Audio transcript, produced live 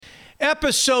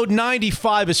Episode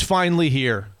 95 is finally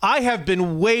here. I have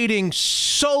been waiting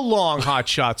so long,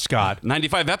 Hotshot Scott.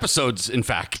 95 episodes, in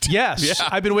fact. Yes, yeah.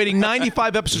 I've been waiting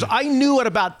 95 episodes. I knew at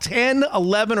about 10,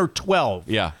 11, or 12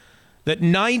 that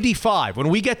 95, when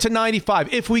we get to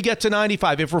 95, if we get to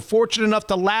 95, if we're fortunate enough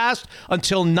to last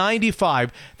until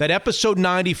 95, that episode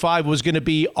 95 was going to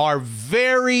be our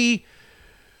very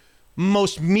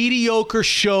most mediocre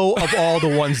show of all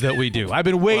the ones that we do. I've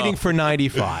been waiting for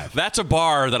 95. That's a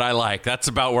bar that I like. That's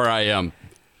about where I am.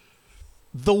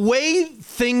 The way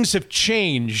things have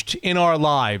changed in our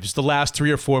lives the last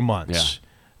 3 or 4 months.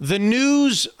 Yeah. The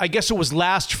news, I guess it was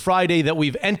last Friday, that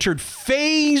we've entered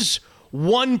phase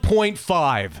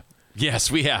 1.5.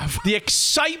 Yes, we have. The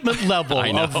excitement level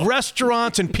of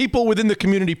restaurants and people within the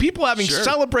community, people having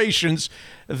celebrations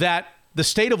that the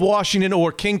state of Washington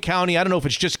or King County, I don't know if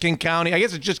it's just King County. I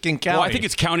guess it's just King County. Well, I think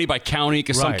it's county by county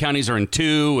because some counties are in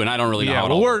 2, and I don't really know how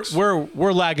it all works.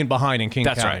 We're lagging behind in King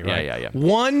County. That's right. Yeah.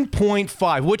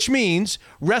 1.5, which means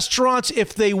restaurants,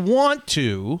 if they want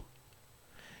to,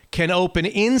 can open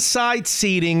inside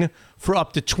seating for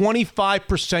up to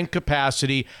 25%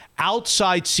 capacity,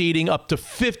 outside seating up to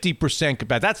 50%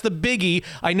 capacity. That's the biggie.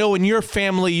 I know in your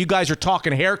family, you guys are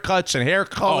talking haircuts and hair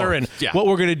color what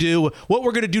we're going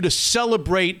to do to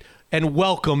celebrate and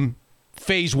welcome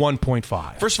phase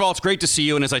 1.5. First of all, it's great to see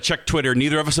you. And as I check Twitter,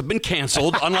 neither of us have been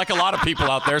canceled, unlike a lot of people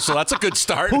out there. So that's a good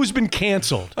start. Who's been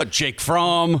canceled? Jake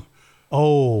Fromm.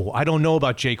 Oh, I don't know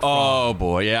about Jake Fromm. Oh,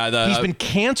 boy, yeah. He's been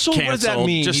canceled? What does that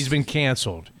mean, he's been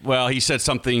canceled? Well, he said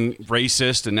something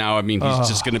racist, and now, he's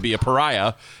just going to be a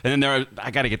pariah. And then I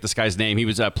got to get this guy's name.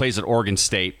 He plays at Oregon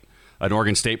State. An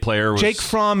Oregon State player. Jake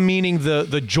Fromm, meaning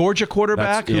the Georgia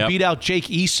quarterback who beat out Jake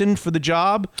Eason for the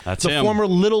job. That's the him. Former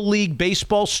Little League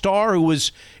baseball star who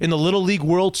was in the Little League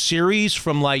World Series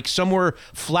from somewhere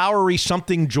flowery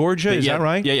something, Georgia. Is that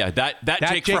right? Yeah. That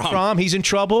Jake Fromm. He's in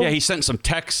trouble? Yeah, he sent some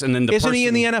texts and then Isn't he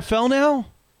in the NFL now?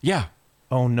 Yeah.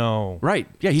 Oh, no. Right.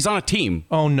 Yeah, he's on a team.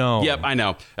 Oh, no. Yep, I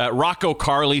know. Rocco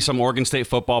Carley, some Oregon State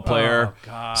football player,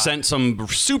 sent some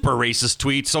super racist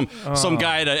tweets. Some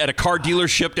guy at a car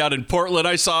dealership down in Portland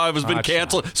I saw has been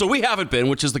canceled. So we haven't been,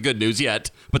 which is the good news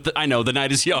yet. But I know the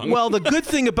night is young. Well, the good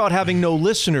thing about having no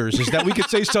listeners is that we could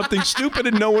say something stupid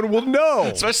and no one will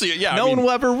know. Especially, no one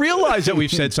will ever realize that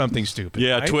we've said something stupid.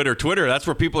 Yeah, right? Twitter. That's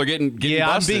where people are getting busted.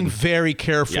 I'm being very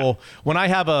careful. Yeah. When I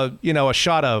have a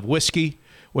shot of whiskey,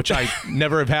 which I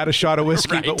never have had a shot of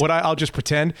whiskey, but I'll just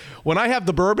pretend. When I have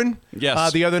the bourbon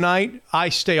the other night, I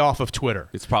stay off of Twitter.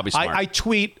 It's probably smart. I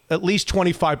tweet at least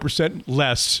 25%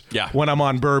 less when I'm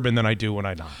on bourbon than I do when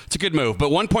I'm not. It's a good move. But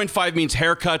 1.5 means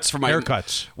haircuts for my...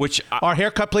 Haircuts. Which Are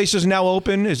haircut places now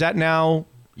open? Is that now...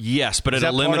 Yes, but at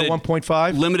a limited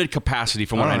 1.5? Limited capacity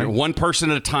from what I know. One person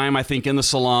at a time, I think, in the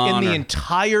salon. In the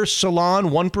entire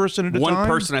salon, one person at a time? One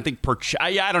person, I think, per...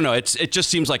 I don't know. It just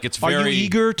seems like it's very... Are you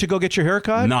eager to go get your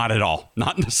haircut? Not at all.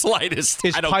 Not in the slightest.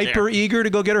 Is Piper eager to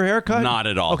go get her haircut? Not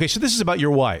at all. Okay, so this is about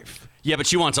your wife. Yeah, but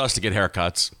she wants us to get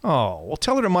haircuts. Oh, well,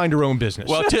 tell her to mind her own business.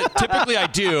 Well, typically I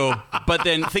do, but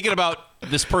then thinking about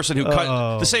this person who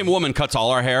the same woman cuts all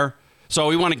our hair. So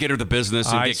we want to get her the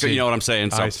business and you know what I'm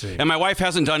saying? So, I see. And my wife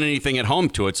hasn't done anything at home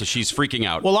to it, so she's freaking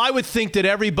out. Well, I would think that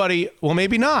everybody, well,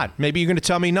 maybe not. Maybe you're going to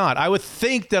tell me not. I would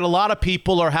think that a lot of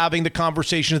people are having the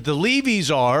conversation that the Levies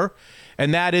are,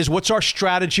 and that is, what's our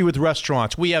strategy with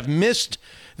restaurants? We have missed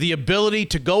the ability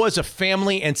to go as a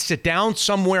family and sit down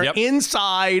somewhere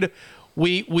inside.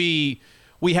 We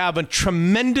have a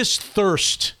tremendous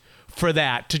thirst for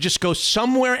that, to just go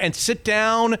somewhere and sit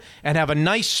down and have a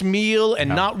nice meal and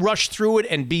not rush through it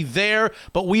and be there,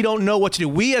 but we don't know what to do.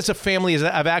 We as a family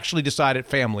have actually decided,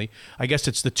 I guess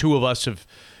it's the two of us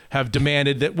have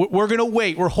demanded that we're going to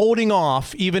wait. We're holding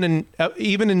off even in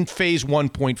phase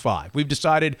 1.5. We've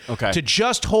decided to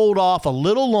just hold off a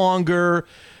little longer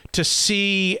to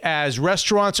see, as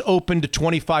restaurants open to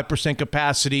 25%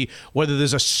 capacity, whether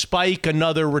there's a spike,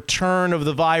 another return of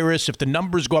the virus, if the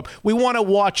numbers go up. We want to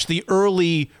watch the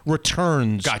early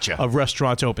returns of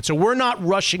restaurants open. So we're not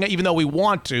rushing, even though we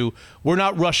want to, we're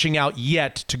not rushing out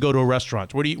yet to go to a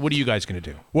restaurant. What are you guys going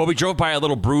to do? Well, we drove by a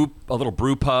little brew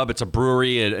pub. It's a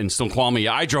brewery in Snoqualmie.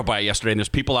 I drove by it yesterday, and there's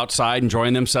people outside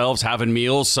enjoying themselves, having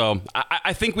meals. So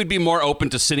I think we'd be more open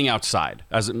to sitting outside.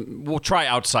 We'll try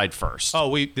outside first.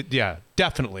 Oh, yeah,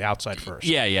 definitely outside first.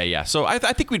 Yeah. So I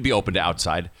think we'd be open to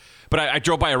outside. But I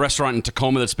drove by a restaurant in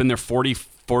Tacoma that's been there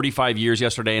 45 years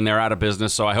yesterday, and they're out of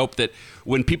business. So I hope that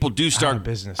when people do start... Out of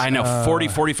business. I know,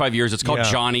 45 years. It's called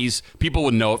Johnny's. People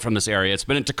would know it from this area. It's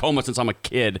been in Tacoma since I'm a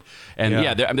kid.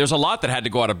 And there's a lot that had to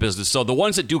go out of business. So the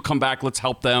ones that do come back, let's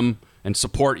help them and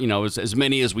support, as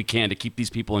many as we can to keep these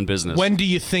people in business. When do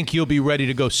you think you'll be ready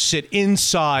to go sit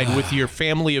inside with your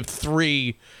family of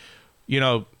 3,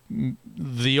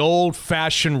 the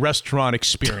old-fashioned restaurant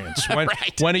experience?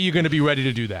 When are you going to be ready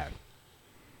to do that?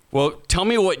 Well, tell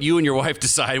me what you and your wife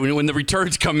decide when the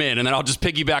returns come in, and then I'll just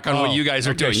piggyback on what you guys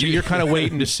are doing. So you're kind of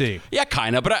waiting to see. Yeah,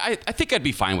 kind of, but I think I'd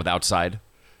be fine with outside.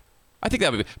 I think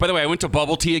that would be. By the way, I went to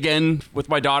bubble tea again with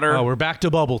my daughter. Oh, we're back to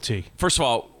bubble tea. First of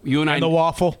all, you and I... And the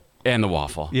waffle. And the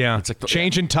waffle. Yeah. It's like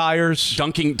changing tires.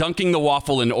 Dunking the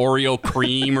waffle in Oreo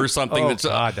cream or something. Oh,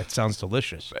 God, that sounds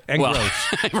delicious. And gross.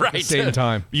 Right. At the same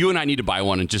time. You and I need to buy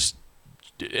one and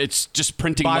it's just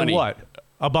printing money. Buy what?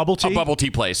 A bubble tea? A bubble tea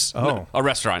place. Oh. A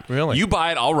restaurant. Really? You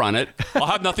buy it, I'll run it. I'll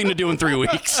have nothing to do in 3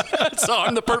 weeks. So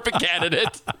I'm the perfect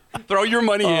candidate. Throw your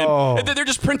money in. They're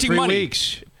just printing 3 money. 3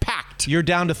 weeks. Packed. You're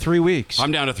down to 3 weeks.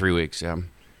 I'm down to 3 weeks, yeah.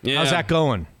 How's that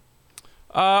going?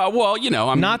 Well,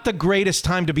 I'm not the greatest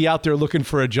time to be out there looking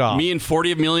for a job. Me and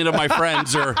 40 million of my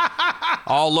friends are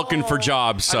all looking for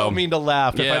jobs. So I don't mean to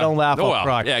laugh. Yeah. If I don't laugh, I'll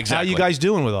cry. Yeah, exactly. How are you guys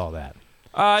doing with all that?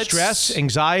 Stress,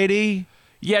 anxiety?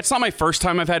 Yeah, it's not my first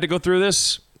time I've had to go through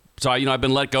this. So, I've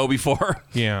been let go before.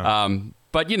 Yeah.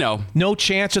 But, No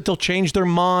chance that they'll change their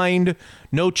mind.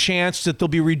 No chance that they'll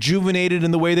be rejuvenated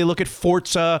in the way they look at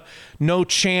Forza. No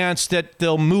chance that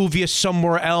they'll move you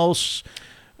somewhere else.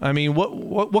 I mean,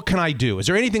 what can I do? Is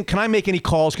there anything? Can I make any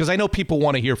calls? Because I know people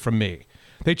want to hear from me.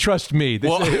 They trust me.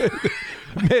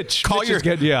 Mitch, call your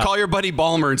buddy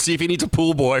Ballmer and see if he needs a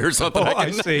pool boy or something.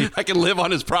 I can live on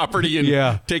his property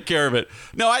and take care of it.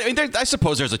 No, I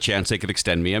suppose there's a chance they could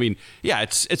extend me. I mean, yeah,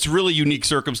 it's really unique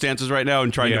circumstances right now,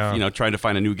 and trying to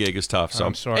find a new gig is tough. So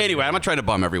I'm sorry. Anyway, I'm not trying to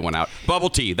bum everyone out.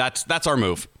 Bubble tea, that's our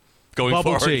move. Going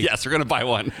Bubble forward, tea. yes, we're going to buy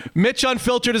one. Mitch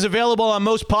Unfiltered is available on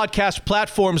most podcast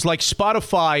platforms like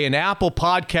Spotify and Apple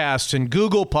Podcasts and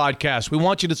Google Podcasts. We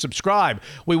want you to subscribe.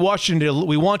 We want you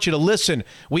to listen.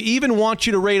 We even want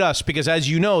you to rate us because, as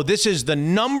you know, this is the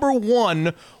number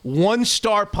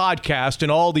one-star podcast in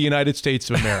all the United States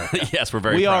of America. Yes, we're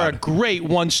very proud. We are a great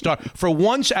one-star.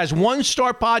 As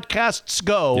one-star podcasts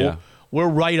go, yeah. We're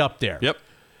right up there. Yep.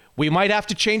 We might have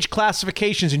to change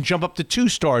classifications and jump up to 2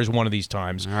 stars one of these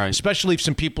times, all right. Especially if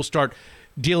some people start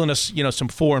dealing us, some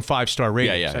 4 and 5 star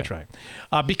ratings. Yeah. That's right.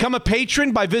 Become a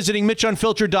patron by visiting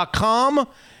MitchUnfiltered.com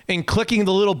and clicking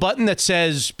the little button that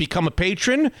says Become a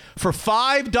Patron. For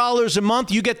 $5 a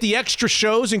month, you get the extra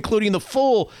shows, including the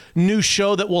full new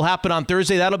show that will happen on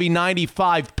Thursday. That'll be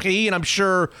 95p, and I'm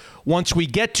sure once we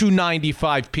get to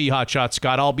 95p, Hotshot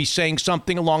Scott, I'll be saying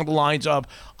something along the lines of,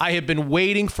 I have been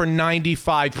waiting for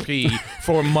 95p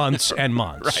for months and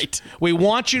months. Right. We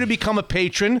want you to become a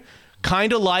patron,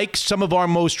 kind of like some of our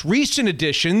most recent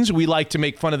editions. We like to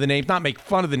make fun of the names, not make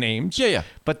fun of the names. Yeah.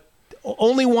 But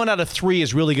only 1 out of 3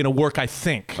 is really going to work, I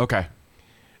think. Okay.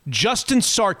 Justin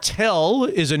Sartell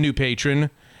is a new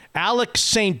patron. Alex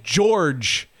St.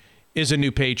 George is a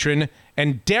new patron.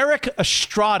 And Derek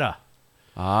Estrada.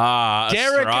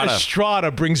 Derek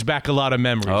Estrada brings back a lot of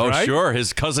memories, right? Oh, sure.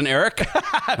 His cousin Eric?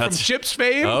 From Chips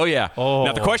fame? Oh, yeah. Oh.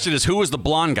 Now, the question is, who was the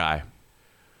blonde guy?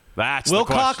 That's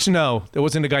Wilcox? No. There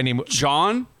wasn't a guy named...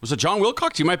 John? Was it John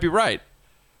Wilcox? You might be right.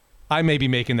 I may be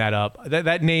making that up.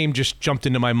 That name just jumped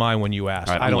into my mind when you asked.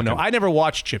 Right, I don't know. I never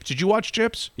watched Chips. Did you watch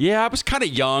Chips? Yeah, I was kind of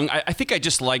young. I think I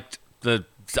just liked the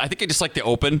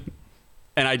open.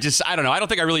 And I don't know. I don't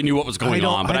think I really knew what was going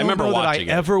on, but I remember watching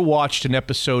it. I ever watched an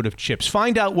episode of Chips.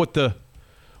 Find out what the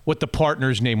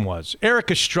partner's name was.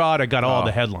 Eric Estrada got all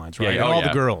the headlines, right? Yeah, all the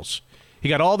girls. He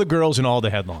got all the girls and all the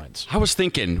headlines. I was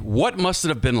thinking, what must it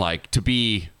have been like to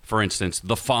be, for instance,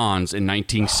 the Fonz in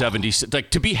 1976,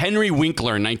 like to be Henry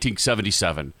Winkler in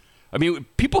 1977? I mean,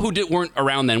 people who weren't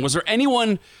around then, was there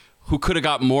anyone who could have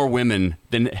got more women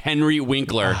than Henry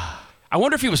Winkler? I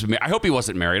wonder if he was married. I hope he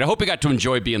wasn't married. I hope he got to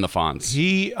enjoy being the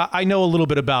Fonz. I know a little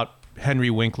bit about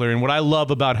Henry Winkler, and what I love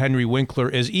about Henry Winkler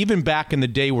is even back in the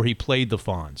day where he played the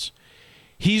Fonz,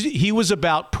 he was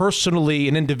about personally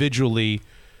and individually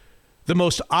the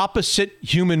most opposite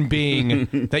human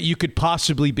being that you could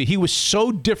possibly be. He was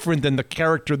so different than the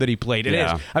character that he played.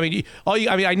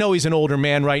 I know he's an older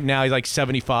man right now. He's like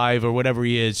 75 or whatever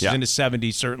he is. He's in his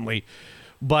 70s, certainly.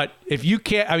 But if you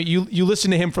can't, you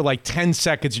listen to him for like 10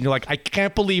 seconds and you're like, I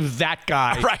can't believe that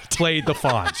guy played the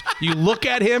Fonz. You look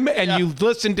at him and you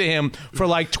listen to him for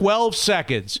like 12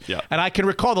 seconds. Yeah. And I can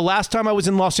recall the last time I was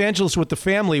in Los Angeles with the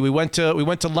family, we went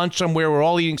to lunch somewhere. We're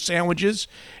all eating sandwiches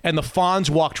and the Fonz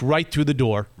walked right through the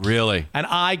door. Really? And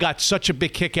I got such a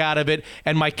big kick out of it.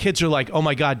 And my kids are like, oh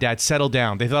my God, Dad, settle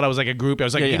down. They thought I was like a group. I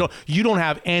was like, you don't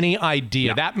have any idea.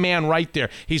 Yeah. That man right there,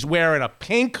 he's wearing a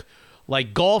pink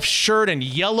like golf shirt and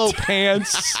yellow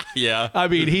pants. Yeah. I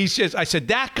mean, I said,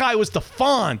 that guy was the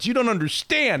Fonz. You don't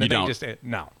understand. And You don't. They just,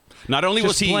 no. Not only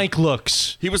was Just he blank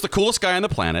looks. he was the coolest guy on the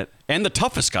planet and the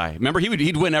toughest guy. Remember,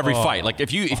 he'd win every fight. Like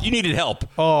if you needed help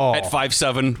at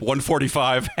 5'7",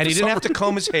 145. And he didn't have to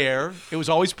comb his hair. It was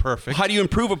always perfect. How do you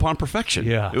improve upon perfection?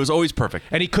 Yeah. It was always perfect.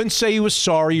 And he couldn't say he was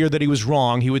sorry or that he was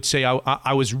wrong. He would say,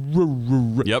 I was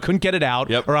Yep. couldn't get it out,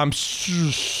 Yep. or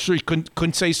he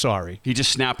couldn't say sorry. He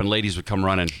just snap and ladies would come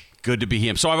running. Good to be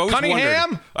him. So I've always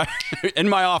Cunningham? wondered. In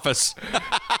my office.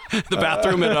 The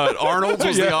bathroom at Arnold's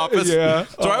was the office. Yeah.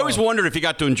 So I always wondered if he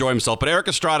got to enjoy himself. But Eric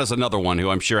Estrada's another one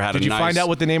who I'm sure had Did you find out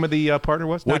what the name of the partner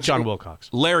was? Not John Wilcox.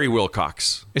 Larry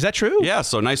Wilcox. Is that true? Yeah,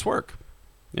 so nice work.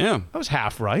 Yeah. That was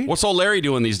half right. What's old Larry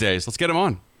doing these days? Let's get him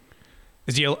on.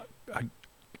 Is he?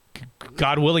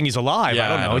 God willing, he's alive.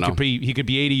 Yeah, I don't know. He could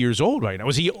be 80 years old right now.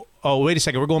 Was he? Oh, wait a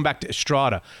second. We're going back to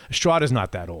Estrada. Estrada's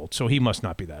not that old, so he must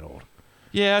not be that old.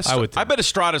 Yeah, I bet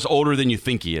Estrada's older than you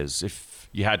think he is, if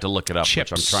you had to look it up,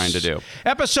 Chips. which I'm trying to do.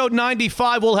 Episode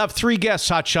 95, we'll have 3 guests,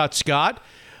 Hotshot Scott.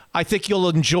 I think you'll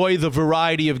enjoy the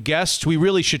variety of guests. We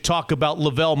really should talk about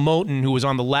Lavelle Moten, who was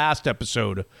on the last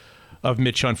episode of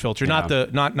Mitch Unfiltered. Not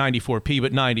 94P,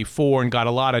 but 94, and got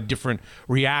a lot of different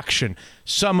reaction.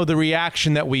 Some of the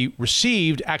reaction that we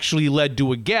received actually led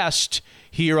to a guest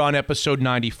here on episode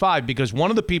 95, because one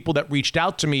of the people that reached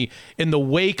out to me in the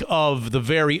wake of the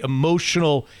very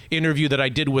emotional interview that I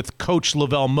did with Coach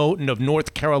Lavelle Moten of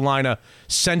North Carolina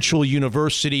Central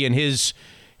University and his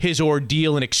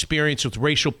ordeal and experience with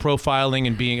racial profiling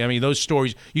and being, I mean, those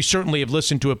stories, you certainly have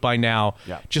listened to it by now.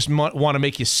 Yeah. Just want to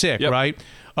make you sick, Yep. right?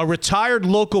 A retired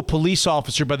local police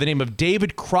officer by the name of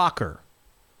David Crocker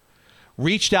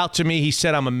reached out to me. He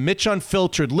said, I'm a Mitch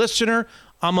Unfiltered listener.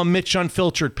 I'm a Mitch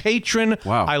Unfiltered patron.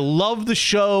 Wow. I love the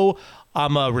show.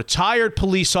 I'm a retired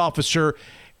police officer,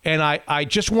 and I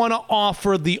just want to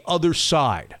offer the other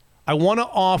side. I want to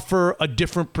offer a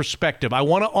different perspective. I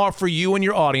want to offer you and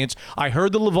your audience. I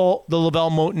heard the Lavelle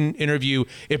Moten interview.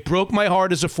 It broke my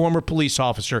heart as a former police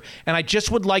officer, and I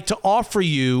just would like to offer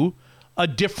you a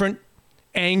different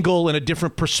angle and a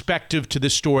different perspective to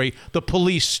this story, the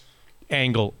police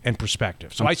angle and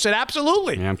perspective. So I said,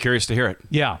 absolutely. Yeah, I'm curious to hear it.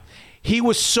 Yeah. He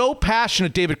was so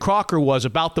passionate, David Crocker was,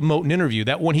 about the Moten interview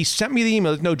that when he sent me the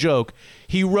email, no joke,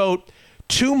 he wrote,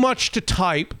 too much to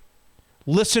type,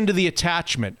 listen to the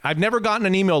attachment. I've never gotten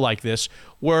an email like this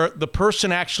where the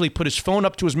person actually put his phone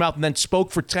up to his mouth and then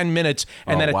spoke for 10 minutes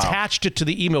and then attached it to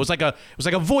the email. It was like a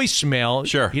voicemail.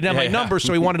 Sure. He didn't have my number,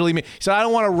 so he wanted to leave me. He said, I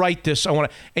don't want to write this.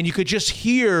 And you could just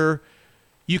hear...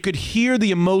 You could hear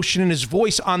the emotion in his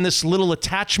voice on this little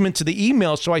attachment to the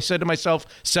email. So I said to myself,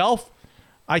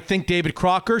 I think David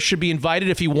Crocker should be invited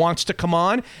if he wants to come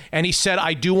on. And he said,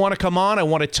 I do want to come on. I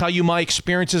want to tell you my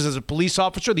experiences as a police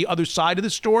officer, the other side of the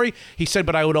story. He said,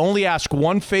 but I would only ask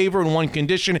one favor and one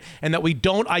condition, and that we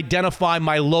don't identify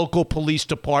my local police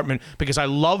department, because I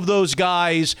love those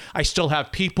guys. I still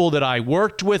have people that I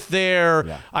worked with there.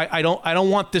 Yeah. I don't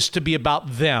want this to be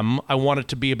about them. I want it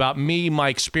to be about me, my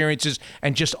experiences,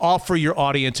 and just offer your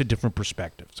audience a different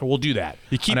perspective. So we'll do that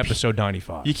on episode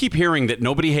 95. You keep hearing that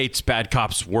nobody hates bad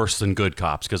cops worse than good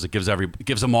cops because it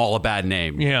gives them all a bad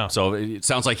name. Yeah. So it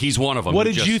sounds like he's one of them. What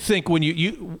did you think when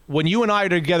you and I were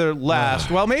together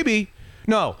last? Well, maybe.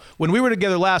 No, when we were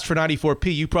together last for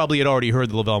 94P, you probably had already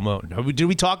heard the Lavelle Moten. Did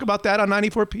we talk about that on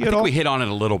 94P at all? I think we hit on it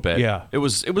a little bit. Yeah. It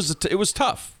was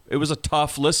tough. It was a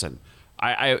tough listen.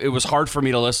 It was hard for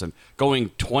me to listen. Going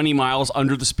 20 miles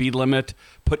under the speed limit,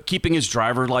 keeping his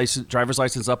driver's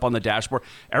license up on the dashboard.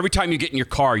 Every time you get in your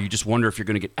car, you just wonder if you're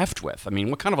going to get effed with. I mean,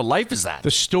 what kind of a life is that?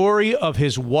 The story of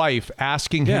his wife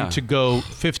asking him to go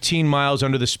 15 miles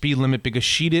under the speed limit because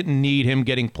she didn't need him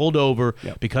getting pulled over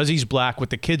because he's black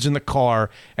with the kids in the car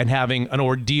and having an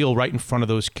ordeal right in front of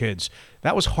those kids.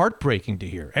 That was heartbreaking to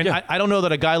hear. And I don't know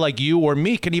that a guy like you or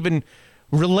me can even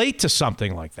relate to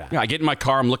something like that. Yeah, I get in my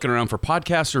car, I'm looking around for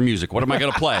podcasts or music. What am I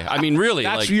going to play? I mean, really.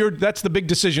 That's the big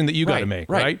decision that you got to make,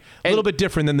 right? A little bit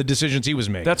different than the decisions he was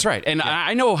making. That's right. And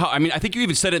I know how, I think you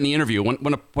even said it in the interview.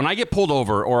 When I get pulled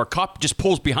over or a cop just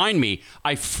pulls behind me,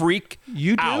 I freak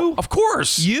You do? out. Of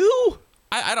course. You?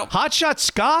 I don't. Hotshot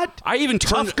Scott? I even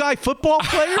tough guy football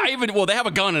player? Well, they have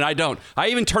a gun and I don't. I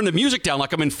even turn the music down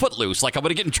like I'm in Footloose, like I'm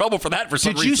going to get in trouble for that for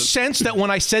some reason. Did you sense that when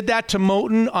I said that to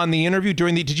Moten on the interview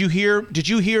did you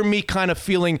hear me kind of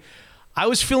feeling, I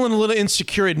was feeling a little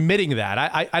insecure admitting that.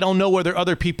 I don't know whether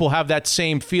other people have that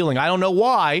same feeling. I don't know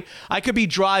why. I could be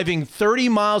driving 30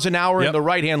 miles an hour in the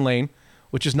right-hand lane,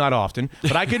 which is not often,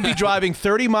 but I could be driving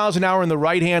 30 miles an hour in the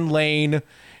right-hand lane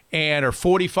and or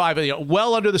 45,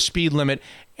 well under the speed limit,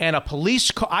 and a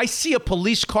police car, I see a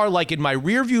police car like in my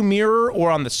rearview mirror or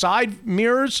on the side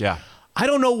mirrors. Yeah. I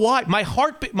don't know why. My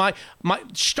heart,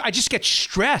 I just get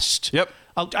stressed. Yep.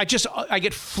 I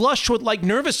get flushed with like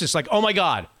nervousness, like, oh my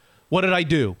God, what did I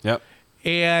do? Yep.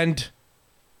 And,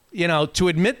 to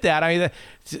admit that,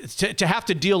 to have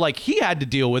to deal like he had to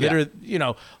deal with it,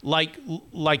 or,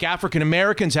 like African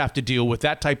Americans have to deal with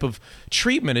that type of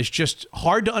treatment is just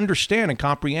hard to understand and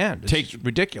comprehend. It's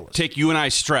ridiculous. Take you and I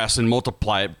stress and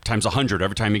multiply it times 100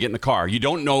 every time you get in the car.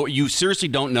 You seriously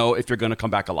don't know if you're going to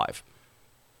come back alive.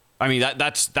 I mean,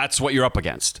 that's what you're up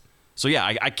against. So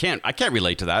yeah, I can't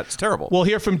relate to that. It's terrible. We'll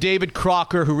hear from David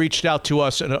Crocker, who reached out to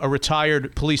us, a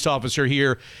retired police officer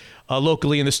here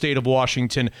locally in the state of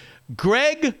Washington.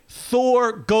 Gregg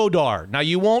Thor Godar. Now,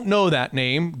 you won't know that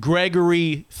name.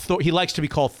 Gregory Thor. He likes to be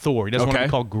called Thor. He doesn't want to be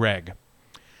called Greg.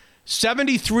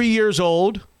 73 years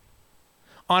old,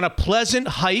 on a pleasant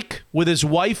hike with his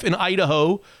wife in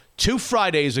Idaho 2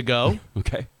 Fridays ago.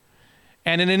 Okay.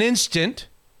 And in an instant,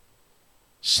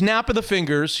 snap of the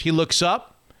fingers, he looks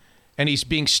up, and he's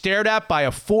being stared at by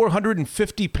a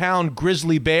 450-pound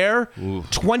grizzly bear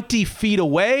 20 feet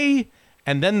away.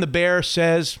 And then the bear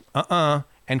says,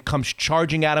 and comes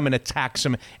charging at him and attacks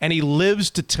him. And he lives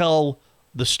to tell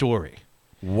the story.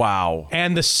 Wow.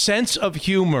 And the sense of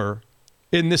humor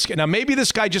in this. Now, maybe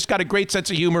this guy just got a great sense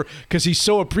of humor because he's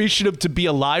so appreciative to be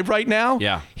alive right now.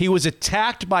 Yeah. He was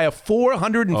attacked by a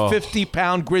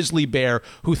 450-pound grizzly bear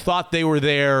who thought they were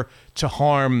there to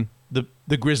harm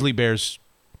the grizzly bear's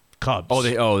cubs.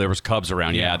 There was cubs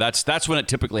around. Yeah, that's when it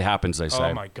typically happens, they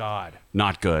say. Oh, my God.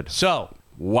 Not good. So,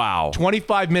 wow.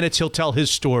 25 minutes, he'll tell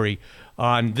his story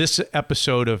on this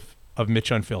episode of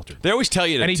Mitch Unfiltered. They always tell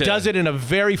you that. And he does it in a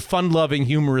very fun-loving,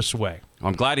 humorous way.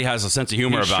 I'm glad he has a sense of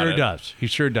humor about it. He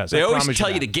sure does. They always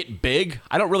tell you to get big.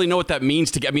 I don't really know what that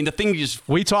means. The thing you just...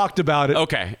 We talked about it.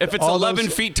 Okay. If it's 11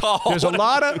 feet tall... There's a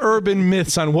lot of urban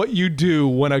myths on what you do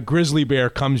when a grizzly bear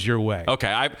comes your way.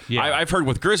 Okay. I've heard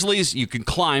with grizzlies, you can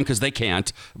climb because they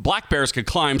can't. Black bears can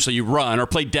climb so you run or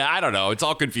play dead. I don't know. It's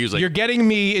all confusing. You're getting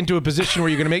me into a position where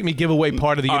you're going to make me give away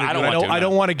part of the interview. I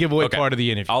don't want to give away part of the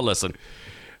interview. I'll listen.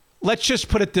 Let's just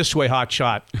put it this way,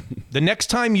 Hotshot. The next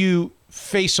time you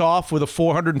face off with a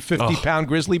 450-pound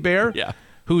grizzly bear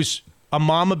who's a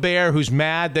mama bear who's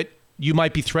mad that you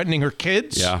might be threatening her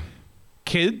kids,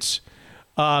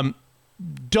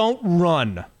 don't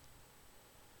run.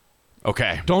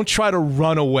 Okay. Don't try to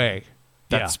run away.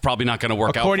 That's probably not going to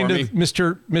work According out for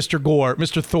me.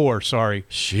 Mr. Thor, sorry.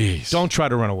 Jeez. Don't try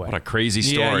to run away. What a crazy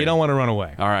story. Yeah, you don't want to run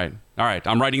away. All right.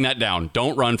 I'm writing that down.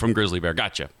 Don't run from grizzly bear.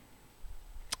 Gotcha.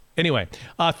 Anyway,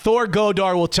 Thor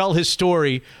Godar will tell his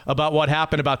story about what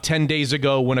happened about 10 days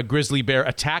ago when a grizzly bear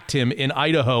attacked him in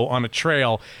Idaho on a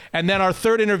trail. And then our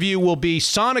third interview will be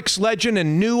Sonic's legend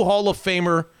and new Hall of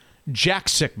Famer, Jack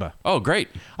Sikma. Oh, great.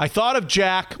 I thought of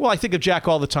Jack. Well, I think of Jack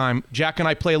all the time. Jack and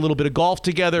I play a little bit of golf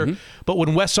together. But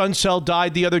when Wes Unseld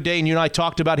died the other day and you and I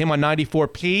talked about him on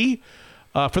 94P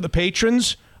for the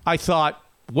patrons, I thought,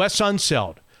 Wes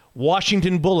Unseld,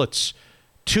 Washington Bullets,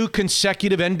 2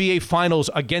 consecutive NBA finals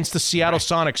against the Seattle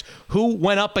Sonics. Who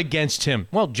went up against him?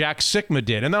 Well, Jack Sikma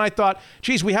did. And then I thought,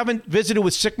 geez, we haven't visited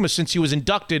with Sikma since he was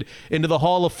inducted into the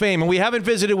Hall of Fame. And we haven't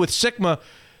visited with Sikma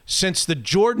since the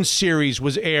Jordan series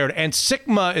was aired. And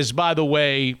Sikma is, by the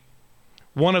way,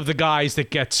 one of the guys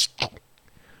that gets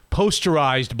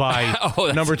posterized by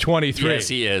number 23. Yes,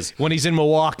 he is. When he's in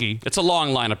Milwaukee. It's a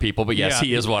long line of people, but yes,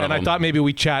 he is one of them. And I thought maybe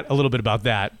we chat a little bit about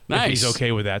that, nice. if he's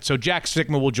okay with that. So Jack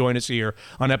Sikma will join us here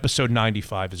on episode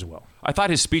 95 as well. I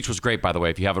thought his speech was great, by the way,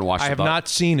 if you haven't watched it. I have not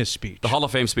seen his speech. The Hall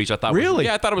of Fame speech, I thought Really?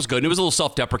 I thought it was good. And it was a little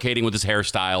self-deprecating with his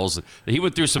hairstyles. He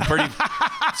went through some pretty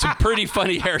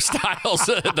funny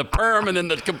hairstyles. The perm and then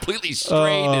the completely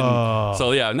straight. I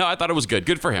thought it was good.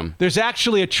 Good for him. There's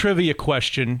actually a trivia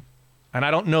question, and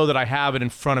I don't know that I have it in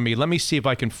front of me. Let me see if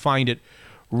I can find it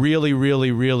really, really,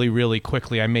 really, really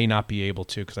quickly. I may not be able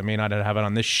to because I may not have it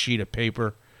on this sheet of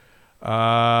paper.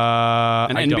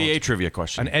 An NBA trivia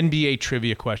question. An NBA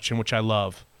trivia question, which I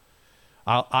love.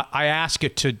 I ask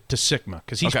it to Sikma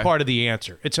because he's part of the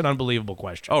answer. It's an unbelievable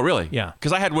question. Oh, really? Yeah.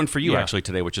 Because I had one for you actually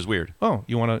today, which is weird. Oh,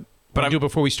 you want to... But do it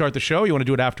before we start the show? Or you want to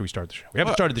do it after we start the show? We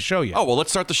haven't started the show yet. Oh, well, let's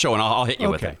start the show, and I'll hit you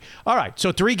with it. All right.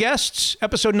 So 3 guests,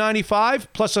 episode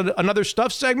 95, plus another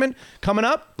stuff segment coming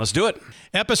up. Let's do it.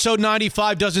 Episode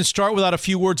 95 doesn't start without a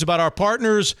few words about our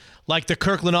partners, like the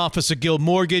Kirkland office of Guild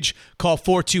Mortgage. Call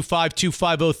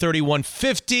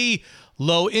 425-250-3150.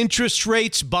 Low interest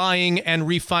rates, buying and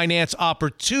refinance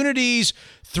opportunities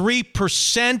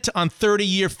 3% on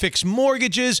 30-year fixed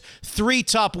mortgages, 3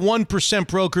 top 1%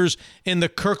 brokers in the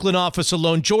Kirkland office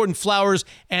alone. Jordan Flowers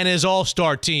and his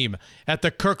all-star team at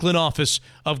the Kirkland office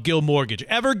of Guild Mortgage.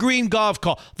 Evergreen Golf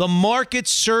Call. The market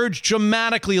surged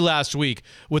dramatically last week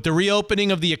with the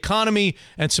reopening of the economy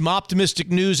and some optimistic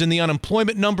news in the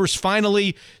unemployment numbers.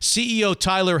 Finally, CEO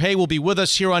Tyler Hay will be with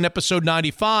us here on episode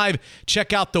 95.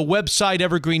 Check out the website,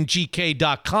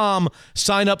 evergreengk.com.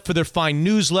 Sign up for their fine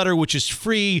newsletter, which is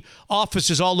free.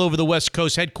 Offices all over the West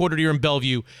Coast, headquartered here in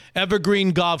Bellevue.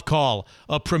 Evergreen Golf Call,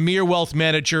 a premier wealth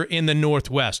manager in the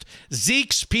Northwest.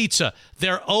 Zeke's Pizza.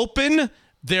 They're open.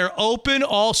 They're open,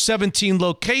 all 17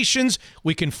 locations.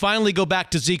 We can finally go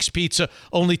back to Zeke's Pizza.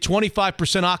 Only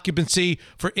 25% occupancy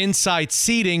for inside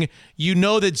seating. You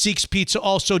know that Zeke's Pizza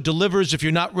also delivers if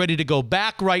you're not ready to go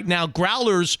back right now.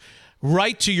 Growlers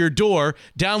right to your door.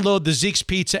 Download the Zeke's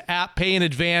Pizza app, pay in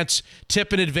advance,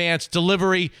 tip in advance,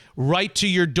 delivery right to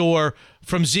your door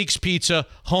from Zeke's Pizza,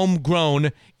 homegrown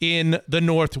in the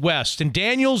Northwest. And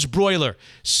Daniel's Broiler,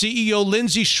 CEO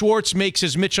Lindsay Schwartz makes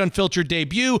his Mitch Unfiltered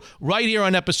debut right here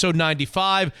on episode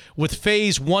 95 with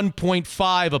phase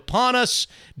 1.5 upon us.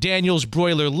 Daniel's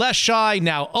Broiler Leschi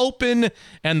now open,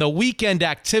 and the weekend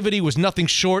activity was nothing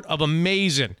short of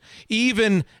amazing.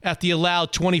 Even at the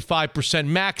allowed 25%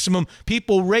 maximum,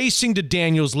 people racing to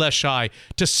Daniel's Leschi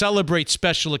to celebrate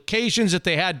special occasions that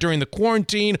they had during the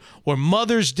quarantine or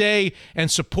Mother's Day, and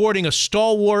supporting a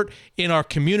stalwart in our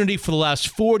community for the last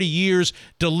 40 years.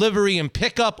 Delivery and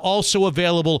pickup also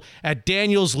available at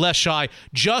Daniel's Leschi.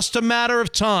 Just a matter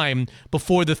of time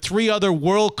before the 3 other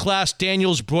world-class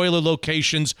Daniel's Broiler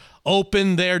locations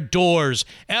open their doors.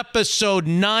 Episode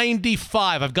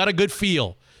 95, I've got a good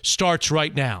feel, starts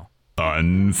right now.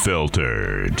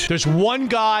 Unfiltered. There's one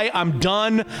guy I'm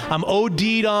done. I'm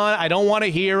OD'd on. I don't want to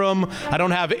hear him. I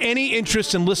don't have any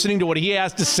interest in listening to what he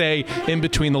has to say in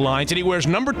between the lines. And he wears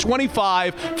number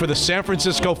 25 for the San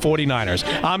Francisco 49ers.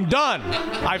 I'm done.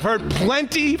 I've heard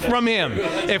plenty from him.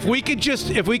 If we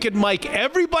could mic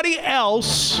everybody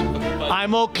else,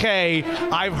 I'm okay.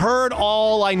 I've heard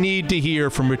all I need to hear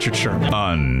from Richard Sherman.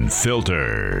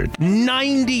 Unfiltered.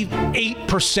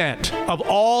 98% of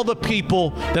all the people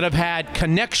that have had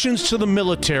connections to the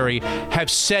military have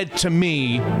said to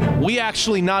me, we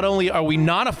actually, not only are we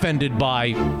not offended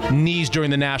by knees during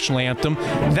the national anthem,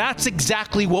 that's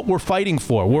exactly what we're fighting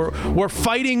for. We're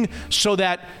fighting so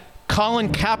that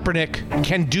Colin Kaepernick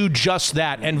can do just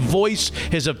that and voice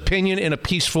his opinion in a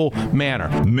peaceful manner.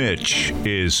 Mitch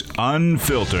is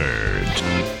Unfiltered.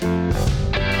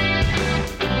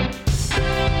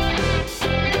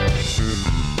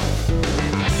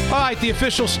 All right, the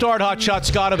official start, Hotshot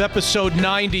Scott, of episode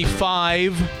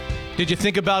 95. Did you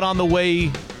think about on the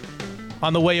way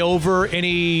over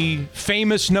any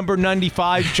famous number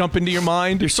 95 jump into your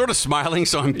mind? You're sort of smiling,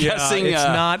 so I'm guessing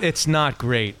it's not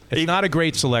great. It's not a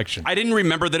great selection. I didn't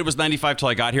remember that it was 95 till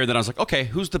I got here. Then I was like, okay,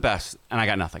 who's the best? And I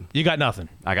got nothing. You got nothing.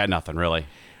 I got nothing, really.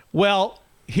 Well,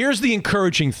 here's the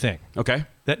encouraging thing. Okay.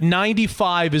 That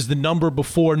 95 is the number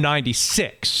before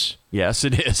 96. Yes,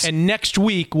 it is. And next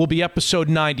week will be episode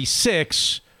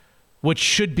 96, which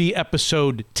should be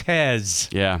episode Tez.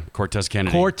 Yeah, Cortez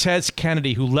Kennedy. Cortez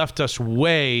Kennedy, who left us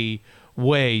way,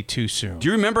 way too soon. Do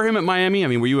you remember him at Miami? I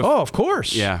mean, were you Oh, of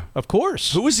course. Yeah. Of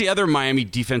course. Who was the other Miami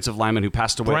defensive lineman who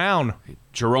passed away? Brown.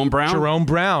 Jerome Brown? Jerome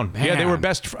Brown. Man. Yeah, they were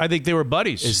best. I think they were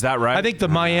buddies. Is that right? I think the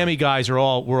Miami guys were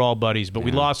all buddies, but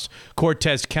we lost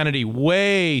Cortez Kennedy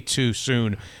way too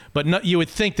soon. But you would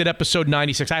think that episode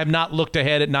 96, I have not looked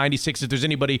ahead at 96 if there's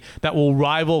anybody that will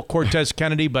rival Cortez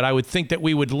Kennedy, but I would think that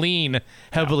we would lean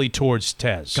heavily towards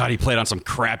Tez. God, he played on some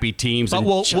crappy teams. But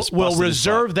we'll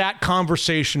reserve that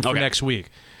conversation for next week.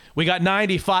 We got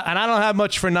 95, and I don't have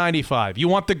much for 95. You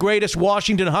want the greatest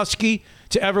Washington Husky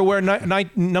to ever wear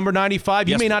number 95?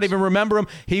 You may not even remember him.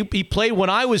 He played when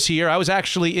I was here. I was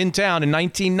actually in town in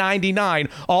 1999.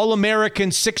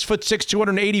 All-American, 6'6",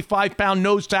 285-pound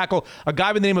nose tackle, a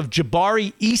guy by the name of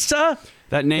Jabari Issa.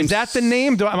 Is that the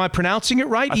name? Am I pronouncing it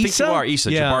right? I think you are,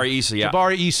 Issa. Yeah. Jabari Issa, yeah.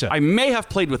 Jabari Issa. I may have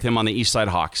played with him on the East Side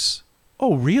Hawks.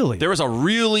 Oh, really? There was a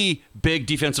really big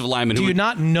defensive lineman. Do you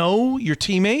not know your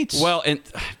teammates? Well,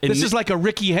 this is like a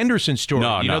Ricky Henderson story.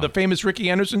 No, you know the famous Ricky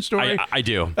Henderson story? I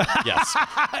do. Yes.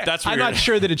 That's weird. I'm not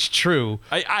sure that it's true.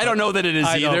 I don't know that it is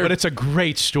either. But it's a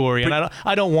great story, and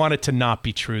I don't want it to not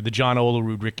be true. The John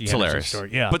Olerud, Ricky Henderson hilarious. Story.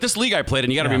 Yeah. But this league I played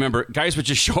in, you got to remember, guys would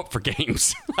just show up for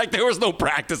games. Like there was no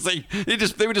practicing.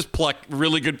 They would just pluck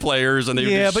really good players, and they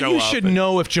would just show up. Yeah, but you should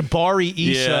know if Jabari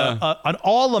Issa, an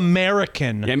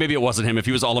All-American. Yeah, maybe it wasn't him. If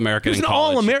he was All-American. He was an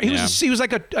All-American. He was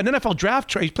like an NFL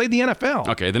draft. He played the NFL.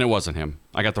 Okay, then it wasn't him.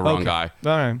 I got the wrong guy.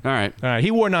 All right.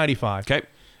 He wore 95. Okay.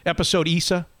 episode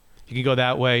Issa. You can go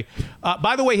that way.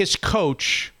 By the way, his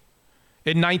coach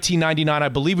in 1999, I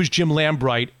believe, was Jim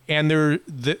Lambright, and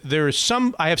there is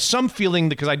some. I have some feeling,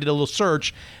 because I did a little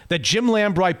search, that Jim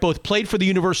Lambright both played for the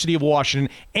University of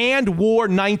Washington and wore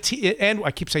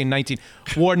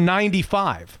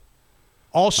 95.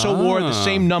 Also wore the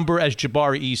same number as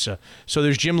Jabari Issa. So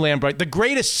there's Jim Lambright. The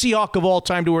greatest Seahawk of all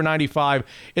time to wear 95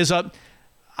 is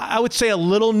I would say a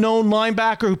little-known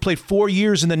linebacker who played 4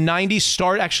 years in the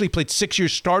 90s, actually played 6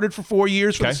 years, started for 4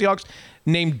 years for the Seahawks,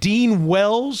 named Dean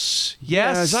Wells.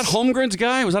 Yes. Yeah, is that Holmgren's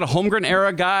guy? Was that a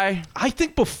Holmgren-era guy? I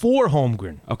think before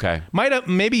Holmgren. Okay.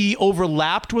 Maybe he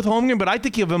overlapped with Holmgren, but I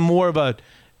think you have more of a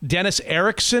Dennis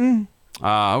Erickson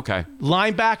okay.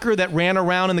 linebacker that ran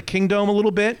around in the Kingdome a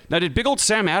little bit. Now, did big old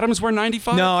Sam Adams wear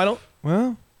 95? No, I don't.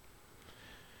 Well,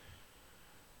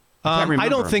 I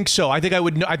don't think so. I think I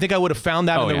would have found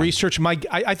that in the research.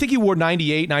 I think he wore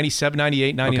 98, 97,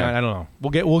 98, 99. Okay. I don't know.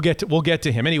 We'll get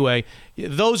to him anyway.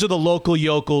 Those are the local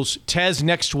yokels. Tez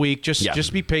next week.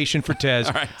 Just be patient for Tez.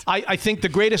 All right. I think the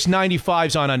greatest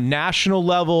 95s on a national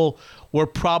level were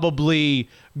probably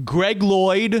Greg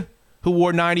Lloyd, who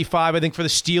wore 95. I think for the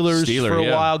Steelers for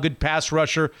a while. Good pass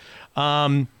rusher.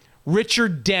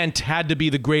 Richard Dent had to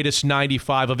be the greatest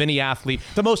 95 of any athlete,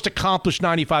 the most accomplished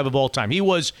 95 of all time. He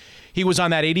was on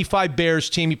that 85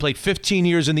 Bears team. He played 15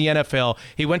 years in the NFL.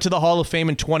 He went to the Hall of Fame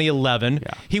in 2011.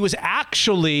 Yeah. He was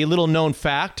actually, a little known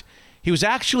fact, he was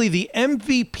actually the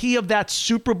MVP of that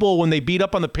Super Bowl when they beat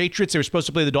up on the Patriots. They were supposed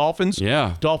to play the Dolphins. Yeah.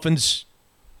 The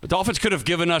Dolphins could have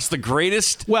given us the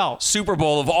greatest Super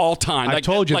Bowl of all time. I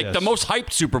told you the most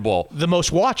hyped Super Bowl. The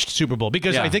most watched Super Bowl.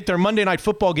 Because I think their Monday Night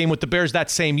Football game with the Bears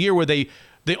that same year were the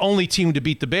only team to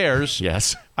beat the Bears.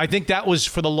 Yes. I think that was,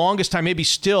 for the longest time, maybe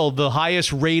still, the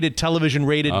highest television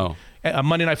rated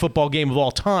Monday Night Football game of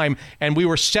all time. And we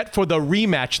were set for the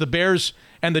rematch. The Bears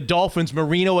and the Dolphins,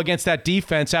 Marino against that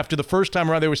defense after the first time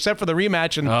around. They were set for the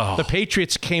rematch, and the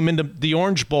Patriots came into the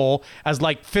Orange Bowl as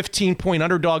 15-point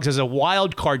underdogs as a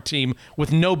wild card team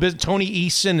with no business. Tony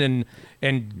Eason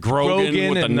and Grogan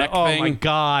with the neck thing. Oh, my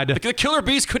God. The Killer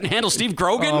Bees couldn't handle Steve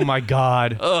Grogan? Oh, my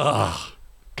God. Ugh.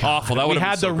 Awful. That would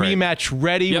have been so great. We had the rematch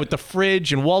ready with the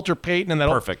fridge and Walter Payton and that.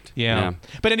 Perfect. Yeah.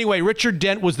 But anyway, Richard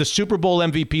Dent was the Super Bowl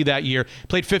MVP that year.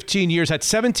 Played 15 years, had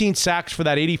 17 sacks for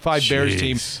that 85 Bears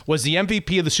team. Was the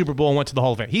MVP of the Super Bowl and went to the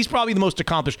Hall of Fame. He's probably the most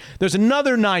accomplished. There's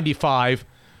another 95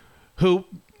 who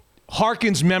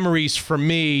harkens memories for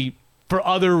me for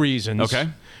other reasons. Okay.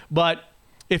 But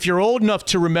if you're old enough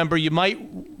to remember, you might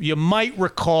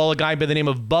recall a guy by the name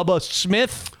of Bubba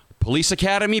Smith. Police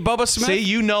Academy Bubba Smith? See,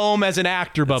 you know him as an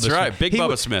actor, Bubba Smith. That's right, Big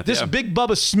Bubba Smith. This Big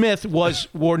Bubba Smith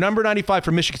wore number 95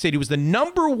 for Michigan State. He was the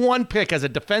number one pick as a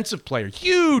defensive player,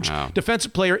 huge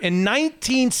defensive player in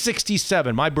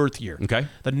 1967, my birth year. Okay.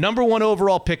 The number one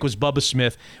overall pick was Bubba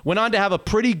Smith. Went on to have a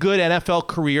pretty good NFL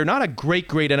career, not a great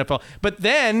NFL, but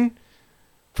then,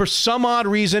 for some odd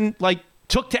reason,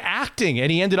 took to acting,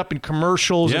 and he ended up in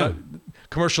commercials. Yeah.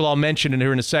 Commercial I'll mention in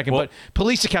here in a second, but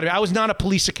Police Academy. I was not a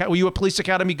Police Academy. Were you a Police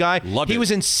Academy guy? Loved it. He was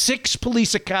in 6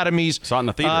 Police Academies. Saw it in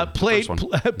the theater.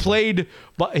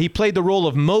 He played the role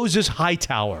of Moses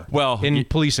Hightower in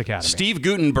Police Academy. Steve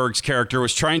Guttenberg's character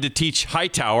was trying to teach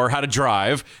Hightower how to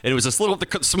drive, and it was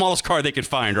the smallest car they could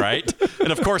find, right?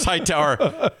 And of course,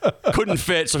 Hightower couldn't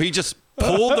fit, so he just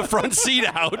pulled the front seat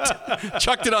out,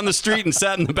 chucked it on the street, and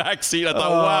sat in the back seat. I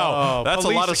thought, wow, that's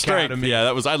Police a lot of strength. Academy.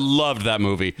 Yeah, I loved that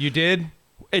movie. You did?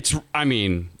 I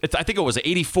think it was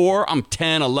 84. I'm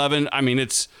 10, 11. I mean,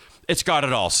 it's got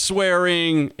it all.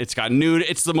 Swearing. It's got nude.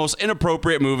 It's the most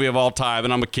inappropriate movie of all time,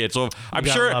 and I'm a kid, so I'm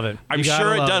sure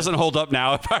it doesn't hold up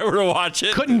now if I were to watch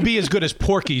it. Couldn't be as good as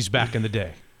Porky's back in the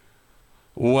day.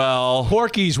 Well,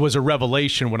 Porky's was a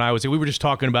revelation when we were just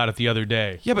talking about it the other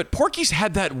day. Yeah, but Porky's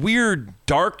had that weird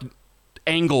dark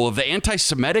angle of the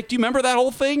anti-Semitic. Do you remember that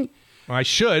whole thing? I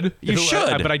should. You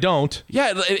should. But I don't.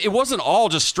 Yeah, it wasn't all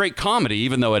just straight comedy,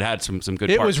 even though it had some good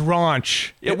parts. It was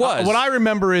raunch. It was. What I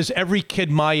remember is every kid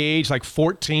my age,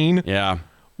 14,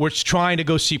 was trying to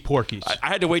go see Porky's. I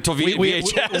had to wait till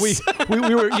VHS.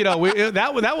 We were,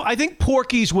 I think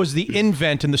Porky's was the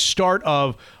invent and the start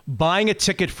of buying a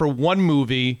ticket for one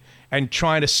movie and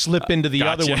trying to slip into the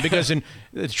other one. Because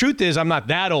the truth is, I'm not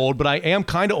that old, but I am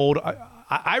kind of old.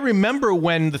 I remember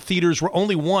when the theaters were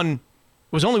only one.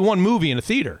 It was only one movie in a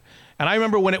theater. And I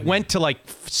remember when it went to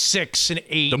 6 and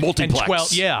 8 the multiplex. And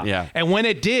 12. Yeah. And when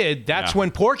it did, that's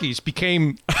when Porky's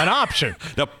became an option.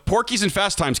 Now, Porky's and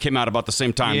Fast Times came out about the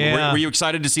same time. Yeah. Were you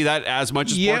excited to see that as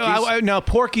much as Porky's? Yeah, no,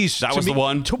 Porky's. That was the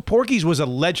one? Porky's was a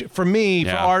legend. For me,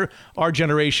 for our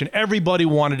generation, everybody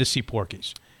wanted to see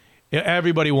Porky's. Yeah,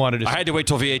 everybody wanted to see I had to wait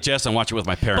till VHS and watch it with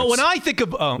my parents. But when I think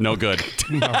of... no good.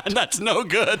 That's no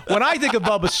good. When I think of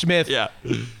Bubba Smith,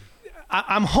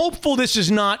 I'm hopeful this is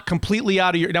not completely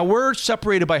out of your... Now, we're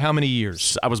separated by how many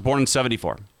years? I was born in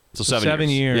 74. So 7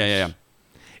 years. Yeah.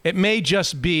 It may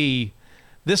just be...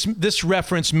 This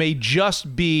reference may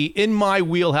just be in my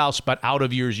wheelhouse, but out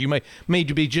of yours. You may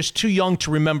be just too young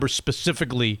to remember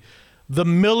specifically the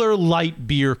Miller Lite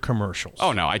beer commercials.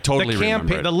 Oh, no, I totally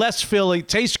remember it. The less filling,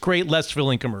 tastes great, less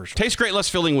filling commercial. Tastes great, less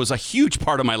filling was a huge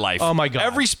part of my life. Oh, my God.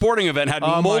 Every sporting event had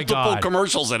multiple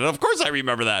commercials in it. Of course I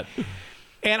remember that.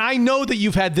 And I know that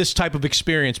you've had this type of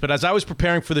experience, but as I was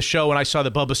preparing for the show and I saw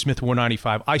that Bubba Smith wore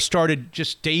 95, I started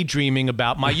just daydreaming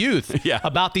about my youth,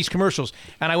 about these commercials.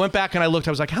 And I went back and I looked.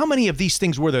 I was like, how many of these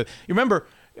things were there? You remember,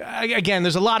 again,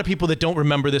 there's a lot of people that don't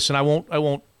remember this, and I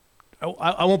won't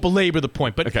belabor the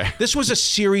point. But this was a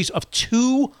series of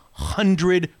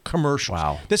 200 commercials.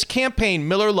 Wow. This campaign,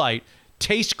 Miller Lite,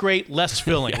 tastes great, less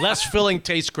filling. Less filling,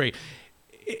 tastes great.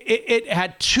 They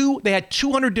had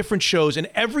 200 different shows, and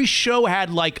every show had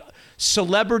like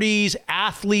celebrities,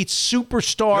 athletes,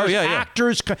 superstars,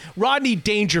 actors. Rodney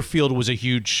Dangerfield was a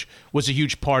huge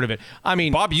part of it. I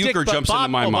mean, Bob Uecker jumps into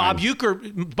my mind.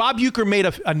 Bob Uecker made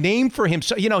a name for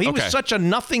himself. You know, he was such a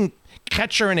nothing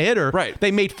catcher and hitter. Right.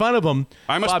 They made fun of him.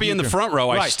 I must be in the front row.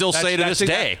 I still say to this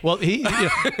day. Well,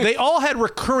 they all had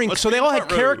recurring. So they all had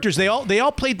characters. They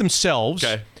all played themselves.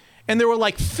 Okay. And there were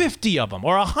like 50 of them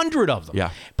or 100 of them. Yeah.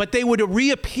 But they would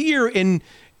reappear in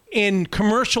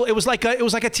commercial. It was like a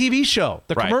TV show.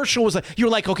 The commercial was like, you're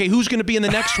like, okay, who's going to be in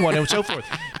the next one and so forth.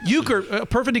 Uecker, a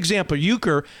perfect example.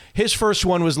 Uecker, his first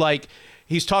one was like,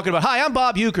 he's talking about, hi, I'm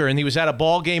Bob Uecker. And he was at a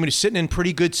ball game and he's sitting in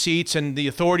pretty good seats and the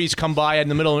authorities come by in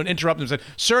the middle and interrupt him and said,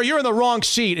 sir, you're in the wrong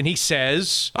seat. And he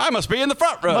says, I must be in the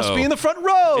front row. Must be in the front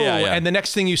row. Yeah. And the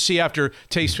next thing you see after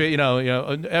taste,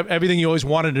 everything you always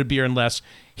wanted to be and less,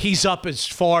 he's up as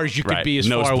far as you could be, as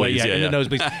far away in the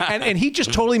nosebleeds. and he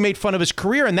just totally made fun of his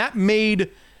career, and that made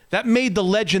the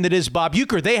legend that is Bob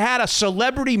Uecker. They had a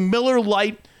celebrity Miller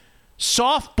Lite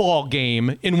softball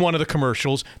game in one of the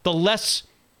commercials. The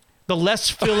less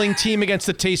filling team against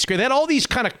the taste great. They had all these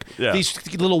kind of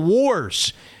these little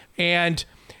wars, and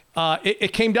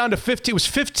it came down to 50. It was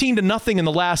 15-0 in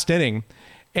the last inning.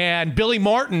 And Billy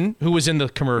Martin, who was in the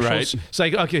commercials, it's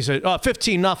like, okay, so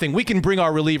 15-0. We can bring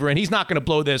our reliever in. He's not going to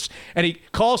blow this. And he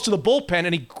calls to the bullpen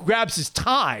and he grabs his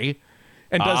tie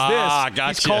and does this. Gotcha.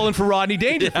 He's calling for Rodney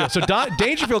Dangerfield. So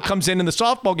Dangerfield comes in the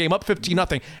softball game up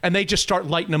 15-0, and they just start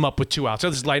lighting him up with 2 outs. So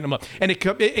just lighting him up, and it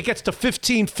gets to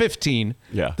 15-15.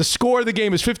 Yeah. The score of the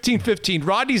game is 15-15.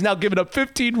 Rodney's now giving up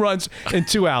 15 runs and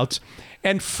 2 outs.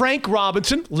 And Frank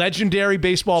Robinson, legendary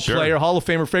baseball player, Hall of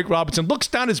Famer Frank Robinson, looks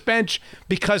down his bench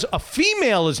because a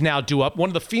female is now due up.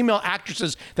 One of the female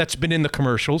actresses that's been in the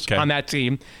commercials on that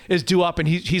team is due up, and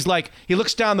he's like, he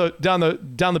looks down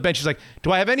the bench. He's like,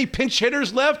 "Do I have any pinch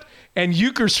hitters left?" And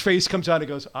Uecker's face comes out and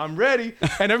goes, "I'm ready."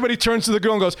 And everybody turns to the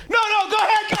girl and goes, "No, go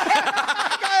ahead."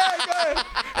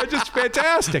 It's just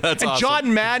fantastic. That's awesome.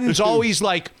 John Madden's always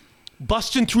like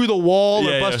busting through the wall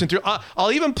or busting through.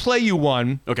 I'll even play you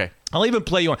one. Okay. I'll even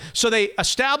play you one. So they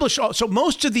establish. So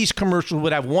most of these commercials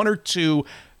would have one or two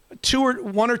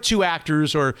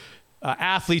actors or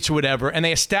athletes or whatever, and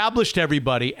they established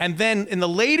everybody. And then in the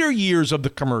later years of the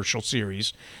commercial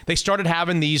series, they started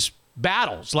having these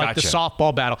battles, like the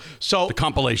softball battle. So the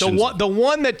compilations. The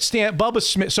one that Bubba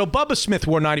Smith. So Bubba Smith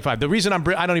wore 95. The reason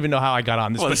I don't even know how I got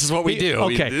on this. Well, this is what we do.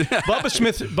 Okay.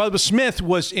 Bubba Smith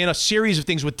was in a series of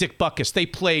things with Dick Butkus. They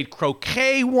played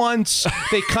croquet once.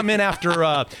 They come in after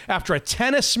a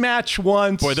tennis match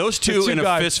once. Boy, those two in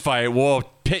a fist fight. Whoa,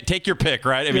 take your pick,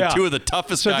 right? I mean, two of the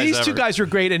toughest guys ever. So these two guys are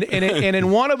great, and in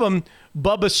one of them,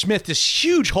 Bubba Smith, this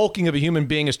huge hulking of a human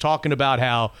being, is talking about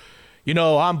how,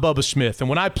 I'm Bubba Smith, and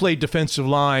when I played defensive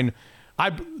line,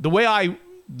 the way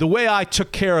I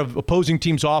took care of opposing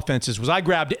teams' offenses was I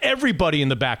grabbed everybody in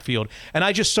the backfield, and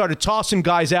I just started tossing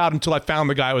guys out until I found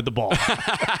the guy with the ball.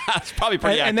 That's probably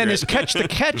pretty accurate. And then the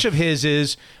catch of his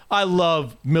is, I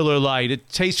love Miller Lite. It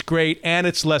tastes great, and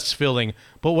it's less filling.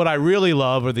 But what I really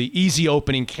love are the easy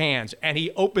opening cans. And he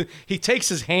takes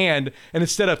his hand, and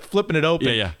instead of flipping it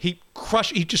open, he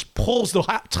just pulls the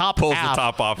top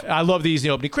off. I love the easy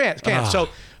opening cans.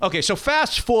 So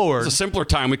fast forward. It's a simpler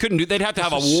time. We couldn't do. They'd have to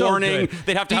have a warning.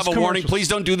 They'd have to have a warning. Please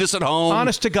don't do this at home.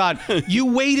 Honest to God, you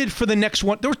waited for the next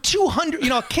one. There were 200.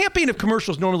 A campaign of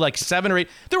commercials normally like 7 or 8.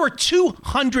 There were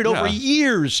 200 over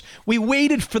years. We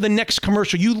waited for the next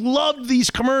commercial. You loved these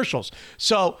commercials.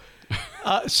 So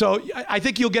I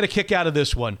think you'll get a kick out of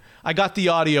this one. I got the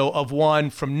audio of one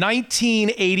from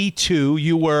 1982.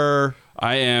 You were...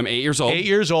 I am 8 years old. 8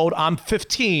 years old. I'm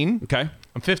 15. Okay.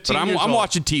 I'm 15 But years I'm old.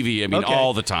 watching TV,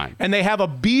 all the time. And they have a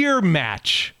beer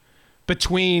match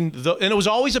between and it was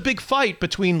always a big fight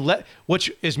between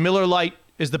which is Miller Lite.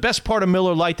 Is the best part of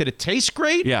Miller Lite that it tastes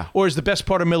great? Yeah. Or is the best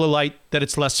part of Miller Lite that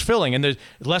it's less filling? And there's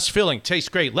less filling, tastes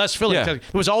great, less filling. Yeah. There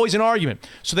was always an argument.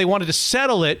 So they wanted to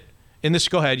settle it in this.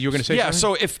 Go ahead. You were going to say something?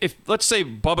 So if let's say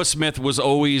Bubba Smith was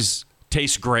always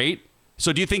tastes great,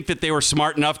 so do you think that they were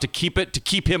smart enough to keep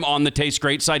him on the taste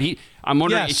great side? I'm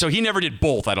wondering. Yes. So he never did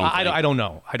both. I don't know. I don't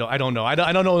know. I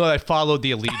don't know that I followed the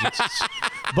allegiances.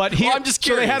 But here, I'm just so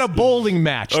they curious. had a bowling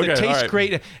match that tastes all right.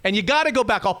 great, and you got to go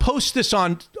back. I'll post this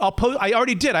on. I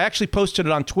already did. I actually posted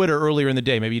it on Twitter earlier in the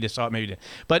day. Maybe you just saw it. Maybe you did.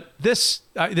 But this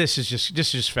is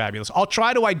just fabulous. I'll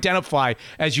try to identify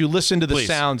as you listen to the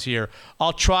sounds here.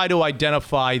 I'll try to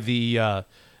identify the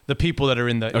people that are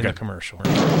in the commercial.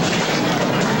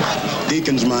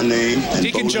 Deacon's my name, and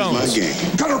Deacon bowling's Jones. my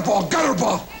game. Gutter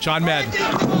ball. John Madden.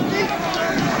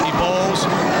 He bowls,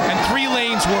 and 3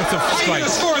 lanes worth of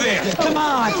strikes. Come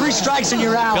on, 3 strikes and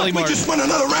you're out. Billy We Martin. just won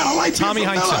another round of light. Tommy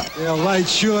Heinsohn. Yeah, light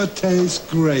sure tastes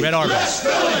great. Red Arbor.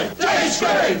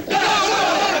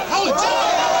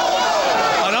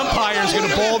 An umpire is going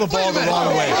to bowl the ball the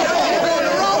wrong way.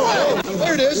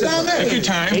 There it is, down there. Take your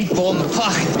time. 8 ball in the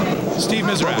pocket. Steve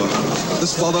Mizrack.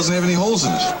 This ball doesn't have any holes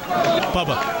in it.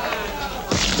 Bubba.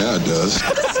 Yeah, it does.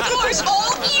 Score's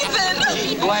all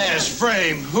even. Last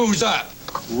frame, who's up?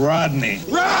 Rodney. You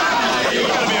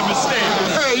gotta be a mistake.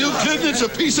 Hey, you kidding? It's a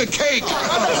piece of cake.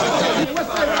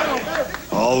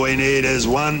 All we need is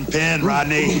 1 pin,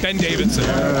 Rodney. Ben Davidson.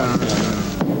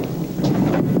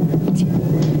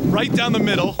 Right down the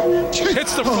middle.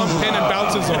 Hits the front pin and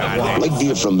bounces off. Light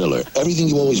beer from Miller. Everything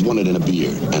you always wanted in a beer,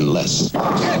 and less.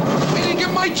 We didn't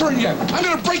get my turn yet. I'm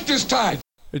gonna break this tie.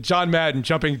 John Madden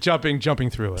jumping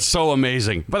through it. So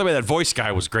amazing. By the way, that voice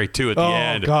guy was great too at the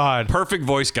end. Oh, God. Perfect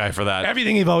voice guy for that.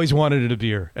 Everything you've always wanted in a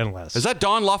beer and less. Is that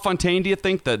Don LaFontaine, do you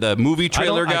think? The movie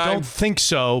trailer guy? I don't think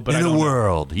so, but In I a don't know.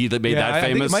 world. He that made Yeah, that I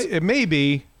think famous? it may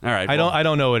be. All right, I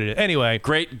don't know what it is. Anyway.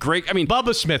 Great. I mean,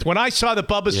 Bubba Smith. When I saw that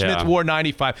Bubba Yeah. Smith wore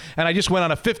 95, and I just went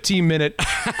on a 15-minute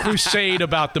crusade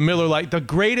about the Miller Lite, the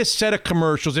greatest set of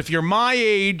commercials. If you're my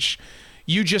age,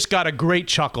 you just got a great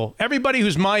chuckle. Everybody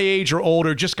who's my age or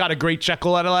older just got a great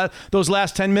chuckle out of those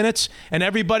last 10 minutes, and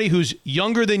everybody who's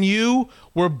younger than you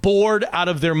were bored out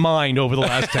of their mind over the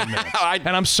last 10 minutes.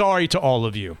 And I'm sorry to all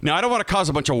of you. now I don't want to cause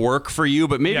a bunch of work for you,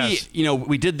 but maybe, Yes.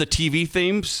 we did the TV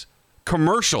themes.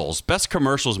 Commercials, best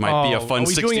commercials might be a fun are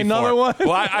we 64. doing another one?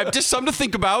 Well, I just something to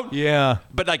think about. Yeah.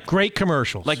 But like Great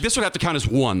commercials. Like this would have to count as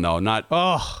one though, not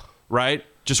right?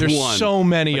 Just There's one. so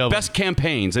many of them. Best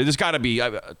campaigns. There's got to be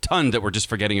a ton that we're just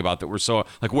forgetting about that we're so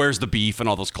like Where's the Beef and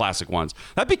all those classic ones.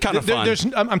 That'd be kind of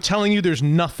fun. I'm telling you, there's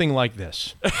nothing like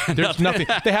this. There's nothing.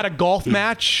 They had a golf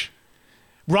match.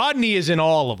 Rodney is in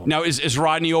all of them. Now, is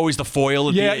Rodney always the foil?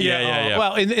 At Yeah. yeah.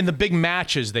 Well, in the big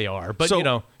matches they are, but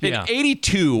in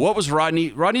 '82, what was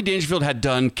Rodney? Rodney Dangerfield had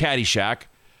done Caddyshack.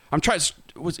 I'm trying.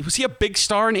 Was he a big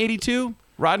star in '82?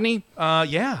 Rodney?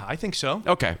 Yeah, I think so.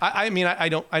 Okay. I mean, I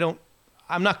don't.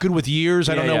 I'm not good with years.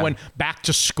 I don't know yeah. when Back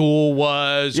to School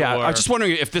was. Yeah, or, I was just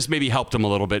wondering if this maybe helped him a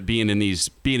little bit being in these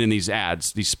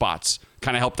ads, these spots.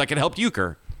 Kind of helped. That could help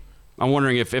Euchre. I'm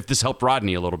wondering if this helped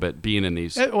Rodney a little bit being in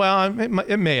these.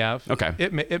 It may have. Okay.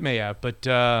 It may have, but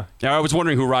Yeah, I was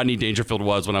wondering who Rodney Dangerfield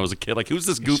was when I was a kid. Like, who's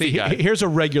this goofy guy? Here's a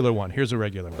regular one.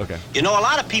 Okay. You know, a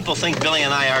lot of people think Billy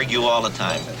and I argue all the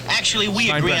time. Actually,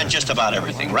 we agree on just about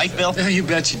everything, right, Bill? Yeah, you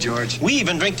betcha, George. We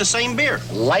even drink the same beer.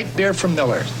 Light beer from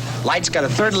Miller. Light's got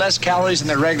 1/3 less calories than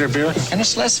their regular beer, and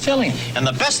it's less filling. And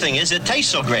the best thing is it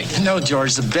tastes so great. No,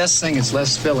 George, the best thing is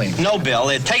less filling. No, Bill,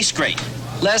 it tastes great.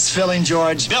 Less filling,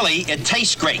 George. Billy, it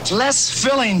tastes great. Less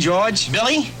filling, George.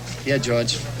 Billy, Yeah,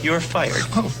 George. you're fired.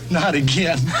 Oh, not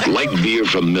again. Light beer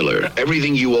from Miller.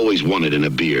 Everything you always wanted in a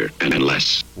beer, and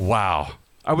less. Wow.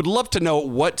 I would love to know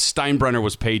what Steinbrenner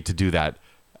was paid to do that.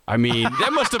 I mean,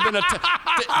 that must have been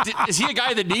is he a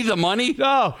guy that needed the money?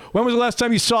 No. When was the last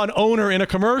time you saw an owner in a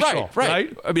commercial?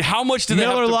 Right. I mean, how much did they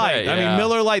have Miller to Lite. pay? I mean,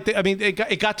 Miller Lite.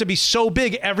 It got to be so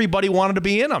big, everybody wanted to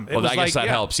be in them. Well, I guess that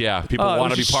helps. Yeah, people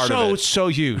want to be part of it. So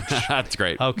huge. That's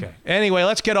great. Okay. Anyway,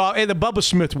 let's get off. Hey, the Bubba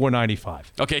Smith wore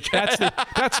 95. Okay.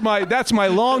 That's my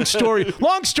long story.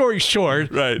 Long story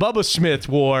short. Right. Bubba Smith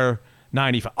wore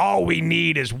 95. All we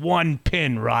need is 1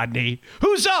 pin, Rodney.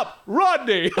 Who's up?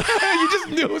 Rodney. You just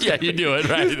knew it was you knew it,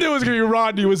 right? You just knew it was going to be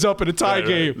Rodney was up in a tie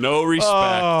game. No respect.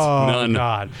 Oh, None.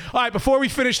 God. All right, before we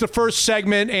finish the first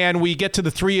segment and we get to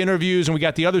the 3 interviews and we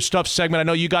got the other stuff segment, I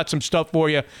know you got some stuff for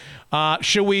you.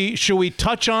 Should we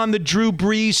touch on the Drew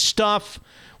Brees stuff?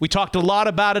 We talked a lot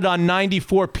about it on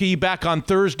 94P back on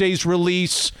Thursday's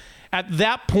release. At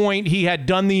that point, he had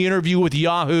done the interview with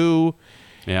Yahoo.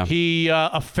 Yeah. He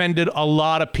offended a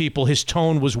lot of people. His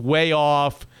tone was way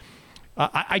off.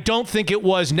 I don't think it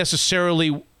was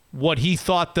necessarily what he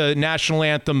thought the national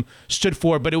anthem stood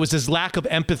for, but it was his lack of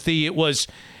empathy. It was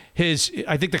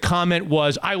I think the comment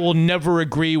was, I will never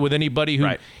agree with anybody who,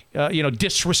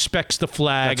 disrespects the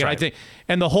flag. That's right.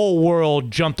 And the whole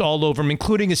world jumped all over him,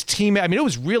 including his teammate. I mean, it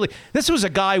was really, this was a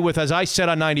guy with, as I said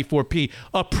on 94P,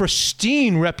 a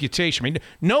pristine reputation. I mean,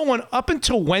 no one, up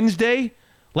until Wednesday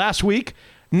last week,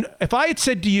 if I had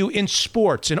said to you in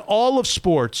sports, in all of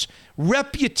sports,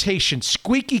 reputation,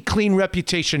 squeaky clean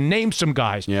reputation, name some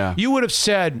guys. Yeah. You would have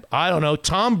said, I don't know,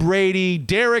 Tom Brady,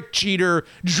 Derek Jeter,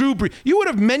 Drew Brees. You would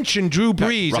have mentioned Drew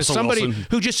Brees as somebody Wilson.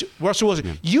 who just, Russell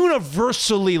Wilson,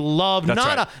 universally loved,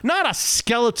 not a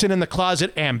skeleton in the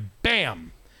closet, and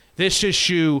bam, this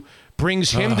issue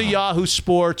brings him to Yahoo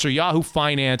Sports or Yahoo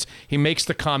Finance. He makes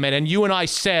the comment, and you and I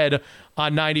said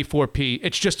on 94P,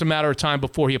 it's just a matter of time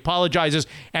before he apologizes,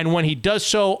 and when he does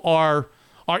so, our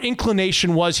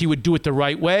inclination was he would do it the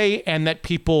right way, and that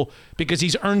people, because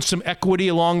he's earned some equity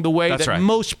along the way, That's that right.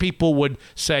 most people would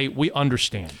say, we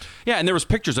understand. Yeah, and there was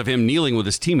pictures of him kneeling with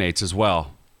his teammates as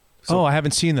well. I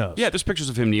haven't seen those. Yeah, there's pictures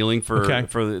of him kneeling for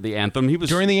the anthem. He was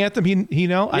during the anthem. He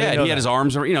know. Yeah, and he had his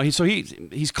arms.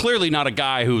 He's clearly not a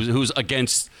guy who's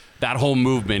against that whole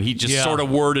movement. He just sort of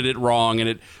worded it wrong, and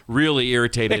it really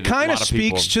irritated. It kind a of lot of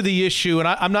people. speaks to the issue, and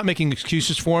I'm not making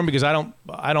excuses for him because I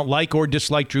don't like or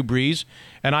dislike Drew Brees,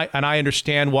 and I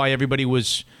understand why everybody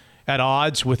was at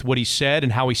odds with what he said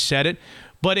and how he said it.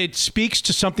 But it speaks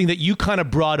to something that you kind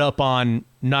of brought up on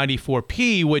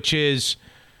 94P, which is,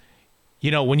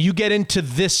 when you get into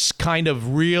this kind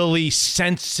of really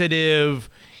sensitive,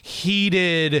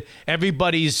 heated,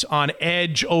 everybody's on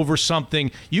edge over something,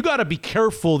 you got to be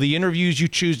careful the interviews you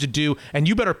choose to do, and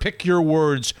you better pick your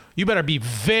words. You better be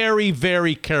very,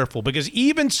 very careful, because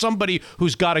even somebody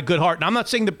who's got a good heart, and I'm not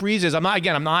saying that Brees is,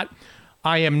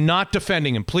 I am not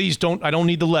defending him. Please don't, I don't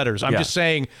need the letters. I'm just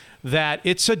saying that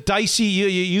it's a dicey,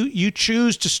 you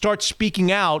choose to start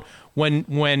speaking out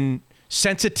when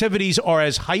sensitivities are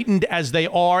as heightened as they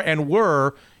are and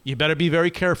were. You better be very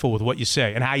careful with what you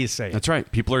say and how you say it. That's right.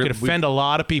 People are going to offend a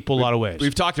lot of people a lot of ways.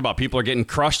 We've talked about people are getting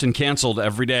crushed and canceled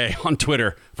every day on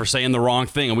Twitter for saying the wrong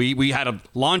thing. And we had a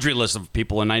laundry list of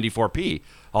people in 94P,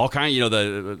 all kind,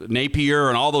 the Napier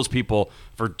and all those people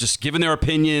for just giving their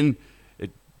opinion.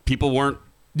 People weren't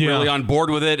really on board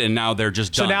with it, and now they're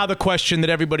just done. So now the question that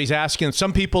everybody's asking,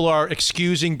 some people are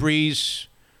excusing Brees,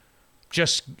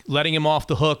 just letting him off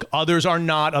the hook. Others are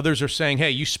not. Others are saying,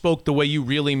 hey, you spoke the way you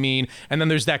really mean. And then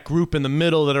there's that group in the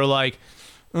middle that are like,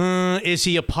 is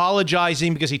he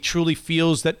apologizing because he truly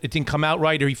feels that it didn't come out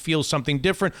right, or he feels something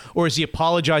different? Or is he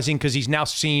apologizing because he's now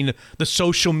seen the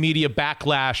social media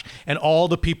backlash and all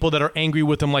the people that are angry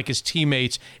with him, like his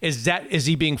teammates? Is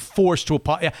he being forced to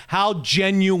apologize? How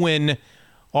genuine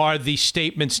are the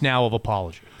statements now of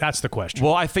apology? That's the question.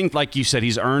 Well, I think, like you said,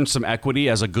 he's earned some equity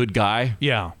as a good guy.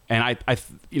 Yeah. And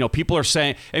people are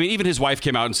saying, even his wife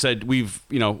came out and said, we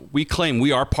claim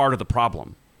we are part of the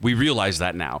problem. We realize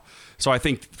that now. So I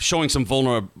think showing some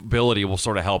vulnerability will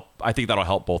sort of help. I think that'll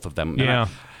help both of them. Yeah.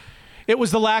 It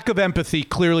was the lack of empathy,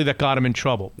 clearly, that got him in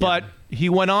trouble. Yeah. But he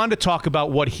went on to talk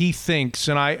about what he thinks,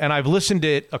 and I've listened to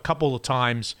it a couple of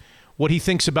times, what he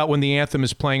thinks about when the anthem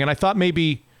is playing. And I thought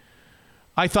maybe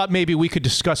we could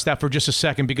discuss that for just a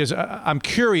second, because I'm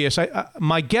curious.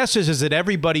 My guess is that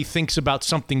everybody thinks about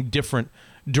something different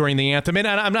during the anthem. And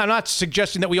I'm not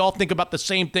suggesting that we all think about the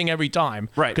same thing every time.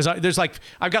 Right. Because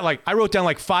I wrote down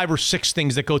like 5 or 6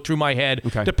 things that go through my head,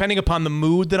 depending upon the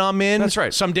mood that I'm in. That's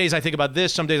right. Some days I think about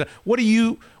this, some days. What do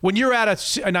you, when you're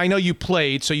at and I know you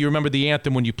played, so you remember the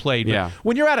anthem when you played. Yeah.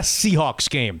 When you're at a Seahawks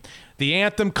game, the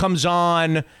anthem comes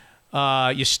on,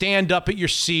 you stand up at your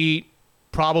seat,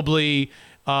 probably,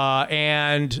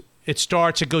 and it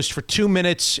starts, it goes for 2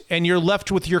 minutes, and you're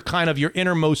left with your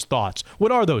innermost thoughts.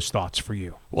 What are those thoughts for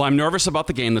you? Well, I'm nervous about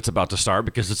the game that's about to start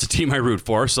because it's a team I root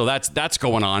for, so that's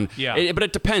going on. Yeah. But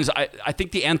it depends. I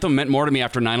think the anthem meant more to me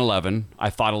after 9/11.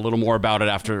 I thought a little more about it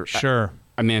after. Sure.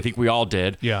 I think we all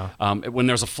did. Yeah. When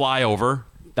there's a flyover,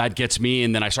 that gets me,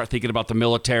 and then I start thinking about the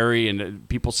military and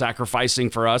people sacrificing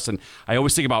for us, and I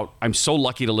always think about, I'm so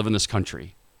lucky to live in this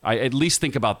country. I at least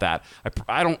think about that.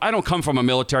 I don't come from a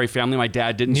military family. My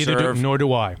dad didn't serve. Nor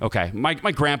do I. Okay. My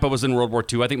grandpa was in World War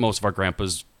II. I think most of our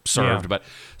grandpas served, but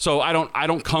so I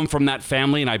don't come from that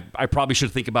family, and I probably should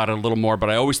think about it a little more,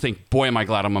 but I always think, boy, am I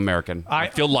glad I'm American. I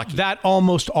feel lucky. That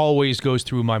almost always goes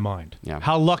through my mind. Yeah.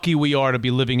 How lucky we are to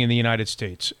be living in the United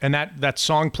States. And that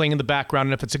song playing in the background,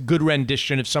 and if it's a good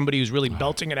rendition, if somebody who's really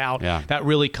belting it out, that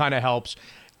really kind of helps.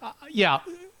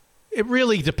 It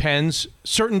really depends.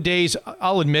 Certain days,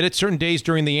 I'll admit it, certain days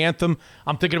during the anthem,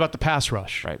 I'm thinking about the pass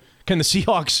rush. Right. Can the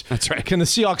Seahawks That's right. Can the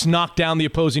Seahawks knock down the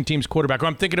opposing team's quarterback? Or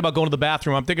I'm thinking about going to the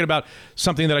bathroom. I'm thinking about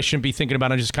something that I shouldn't be thinking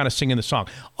about. I'm just kind of singing the song.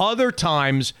 Other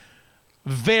times,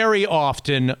 very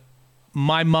often,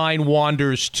 my mind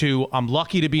wanders to, I'm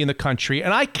lucky to be in the country.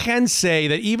 And I can say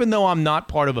that even though I'm not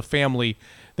part of a family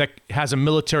that has a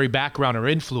military background or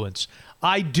influence,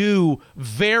 I do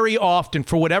very often,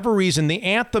 for whatever reason, the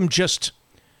anthem just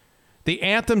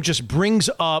brings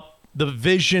up the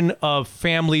vision of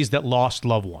families that lost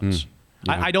loved ones.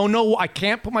 Yeah. I don't know. I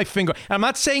can't put my finger. I'm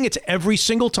not saying it's every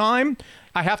single time.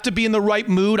 I have to be in the right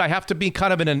mood. I have to be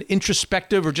kind of in an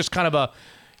introspective or just kind of a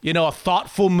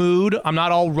thoughtful mood. I'm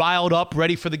not all riled up,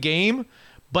 ready for the game.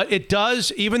 But it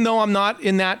does, even though I'm not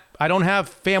in that, I don't have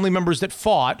family members that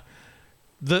fought,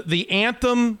 the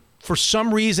anthem, for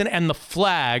some reason, and the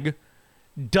flag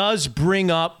does bring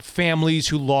up families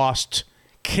who lost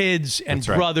kids and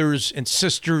brothers and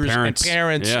sisters and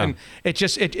parents. Yeah. And it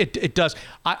just, it does.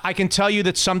 I can tell you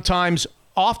that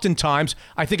oftentimes,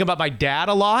 I think about my dad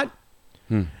a lot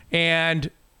and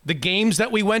the games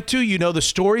that we went to, the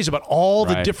stories about all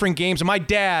the different games. And my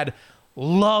dad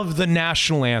loved the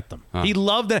national anthem. He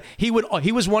loved that. He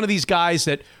was one of these guys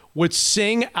that would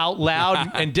sing out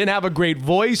loud and didn't have a great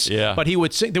voice, but he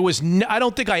would sing. I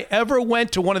don't think I ever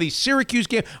went to one of these Syracuse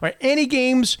games or any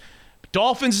games,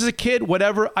 Dolphins as a kid,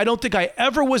 whatever. I don't think I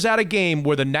ever was at a game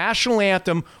where the national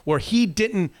anthem, where he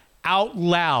didn't out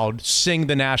loud sing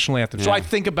the national anthem. So I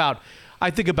think about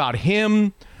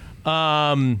him.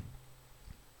 I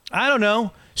don't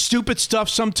know. Stupid stuff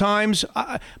sometimes.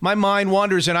 My mind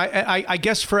wanders, and I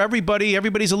guess for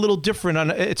everybody's a little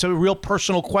different. It's a real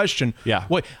personal question. Yeah.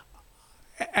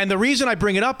 And the reason I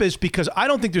bring it up is because I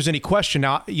don't think there's any question.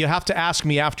 Now, you have to ask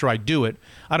me after I do it.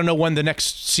 I don't know when the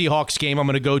next Seahawks game I'm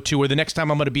going to go to or the next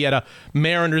time I'm going to be at a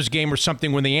Mariners game or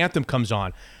something when the anthem comes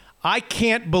on. I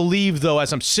can't believe, though,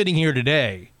 as I'm sitting here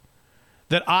today,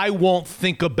 that I won't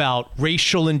think about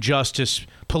racial injustice,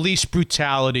 police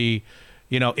brutality,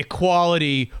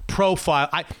 equality, profile.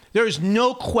 There's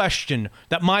no question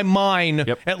that my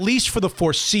mind, at least for the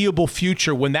foreseeable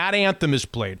future, when that anthem is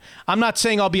played, I'm not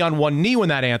saying I'll be on one knee when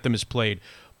that anthem is played,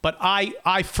 but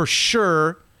I for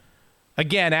sure,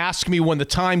 again, ask me when the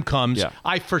time comes,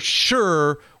 I for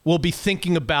sure will be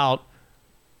thinking about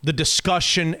the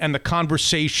discussion and the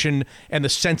conversation and the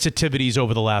sensitivities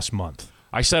over the last month.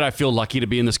 I said I feel lucky to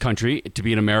be in this country, to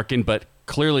be an American, but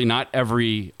clearly not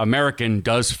every American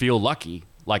does feel lucky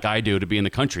like I do to be in the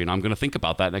country, and I'm going to think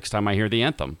about that next time I hear the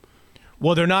anthem.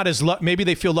 Well, they're not as maybe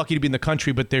they feel lucky to be in the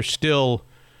country, but they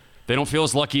don't feel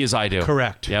as lucky as I do.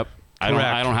 Correct. Yep.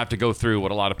 I don't have to go through what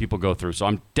a lot of people go through, so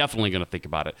I'm definitely going to think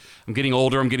about it. I'm getting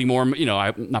older. I'm getting more, I'm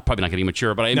probably not getting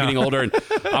mature, but I am getting older, and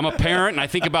I'm a parent, and I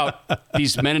think about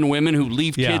these men and women who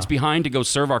leave kids behind to go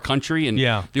serve our country, and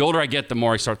the older I get, the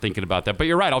more I start thinking about that. But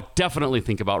you're right. I'll definitely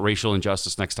think about racial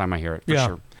injustice next time I hear it, for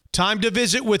sure. Time to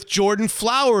visit with Jordan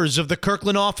Flowers of the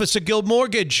Kirkland office of Guild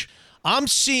Mortgage. I'm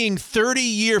seeing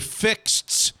 30-year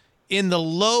fixeds in the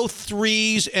low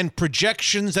 3s and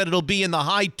projections that it'll be in the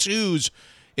high 2s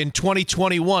in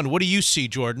 2021. What do you see,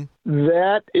 Jordan?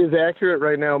 That is accurate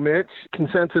right now, Mitch.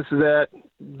 Consensus is that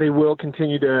they will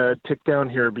continue to tick down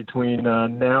here between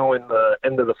now and the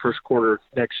end of the first quarter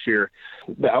next year.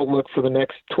 The outlook for the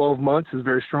next 12 months is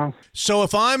very strong. So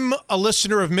if I'm a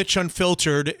listener of Mitch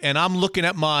Unfiltered and I'm looking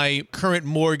at my current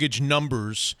mortgage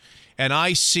numbers and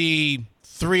I see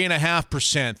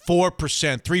 3.5%,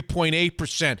 4%,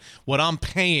 3.8%, what I'm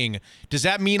paying, does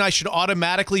that mean I should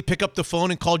automatically pick up the phone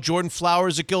and call Jordan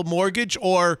Flowers at Guild Mortgage?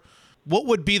 Or what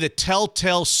would be the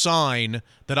telltale sign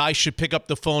that I should pick up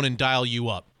the phone and dial you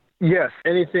up? Yes,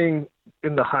 anything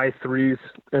in the high 3s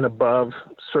and above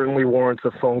certainly warrants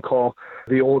a phone call.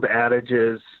 The old adage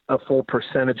is a full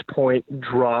percentage point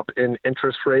drop in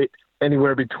interest rate.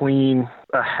 Anywhere between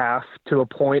 0.5 to a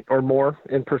point or more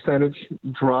in percentage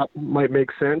drop might make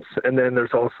sense. And then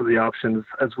there's also the options,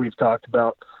 as we've talked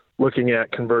about, looking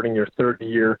at converting your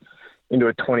 30-year into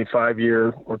a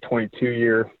 25-year or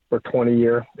 22-year or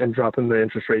 20-year and dropping the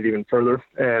interest rate even further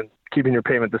and keeping your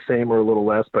payment the same or a little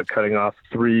less, but cutting off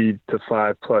 3 to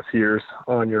 5+ years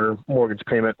on your mortgage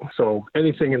payment. So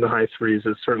anything in the high 3s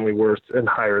is certainly worth, and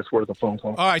higher is worth a phone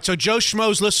call. All right, so Joe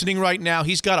Schmo's listening right now.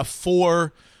 He's got a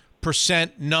 4%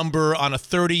 number on a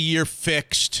 30-year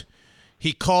fixed.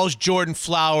 He calls Jordan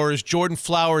Flowers. Jordan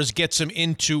Flowers gets him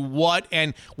into what?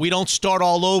 And we don't start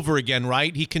all over again,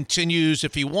 right? He continues,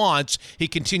 if he wants, he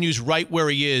continues right where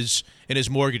he is in his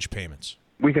mortgage payments.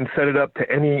 We can set it up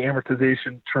to any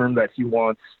amortization term that he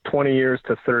wants, 20 years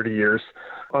to 30 years.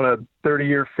 On a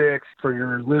 30-year fix for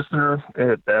your listener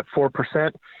at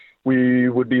 4%, we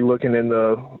would be looking in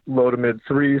the low to mid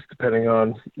threes, depending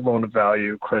on loan to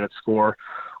value, credit score,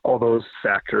 all those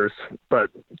factors.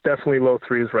 But definitely low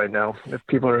threes right now. If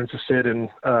people are interested in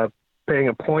paying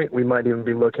a point, we might even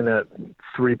be looking at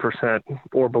 3%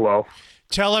 or below.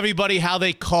 Tell everybody how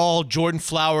they call Jordan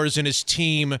Flowers and his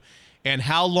team, and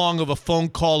how long of a phone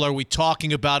call are we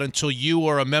talking about until you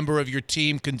or a member of your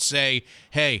team can say,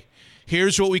 hey,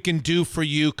 here's what we can do for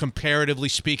you comparatively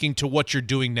speaking to what you're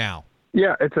doing now?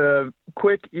 Yeah, it's a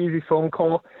quick, easy phone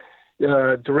call.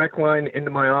 Direct line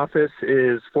into my office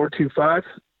is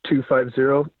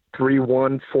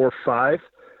 425-250-3145.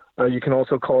 You can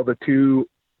also call the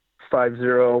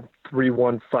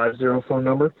 250-3150 phone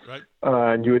number, right.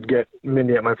 And you would get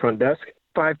Mindy at my front desk.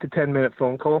 5 to 10 minute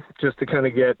phone call just to kind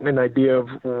of get an idea of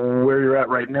where you're at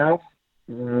right now,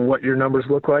 what your numbers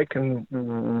look like, and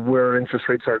where interest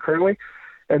rates are currently.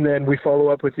 And then we follow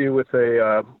up with you with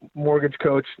a mortgage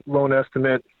coach, loan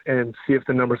estimate, and see if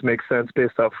the numbers make sense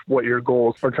based off what your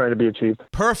goals are trying to be achieved.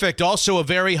 Perfect. Also a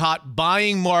very hot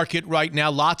buying market right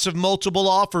now. Lots of multiple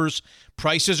offers.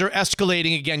 Prices are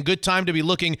escalating again. Good time to be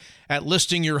looking at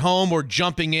listing your home or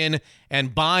jumping in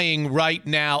and buying right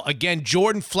now. Again,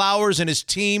 Jordan Flowers and his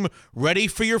team ready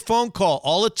for your phone call.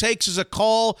 All it takes is a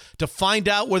call to find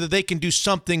out whether they can do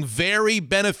something very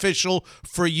beneficial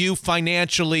for you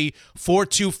financially.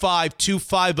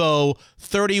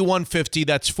 425-250-3150.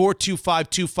 That's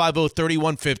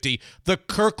 425-250-3150. The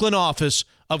Kirkland office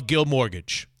of Guild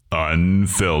Mortgage.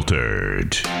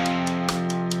 Unfiltered.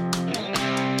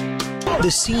 The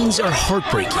scenes are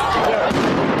heartbreaking,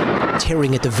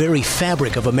 tearing at the very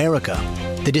fabric of America.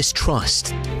 The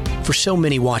distrust. For so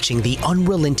many watching the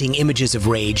unrelenting images of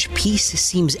rage, peace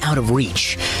seems out of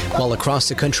reach. While across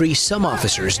the country, some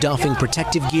officers doffing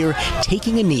protective gear,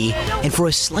 taking a knee, and for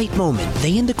a slight moment,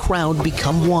 they and the crowd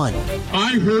become one.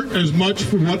 I hurt as much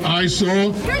from what I saw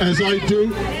as I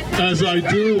do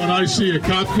when I see a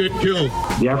cop get killed.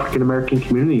 The African American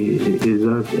community is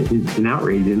an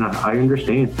outrage, and I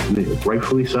understand,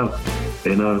 rightfully so.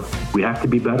 And we have to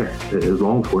be better. As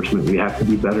law enforcement, we have to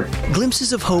be better.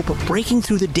 Glimpses of hope breaking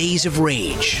through the days of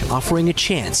rage, offering a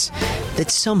chance that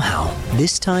somehow,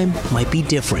 this time, might be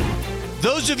different.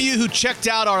 Those of you who checked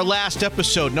out our last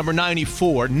episode, number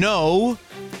 94, know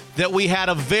that we had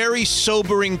a very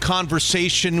sobering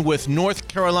conversation with North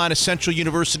Carolina Central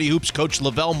University hoops coach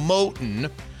Lavelle Moten,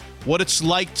 what it's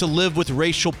like to live with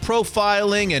racial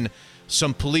profiling and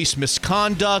some police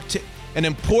misconduct. An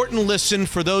important listen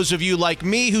for those of you like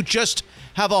me who just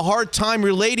have a hard time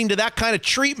relating to that kind of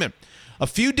treatment. A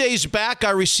few days back, I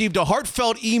received a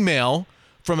heartfelt email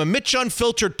from a Mitch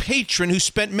Unfiltered patron who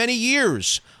spent many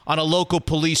years on a local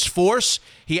police force.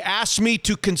 He asked me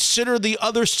to consider the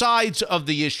other sides of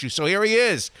the issue. So here he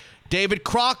is. David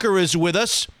Crocker is with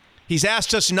us. He's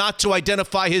asked us not to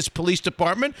identify his police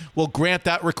department. We'll grant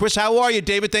that request. How are you,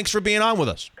 David? Thanks for being on with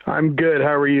us. I'm good.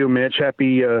 How are you, Mitch?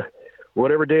 Happy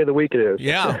whatever day of the week it is.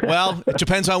 Yeah, well, it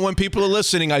depends on when people are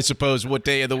listening, I suppose, what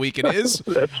day of the week it is.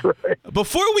 That's right.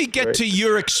 Before we get to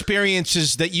your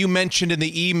experiences that you mentioned in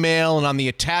the email and on the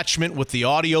attachment with the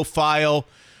audio file,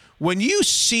 when you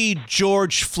see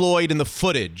George Floyd in the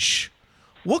footage,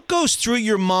 what goes through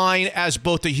your mind as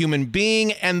both a human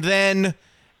being and then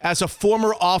as a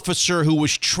former officer who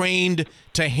was trained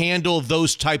to handle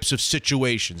those types of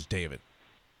situations, David?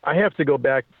 I have to go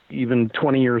back even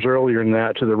 20 years earlier than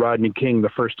that to the Rodney King, the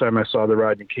first time I saw the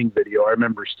Rodney King video. I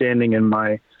remember standing in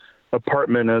my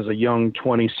apartment as a young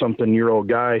 20-something-year-old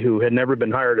guy who had never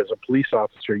been hired as a police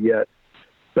officer yet.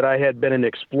 But I had been an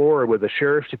explorer with the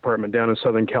sheriff's department down in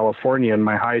Southern California in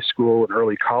my high school and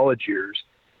early college years.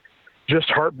 Just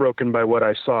heartbroken by what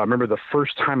I saw. I remember the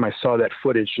first time I saw that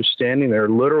footage, just standing there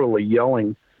literally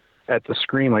yelling at the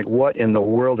screen, like, what in the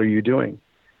world are you doing?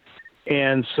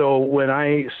 And so when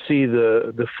I see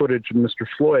the footage of Mr.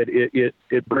 Floyd,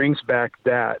 it brings back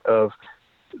that of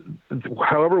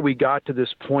however we got to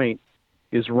this point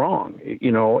is wrong,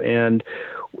 and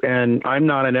I'm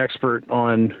not an expert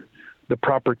on the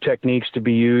proper techniques to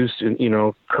be used,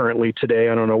 currently today.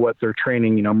 I don't know what they're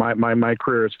training. My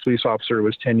career as a police officer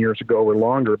was 10 years ago or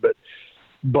longer,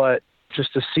 but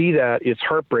just to see that, it's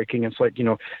heartbreaking. It's like,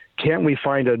 can't we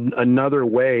find another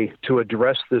way to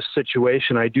address this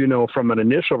situation? I do know from an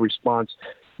initial response,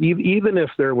 even if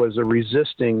there was a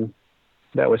resisting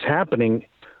that was happening,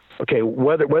 okay,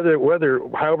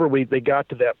 however they got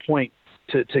to that point,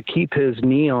 to keep his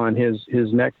knee on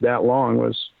his neck that long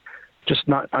was just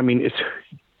not. I mean,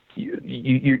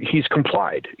 he's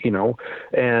complied, and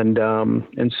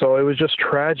so it was just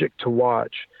tragic to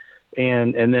watch.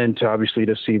 And then to obviously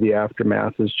to see the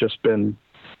aftermath has just been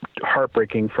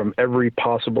heartbreaking from every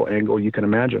possible angle you can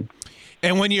imagine.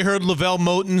 And when you heard Lavelle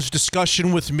Moten's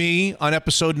discussion with me on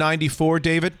episode 94,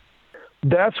 David?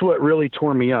 That's what really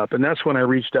tore me up. And that's when I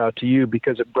reached out to you,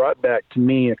 because it brought back to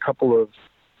me a couple of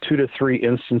 2 to 3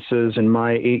 instances in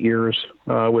my 8 years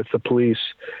with the police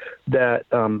that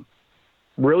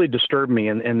really disturbed me.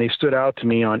 And they stood out to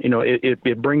me on,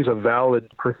 it brings a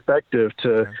valid perspective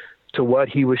to what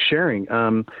he was sharing.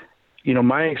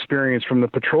 My experience from the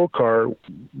patrol car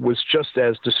was just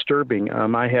as disturbing.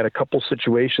 I had a couple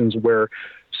situations where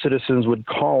citizens would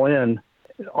call in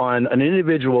on an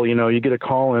individual. You get a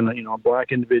call in, a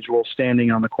black individual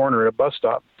standing on the corner at a bus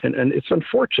stop, and it's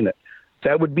unfortunate.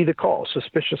 That would be the call,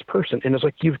 suspicious person. And it's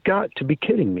like, you've got to be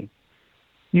kidding me.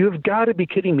 You have got to be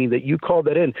kidding me that you called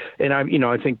that in. And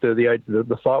I think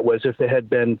the thought was, if it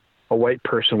had been a white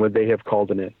person, would they have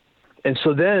called it in? And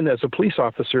so then, as a police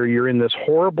officer, you're in this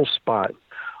horrible spot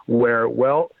where,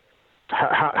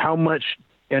 how much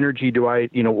energy do I,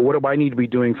 what do I need to be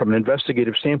doing from an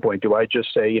investigative standpoint? Do I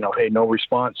just say, hey, no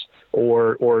response,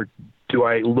 or do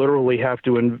I literally have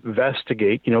to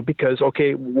investigate? Because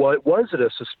what was it, a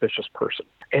suspicious person?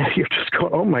 And you're just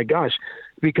going, oh my gosh,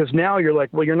 because now you're like,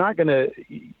 well, you're not going to.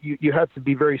 You have to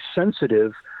be very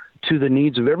sensitive to the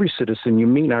needs of every citizen you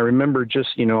meet. And I remember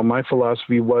just, my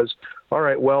philosophy was, all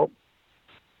right, well,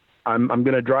 I'm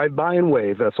going to drive by and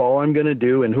wave. That's all I'm going to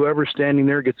do. And whoever's standing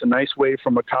there gets a nice wave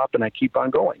from a cop, and I keep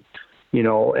on going,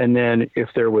 and then if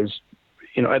there was,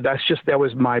 that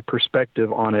was my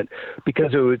perspective on it,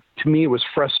 because to me, it was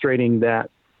frustrating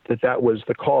that was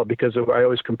the call, because I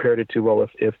always compared it to, well,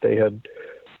 if they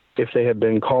had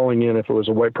been calling in, if it was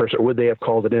a white person, or would they have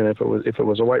called it in if it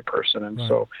was a white person? And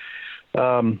so,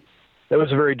 that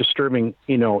was a very disturbing,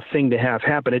 thing to have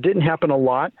happen. It didn't happen a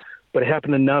lot, but it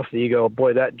happened enough that you go,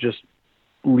 boy, that just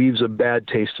leaves a bad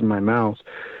taste in my mouth.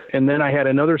 And then I had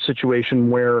another situation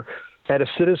where I had a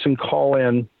citizen call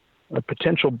in a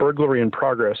potential burglary in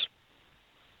progress.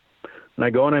 And I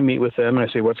go and I meet with them, and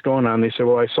I say, what's going on? They say,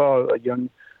 well, I saw a young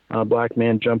black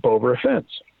man jump over a fence.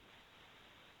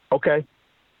 Okay.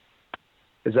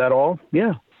 Is that all?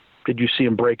 Yeah. Did you see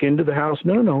him break into the house?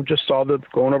 No. Just saw the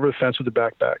going over the fence with the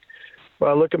backpack. Well,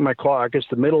 I look at my clock. It's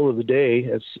the middle of the day.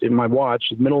 It's in my watch.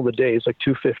 The middle of the day. It's like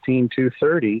 2:15,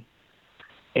 2:30.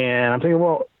 And I'm thinking,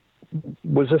 well,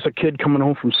 was this a kid coming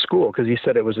home from school? Because he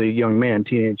said it was a young man,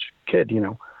 teenage kid,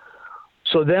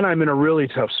 So then I'm in a really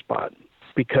tough spot,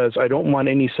 because I don't want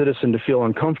any citizen to feel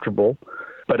uncomfortable.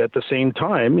 But at the same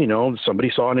time,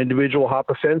 somebody saw an individual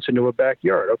hop a fence into a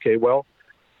backyard. Okay, well,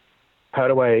 how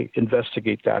do I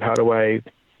investigate that? How do I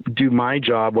do my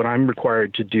job, what I'm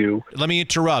required to do? Let me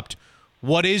interrupt.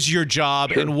 What is your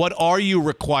job, and what are you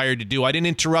required to do? I didn't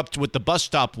interrupt with the bus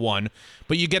stop one,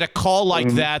 but you get a call like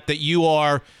that you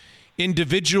are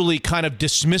individually kind of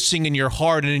dismissing in your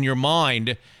heart and in your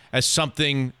mind as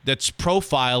something that's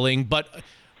profiling. But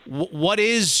what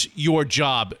is your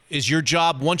job? Is your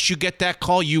job, once you get that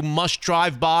call, you must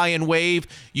drive by and wave,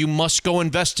 you must go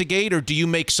investigate, or do you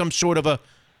make some sort of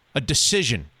a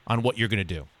decision on what you're going to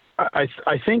do?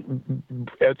 I think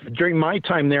during my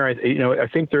time there, I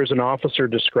think there's an officer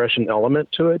discretion element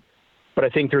to it, but I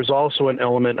think there's also an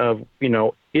element of,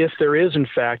 if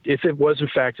it was in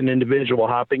fact an individual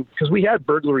hopping, because we had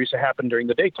burglaries that happen during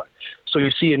the daytime. So you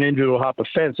see an individual hop a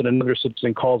fence and another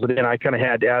citizen calls it in. I kind of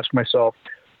had to ask myself,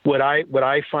 would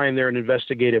I find there an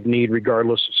investigative need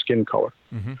regardless of skin color?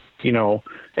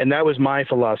 And that was my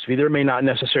philosophy. There may not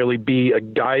necessarily be a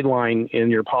guideline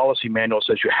in your policy manual that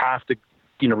says you have to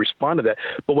respond to that.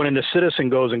 But when a citizen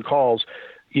goes and calls,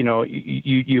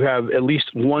 you have at least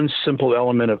one simple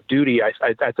element of duty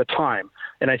at the time.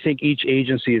 And I think each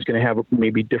agency is going to have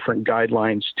maybe different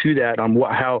guidelines to that on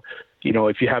how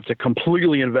if you have to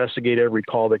completely investigate every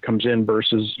call that comes in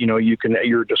versus, you can at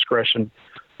your discretion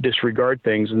disregard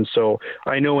things. And so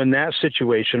I know in that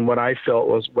situation, what I felt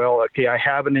was, well, okay, I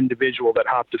have an individual that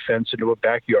hopped a fence into a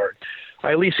backyard.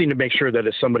 I at least need to make sure that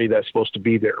it's somebody that's supposed to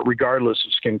be there, regardless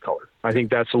of skin color. I think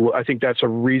that's a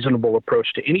reasonable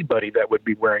approach to anybody that would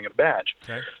be wearing a badge,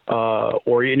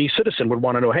 or any citizen would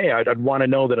want to know. Hey, I'd want to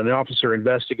know that an officer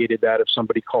investigated that if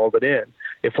somebody called it in.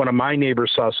 If one of my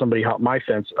neighbors saw somebody hop my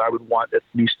fence, I would want at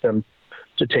least them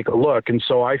to take a look. And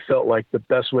so I felt like the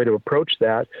best way to approach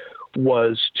that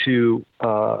was to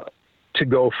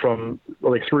go from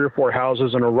like 3 or 4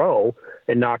 houses in a row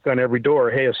and knock on every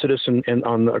door. Hey, a citizen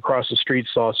across the street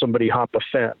saw somebody hop a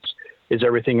fence. Is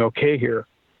everything okay here?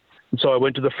 And so I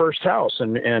went to the first house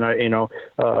and I,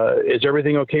 is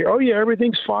everything okay? Oh yeah,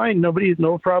 everything's fine.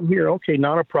 No problem here. Okay,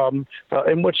 not a problem.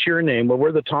 And what's your name? Well,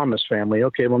 we're the Thomas family.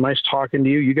 Okay, well, nice talking to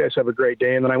you. You guys have a great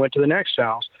day. And then I went to the next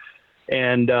house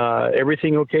And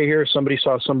everything okay here? Somebody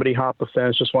saw somebody hop a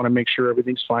fence. Just want to make sure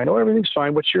everything's fine. Oh, everything's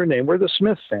fine. What's your name? We're the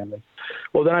Smith family.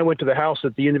 Well, then I went to the house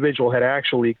that the individual had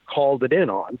actually called it in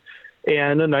on.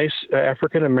 And a nice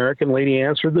African-American lady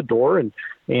answered the door.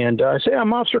 And I say,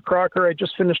 I'm Officer Crocker. I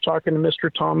just finished talking to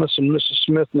Mr. Thomas and Mrs.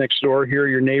 Smith next door. Here are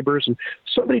your neighbors. And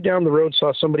somebody down the road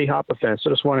saw somebody hop a fence. I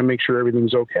just want to make sure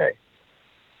everything's okay.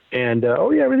 And,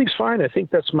 oh, yeah, everything's fine. I think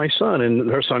that's my son. And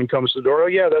her son comes to the door. Oh,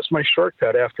 yeah, that's my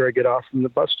shortcut after I get off from the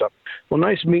bus stop. Well,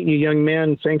 nice meeting you, young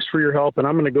man. Thanks for your help. And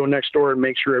I'm going to go next door and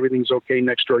make sure everything's okay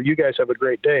next door. You guys have a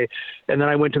great day. And then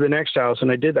I went to the next house,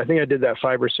 and I think I did that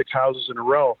 5 or 6 houses in a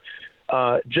row,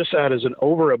 just out as an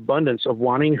overabundance of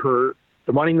wanting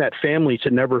that family to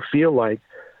never feel like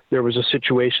there was a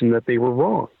situation that they were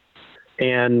wrong.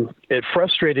 And it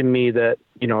frustrated me that,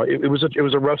 it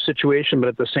was a rough situation, but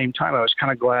at the same time, I was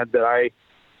kind of glad that I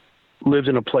lived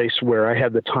in a place where I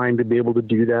had the time to be able to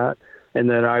do that. And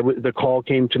that the call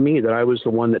came to me that I was the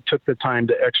one that took the time,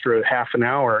 the extra half an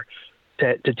hour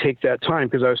to take that time.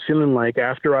 Because I was feeling like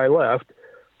after I left,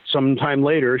 sometime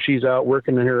later, she's out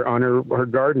working on her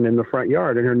garden in the front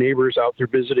yard, and her neighbor's out there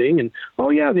visiting. And, oh,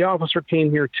 yeah, the officer came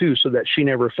here, too, so that she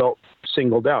never felt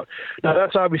singled out. Now,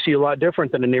 that's obviously a lot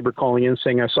different than a neighbor calling in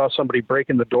saying, I saw somebody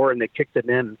breaking the door and they kicked it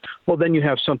in. Well, then you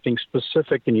have something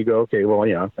specific, and you go, okay, well,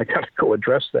 yeah, I got to go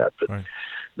address that. But right.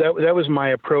 That was my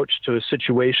approach to a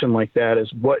situation like that,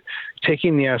 is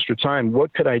taking the extra time,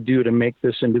 what could I do to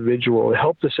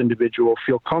help this individual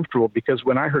feel comfortable? Because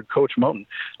when I heard Coach Moten,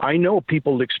 I know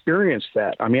people experience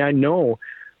that. I mean, I know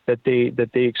that they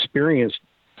experienced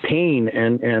pain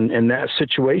and that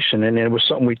situation. And it was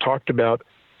something we talked about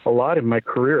a lot in my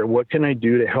career. What can I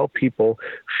do to help people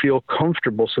feel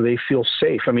comfortable so they feel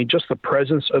safe? I mean, just the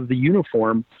presence of the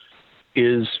uniform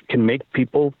can make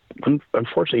people,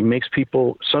 unfortunately,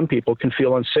 some people can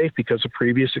feel unsafe because of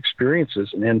previous experiences.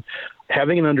 And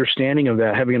having an understanding of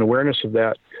that, having an awareness of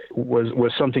that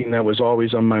was something that was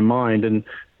always on my mind. And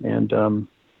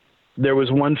there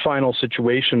was one final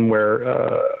situation where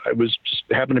I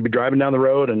happened to be driving down the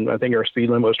road, and I think our speed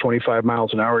limit was 25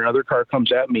 miles an hour. Another car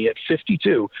comes at me at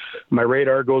 52. My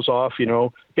radar goes off, ding,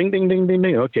 ding, ding, ding,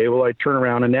 ding. Okay, well, I turn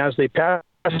around, and as they pass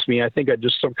me, I think I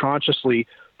just subconsciously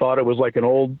thought it was like an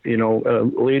old,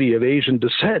 lady of Asian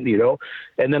descent,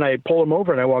 and then I pull him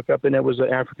over and I walk up, and it was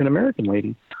an African-American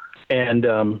lady.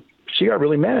 And she got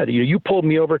really mad. You pulled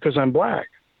me over because I'm black.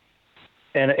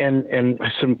 And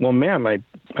I said, well, ma'am, I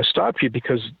stopped you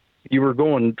because you were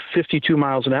going 52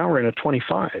 miles an hour in a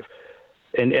 25.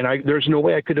 And there's no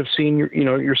way I could have seen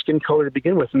your skin color to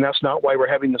begin with. And that's not why we're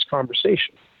having this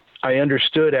conversation. I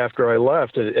understood after I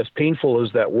left, as painful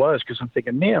as that was, because I'm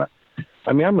thinking, man,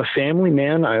 I mean, I'm a family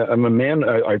man. I'm a man.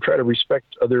 I try to respect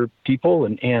other people,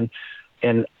 and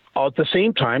at the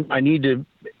same time, I need to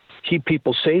keep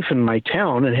people safe in my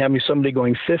town. And having somebody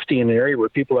going 50 in an area where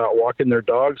people are out walking their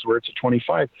dogs, where it's a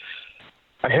 25,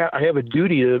 I have a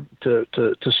duty to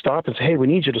stop and say, hey, we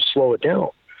need you to slow it down.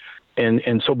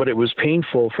 And so, but it was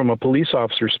painful from a police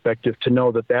officer perspective to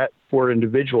know that poor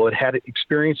individual had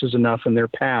experiences enough in their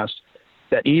past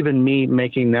that even me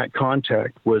making that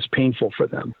contact was painful for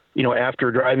them.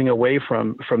 After driving away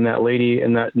from that lady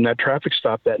and that traffic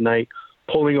stop that night,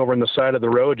 pulling over on the side of the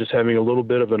road, just having a little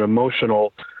bit of an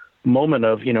emotional moment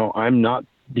of, I'm not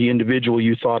the individual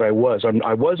you thought I was.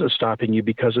 I wasn't stopping you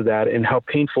because of that, and how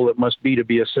painful it must be to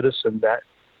be a citizen that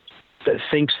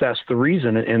thinks that's the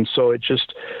reason. And so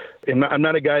I'm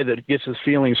not a guy that gets his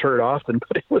feelings hurt often,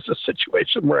 but it was a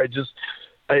situation where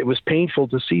it was painful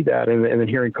to see that. And then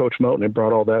hearing Coach Moten, it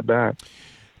brought all that back.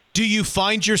 Do you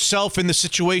find yourself in the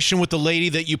situation with the lady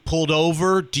that you pulled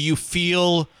over? Do you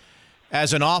feel,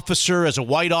 as an officer, as a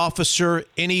white officer,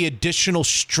 any additional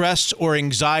stress or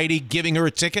anxiety giving her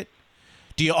a ticket?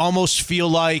 Do you almost feel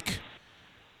like,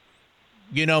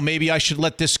 maybe I should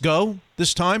let this go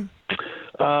this time?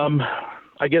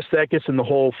 I guess that gets in the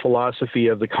whole philosophy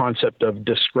of the concept of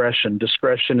discretion.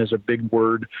 Discretion is a big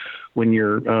word when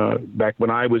you're back when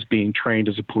I was being trained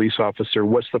as a police officer.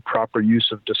 What's the proper use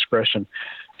of discretion?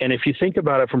 And if you think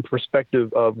about it from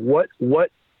perspective of what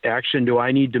action do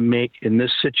I need to make in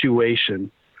this situation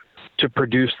to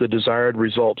produce the desired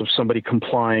result of somebody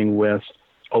complying with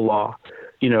a law?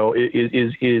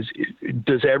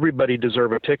 Does everybody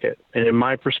deserve a ticket? And in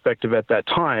my perspective at that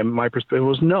time, my perspective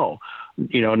was no.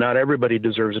 Not everybody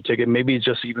deserves a ticket. Maybe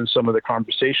just even some of the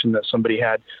conversation that somebody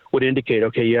had would indicate,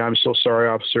 okay, yeah, I'm so sorry,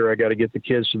 officer. I got to get the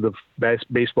kids to the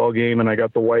baseball game, and I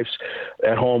got the wife's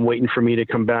at home waiting for me to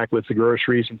come back with the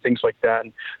groceries and things like that.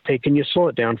 And, hey, can you slow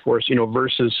it down for us?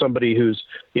 Versus somebody who's,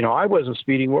 I wasn't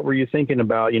speeding. What were you thinking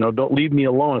about? Don't leave me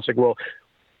alone. It's like, well,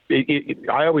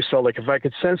 I always felt like if I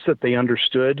could sense that they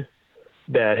understood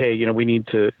that, hey, we need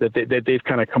to, that they've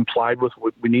kind of complied with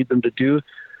what we need them to do.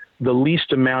 The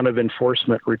least amount of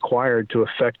enforcement required to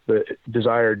affect the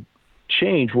desired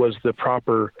change was the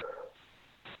proper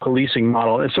policing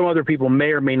model. And some other people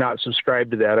may or may not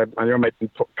subscribe to that. There might be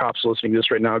cops listening to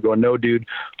this right now going, no, dude,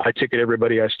 I ticket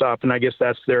everybody I stop. And I guess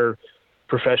that's their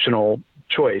professional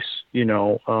choice.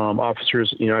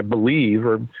 Officers, I believe,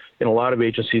 or in a lot of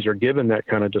agencies are given that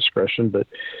kind of discretion, but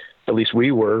at least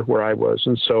we were where I was.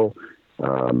 And so,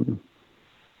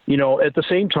 at the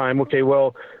same time, okay,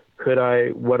 well,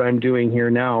 what I'm doing here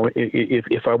now,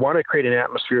 if I want to create an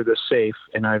atmosphere that's safe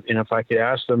and if I could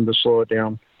ask them to slow it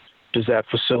down, does that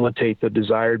facilitate the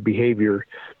desired behavior?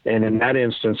 And in that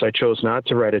instance, I chose not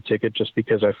to write a ticket just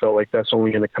because I felt like that's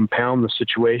only going to compound the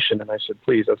situation. And I said,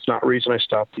 please, that's not the reason I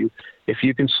stopped you. If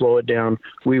you can slow it down,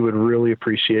 we would really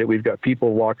appreciate it. We've got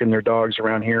people walking their dogs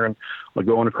around here and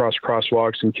going across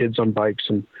crosswalks and kids on bikes,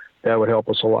 and that would help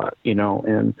us a lot,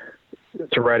 and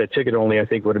to write a ticket only, I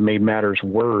think, would have made matters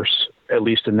worse, at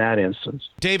least in that instance.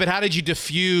 David, how did you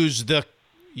diffuse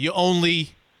you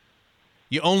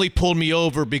only pulled me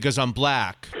over because I'm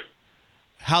black?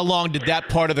 How long did that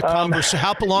part of the conversation?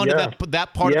 How long did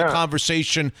that part of the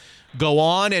conversation go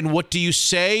on? And what do you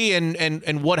say?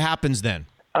 And what happens then?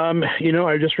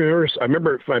 I just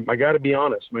remember. I got to be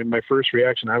honest. My first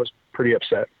reaction, I was pretty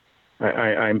upset.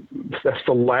 That's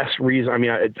the last reason.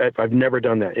 I've never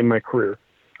done that in my career.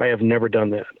 I have never done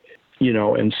that.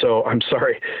 And so I'm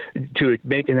sorry to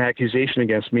make an accusation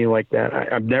against me like that.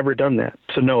 I've never done that.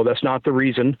 So no, that's not the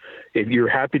reason. If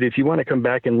you want to come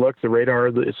back and look, the radar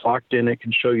is locked in. It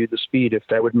can show you the speed. If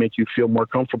that would make you feel more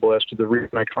comfortable as to the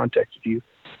reason I contacted you,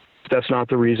 that's not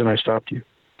the reason I stopped you.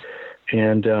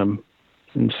 And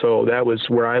so that was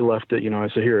where I left it. I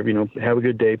said, here, have a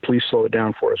good day. Please slow it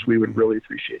down for us. We would really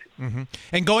appreciate it. Mm-hmm.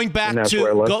 And going back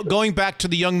to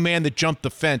the young man that jumped the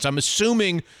fence, I'm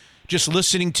assuming, just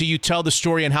listening to you tell the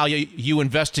story and how you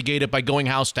investigate it by going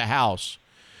house to house,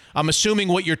 I'm assuming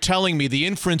what you're telling me, the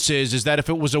inference is that if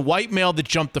it was a white male that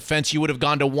jumped the fence, you would have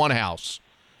gone to one house.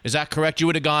 Is that correct? You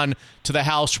would have gone to the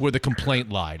house where the complaint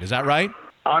lied. Is that right?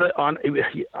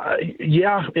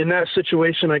 Yeah, in that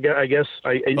situation, I guess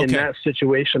in that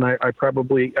situation, I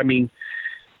probably,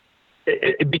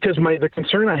 because the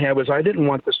concern I had was I didn't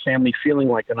want this family feeling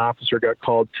like an officer got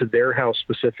called to their house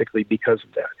specifically because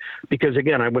of that. Because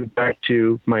again, I went back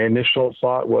to my initial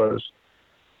thought was,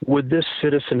 would this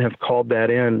citizen have called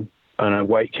that in on a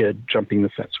white kid jumping the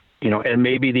fence? And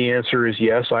maybe the answer is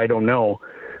yes, I don't know.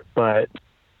 But,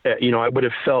 I would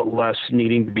have felt less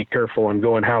needing to be careful and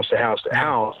going house to house to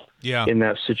house in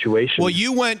that situation. Well,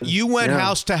 you went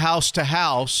house to house to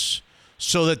house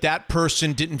so that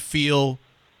person didn't feel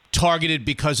targeted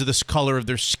because of this color of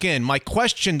their skin. My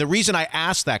question, the reason I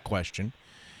asked that question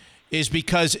is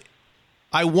because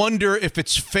I wonder if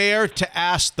it's fair to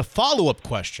ask the follow-up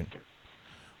question,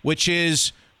 which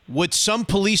is, would some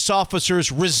police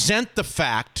officers resent the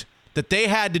fact that they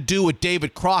had to do what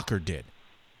David Crocker did?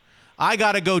 I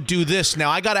got to go do this now.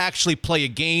 I got to actually play a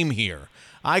game here.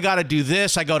 I got to do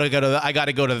this. I got to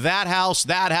go to that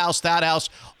house,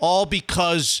 all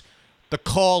because the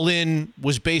call in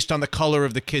was based on the color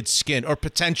of the kid's skin, or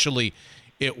potentially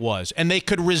it was, and they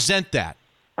could resent that.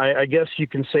 I guess you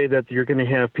can say that you're going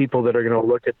to have people that are going to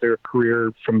look at their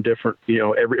career from different,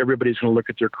 everybody's going to look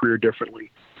at their career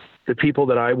differently. The people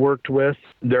that I worked with,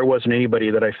 there wasn't anybody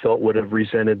that I felt would have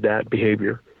resented that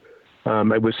behavior.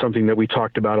 It was something that we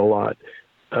talked about a lot.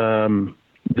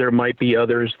 There might be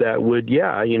others that would,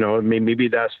 maybe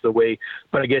that's the way.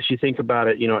 But I guess you think about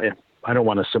it, I don't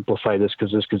want to simplify this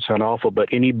because this could sound awful, but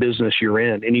any business you're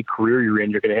in, any career you're in,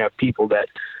 you're going to have people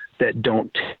that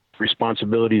don't take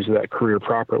responsibilities of that career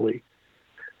properly.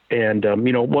 And,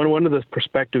 one of the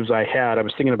perspectives I had, I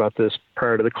was thinking about this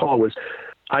prior to the call, was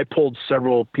I pulled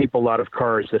several people out of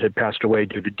cars that had passed away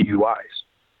due to DUIs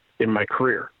in my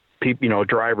career. People,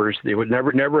 drivers, they would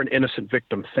never an innocent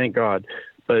victim, thank God.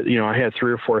 But, I had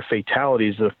 3 or 4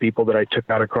 fatalities of people that I took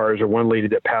out of cars, or one lady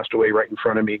that passed away right in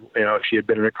front of me. She had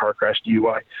been in a car crash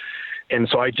DUI. And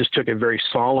so I just took it very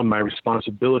solemn, my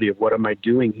responsibility of what am I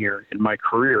doing here in my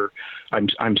career.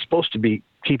 I'm supposed to be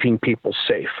keeping people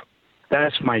safe.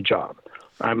 That's my job.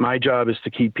 My job is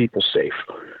to keep people safe.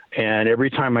 And every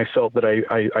time I felt that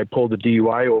I pulled a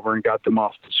DUI over and got them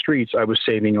off the streets, I was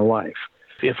saving a life.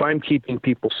 If I'm keeping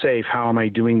people safe, how am I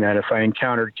doing that? If I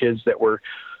encountered kids that were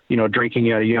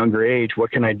drinking at a younger age.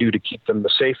 What can I do to keep them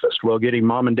the safest? Well, getting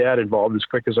mom and dad involved as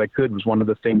quick as I could was one of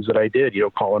the things that I did,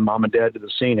 calling mom and dad to the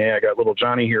scene. Hey, I got little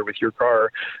Johnny here with your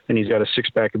car and he's got a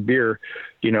 6-pack of beer.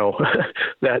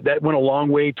 That went a long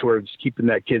way towards keeping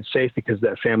that kid safe, because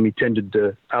that family tended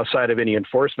to, outside of any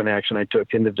enforcement action I took,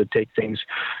 tended to take things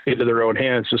into their own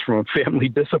hands just from a family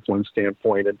discipline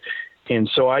standpoint. And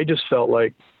so I just felt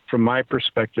like, from my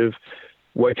perspective,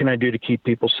 what can I do to keep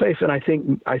people safe? And I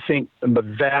think the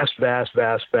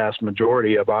vast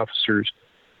majority of officers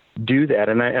do that.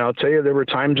 And I'll tell you, there were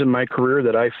times in my career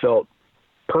that I felt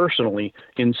personally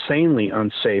insanely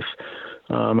unsafe.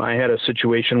 I had a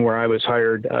situation where I was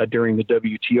hired during the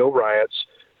WTO riots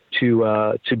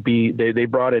to be. They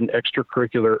brought in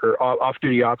extracurricular or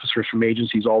off-duty officers from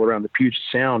agencies all around the Puget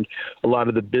Sound, a lot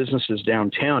of the businesses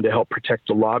downtown, to help protect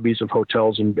the lobbies of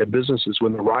hotels and businesses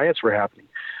when the riots were happening.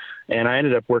 And I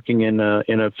ended up working in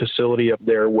a facility up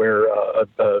there where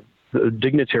a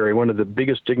dignitary, one of the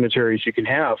biggest dignitaries you can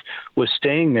have, was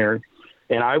staying there.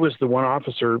 And I was the one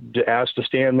officer asked to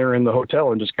stand there in the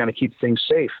hotel and just kind of keep things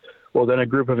safe. Well, then a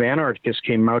group of anarchists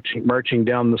came marching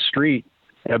down the street,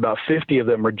 and about 50 of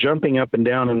them were jumping up and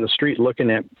down in the street looking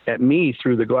at me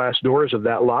through the glass doors of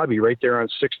that lobby right there on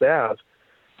 6th Ave.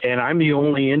 And I'm the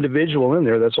only individual in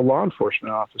there that's a law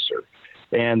enforcement officer.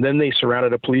 And then they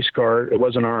surrounded a police car. It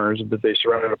wasn't ours, but they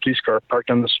surrounded a police car parked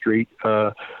on the street,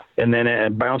 and then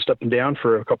it bounced up and down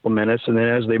for a couple minutes. And then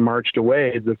as they marched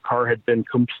away, the car had been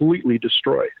completely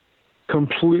destroyed.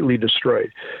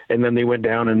 And then they went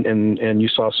down and you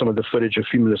saw some of the footage a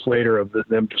few minutes later of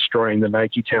them destroying the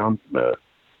Nike Town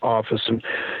office. And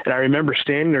I remember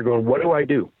standing there going, what do I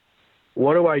do?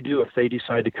 What do I do if they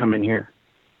decide to come in here?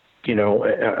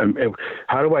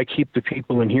 How do I keep the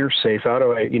people in here safe? How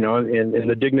do I, and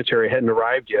the dignitary hadn't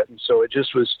arrived yet. And so it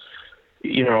just was,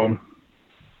 it's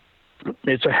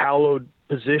a hallowed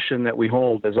position that we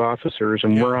hold as officers,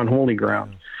 and we're on holy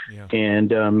ground. Yeah.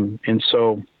 And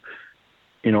so,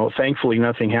 thankfully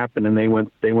nothing happened and they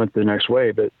went the next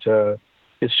way. But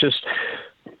it's just,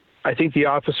 I think the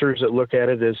officers that look at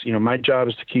it as, my job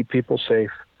is to keep people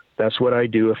safe. That's what I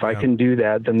do. If I can do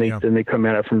that, then they come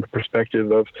at it from the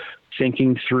perspective of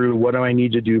thinking through, what do I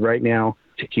need to do right now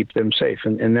to keep them safe?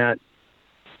 And that,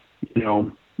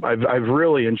 I've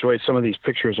really enjoyed some of these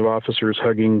pictures of officers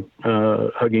hugging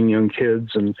young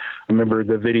kids. And I remember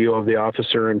the video of the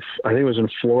officer, and I think it was in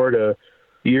Florida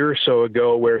a year or so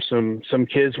ago, where some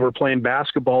kids were playing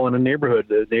basketball in a neighborhood.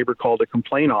 The neighbor called to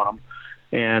complain on them.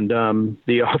 And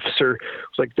the officer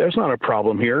was like, there's not a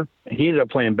problem here. And he ended up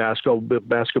playing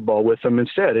basketball with them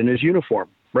instead in his uniform,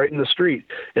 right in the street.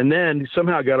 And then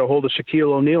somehow got a hold of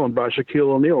Shaquille O'Neal and brought Shaquille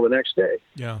O'Neal the next day.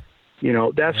 Yeah.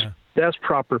 That's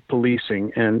proper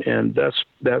policing, and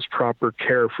that's proper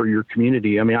care for your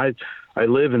community. I mean, I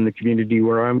live in the community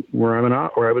where I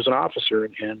was an officer,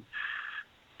 and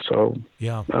so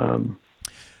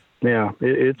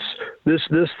it's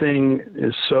this thing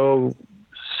is so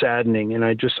saddening. And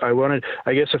I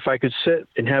guess if I could sit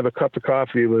and have a cup of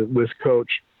coffee with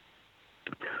Coach,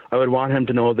 I would want him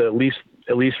to know that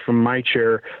at least from my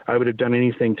chair, I would have done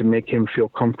anything to make him feel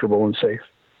comfortable and safe.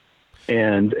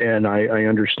 And I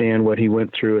understand what he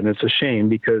went through, and it's a shame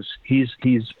because he's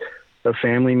a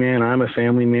family man. I'm a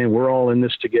family man. We're all in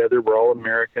this together. We're all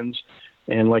Americans.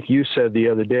 And like you said the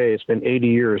other day, it's been 80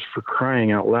 years, for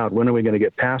crying out loud. When are we going to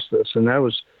get past this? And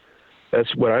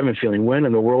that's what I've been feeling. When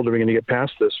in the world are we going to get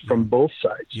past this from both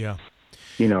sides? Yeah.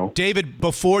 David,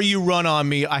 before you run on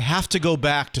me, I have to go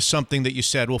back to something that you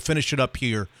said. We'll finish it up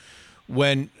here.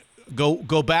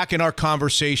 Go back in our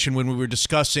conversation when we were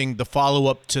discussing the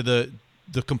follow-up to the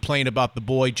complaint about the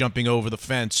boy jumping over the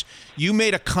fence. You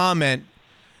made a comment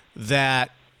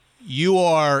that you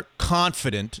are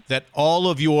confident that all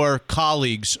of your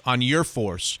colleagues on your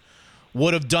force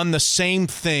would have done the same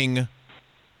thing,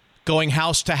 going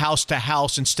house to house to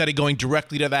house instead of going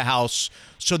directly to the house,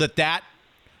 so that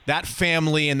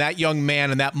family and that young man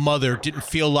and that mother didn't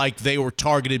feel like they were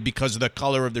targeted because of the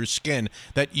color of their skin.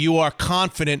 That you are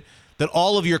confident that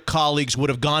all of your colleagues would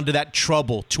have gone to that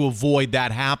trouble to avoid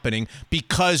that happening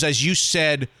because, as you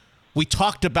said, we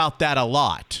talked about that a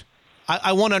lot.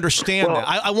 I want to understand that.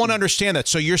 I want to understand that.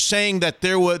 So you're saying that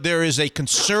there is a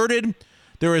concerted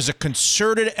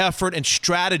effort and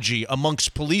strategy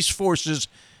amongst police forces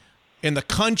in the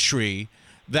country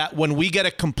that when we get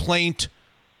a complaint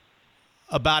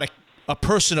about a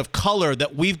person of color,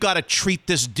 that we've got to treat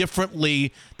this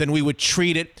differently than we would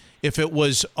treat it if it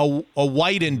was a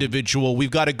white individual.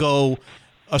 We've got to go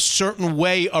a certain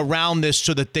way around this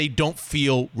so that they don't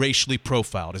feel racially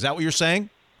profiled. Is that what you're saying,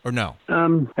 or no?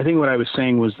 I think what I was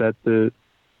saying was that the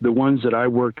the ones that I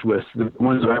worked with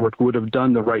would have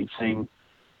done the right thing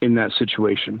in that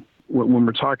situation. When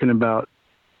we're talking about,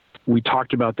 we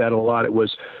talked about that a lot. It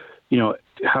was,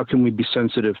 how can we be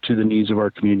sensitive to the needs of our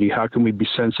community? How can we be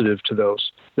sensitive to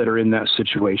those that are in that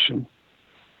situation?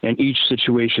 And each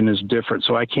situation is different.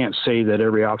 So I can't say that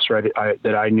every officer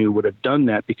that I knew would have done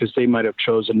that, because they might have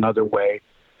chosen another way.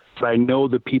 But I know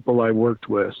the people I worked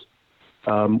with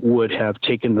would have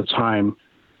taken the time.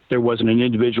 There wasn't an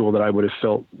individual that I would have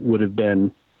felt would have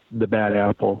been the bad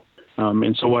apple.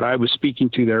 And so what I was speaking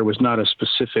to there was not a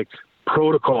specific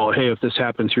protocol. Hey, if this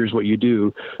happens, here's what you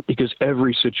do, because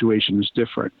every situation is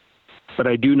different. But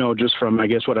I do know, just from, I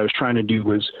guess, what I was trying to do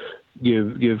was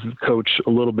give Coach a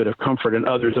little bit of comfort, and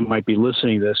others that might be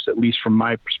listening to this, at least from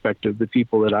my perspective, the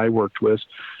people that I worked with,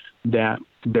 that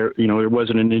there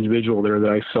wasn't an individual there that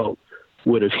I felt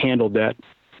would have handled that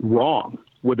wrong,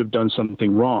 would have done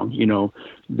something wrong.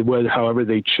 However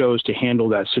they chose to handle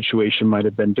that situation might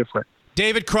have been different.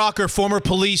 David Crocker, former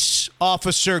police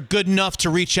officer, good enough to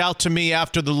reach out to me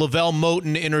after the Lavelle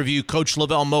Moten interview, Coach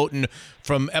Lavelle Moten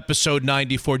from episode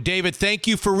 94. David, thank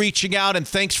you for reaching out, and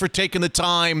thanks for taking the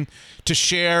time to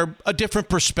share a different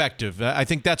perspective. I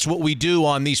think that's what we do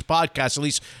on these podcasts. At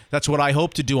least that's what I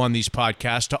hope to do on these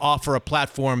podcasts, to offer a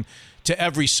platform to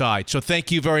every side. So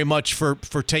thank you very much for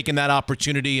taking that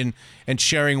opportunity and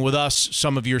sharing with us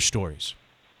some of your stories.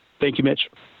 Thank you, Mitch.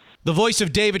 The voice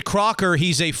of David Crocker.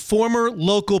 He's a former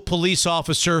local police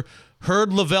officer.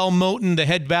 Heard Lavelle Moten, the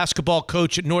head basketball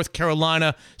coach at North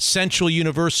Carolina Central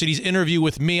University's interview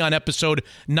with me on episode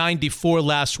 94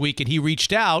 last week, and he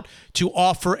reached out to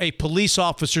offer a police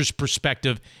officer's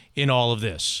perspective in all of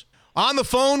this. On the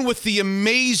phone with the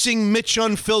amazing Mitch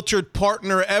Unfiltered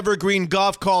partner, Evergreen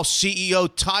Golf Call CEO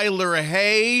Tyler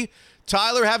Hay.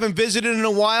 Tyler, haven't visited in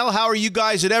a while. How are you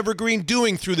guys at Evergreen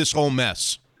doing through this whole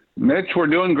mess? Mitch, we're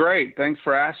doing great. Thanks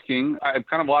for asking. I've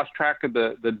kind of lost track of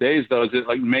the days, though. Is it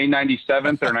like May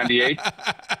 97th or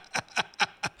 98th?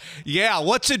 Yeah.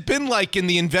 What's it been like in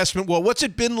the investment world? What's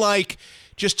it been like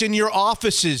just in your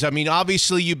offices? I mean,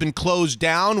 obviously you've been closed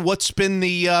down. What's been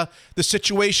the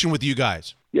situation with you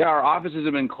guys? Yeah, our offices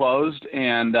have been closed,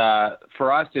 and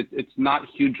for us, it's not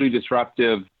hugely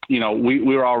disruptive.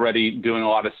 We were already doing a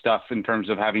lot of stuff in terms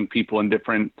of having people in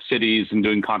different cities and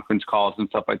doing conference calls and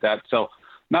stuff like that. So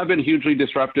not been hugely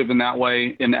disruptive in that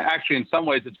way. And actually, in some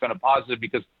ways, it's been a positive,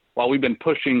 because while we've been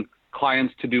pushing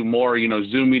clients to do more,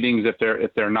 Zoom meetings if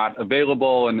they're not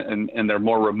available and they're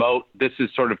more remote, this is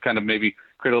sort of kind of maybe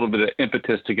create a little bit of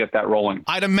impetus to get that rolling.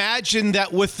 I'd imagine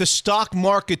that with the stock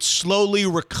market slowly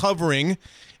recovering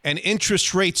and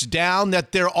interest rates down,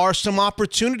 that there are some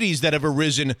opportunities that have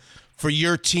arisen for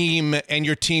your team and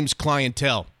your team's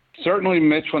clientele. Certainly,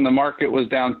 Mitch, when the market was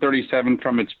down 37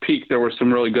 from its peak, there were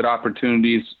some really good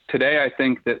opportunities. Today, I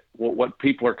think that what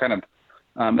people are kind of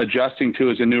adjusting to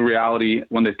is a new reality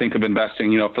when they think of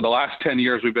investing. For the last 10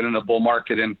 years, we've been in a bull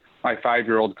market, and my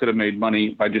 5-year-old could have made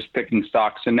money by just picking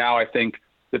stocks. And now I think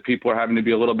that people are having to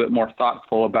be a little bit more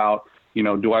thoughtful about,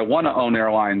 do I want to own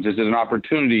airlines? Is it an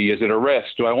opportunity? Is it a risk?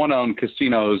 Do I want to own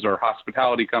casinos or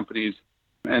hospitality companies?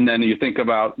 And then you think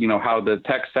about, how the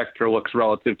tech sector looks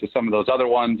relative to some of those other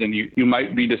ones. And you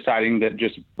might be deciding that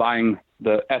just buying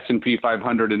the S&P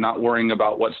 500 and not worrying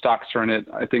about what stocks are in it.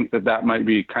 I think that might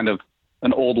be kind of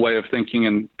an old way of thinking,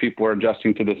 and people are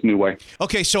adjusting to this new way.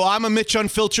 Okay, so I'm a Mitch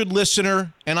Unfiltered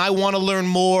listener, and I want to learn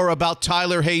more about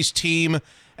Tyler Hay's team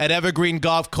at Evergreen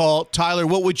Golf Call. Tyler,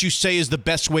 what would you say is the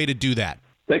best way to do that?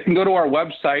 They can go to our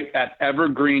website at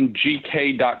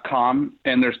evergreengk.com,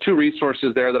 and there's 2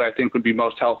 resources there that I think would be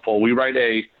most helpful. We write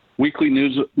a weekly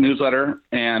newsletter,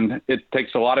 and it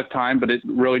takes a lot of time, but it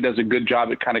really does a good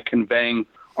job at kind of conveying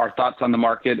our thoughts on the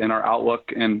market and our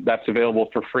outlook, and that's available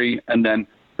for free. And then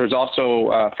there's also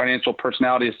a financial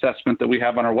personality assessment that we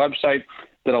have on our website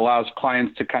that allows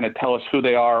clients to kind of tell us who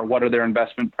they are, what are their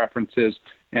investment preferences,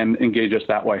 and engage us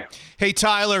that way. Hey,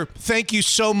 Tyler, thank you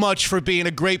so much for being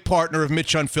a great partner of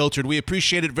Mitch Unfiltered. We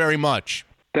appreciate it very much.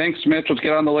 Thanks, Mitch. Let's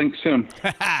get on the link soon.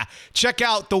 Check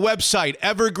out the website,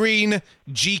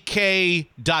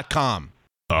 evergreengk.com.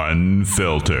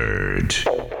 Unfiltered.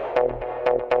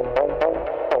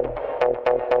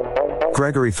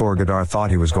 Gregory Thor Godar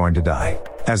thought he was going to die.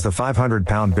 As the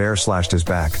 500-pound bear slashed his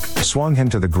back, swung him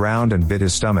to the ground and bit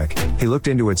his stomach, he looked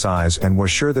into its eyes and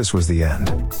was sure this was the end.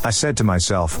 I said to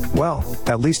myself, well,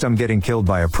 at least I'm getting killed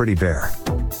by a pretty bear.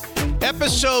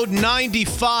 Episode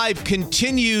 95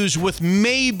 continues with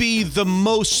maybe the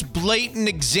most blatant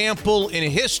example in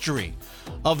history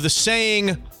of the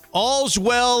saying, all's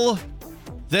well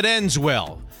that ends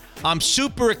well. I'm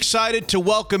super excited to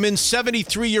welcome in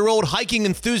 73-year-old hiking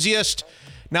enthusiast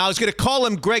Now, I was going to call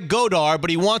him Greg Godar, but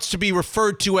he wants to be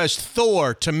referred to as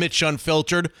Thor to Mitch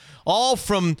Unfiltered, all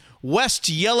from West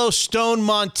Yellowstone,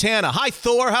 Montana. Hi,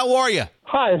 Thor. How are you?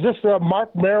 Hi, is this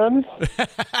Mark Maron?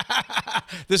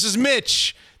 This is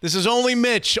Mitch. This is only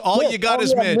Mitch. All you got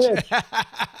is Mitch.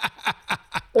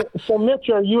 So, Mitch,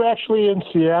 are you actually in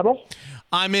Seattle?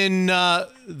 I'm in the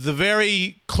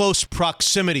very close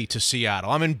proximity to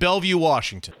Seattle. I'm in Bellevue,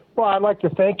 Washington. Well, I'd like to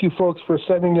thank you folks for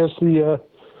sending us the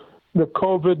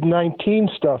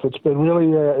COVID-19 stuff. It's been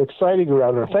really exciting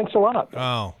around here. Thanks a lot.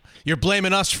 Oh, you're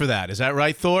blaming us for that. Is that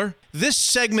right, Thor? This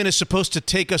segment is supposed to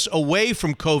take us away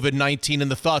from COVID-19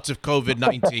 and the thoughts of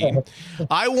COVID-19.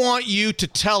 I want you to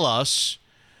tell us,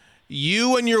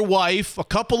 you and your wife, a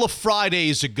couple of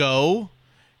Fridays ago,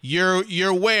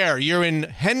 you're where? You're in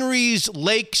Henry's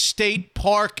Lake State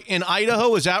Park in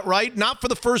Idaho. Is that right? Not for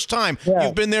the first time. Yeah.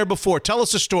 You've been there before. Tell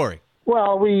us a story.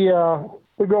 Well, we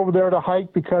go over there to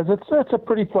hike because it's a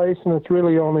pretty place, and it's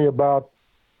really only about,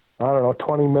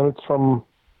 20 minutes from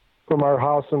our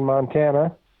house in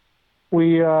Montana.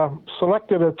 We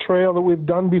selected a trail that we've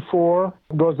done before.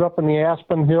 It goes up in the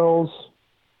Aspen Hills,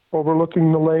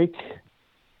 overlooking the lake,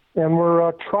 and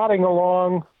we're trotting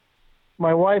along.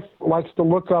 My wife likes to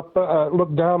look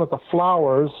down at the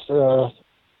flowers,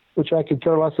 which I could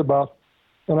care less about,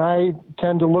 and I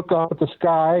tend to look up at the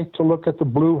sky to look at the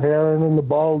blue heron and the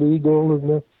bald eagle.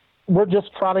 And we're just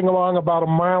trotting along about 1.5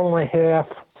 miles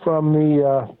from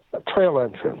the trail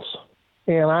entrance,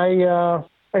 and I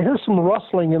hear some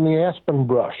rustling in the aspen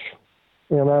brush,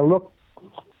 and I look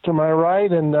to my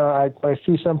right, and I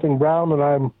see something brown,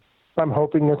 and I'm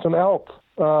hoping it's an elk.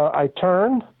 I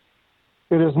turn.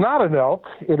 It is not an elk.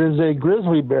 It is a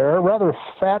grizzly bear, rather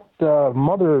fat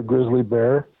mother grizzly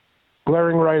bear,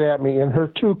 glaring right at me. And her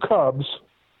 2 cubs,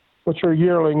 which are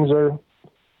yearlings,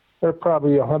 they're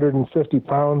probably 150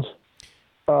 pounds,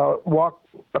 walk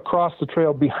across the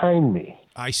trail behind me.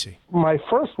 I see. My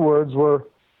first words were,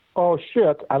 "Oh,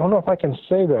 shit." I don't know if I can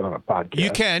say that on a podcast. You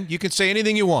can. You can say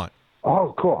anything you want.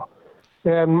 Oh, cool.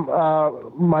 And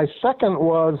my second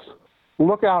was,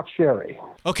 "Look out, Sherry."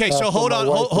 Okay, so hold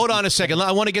on a second.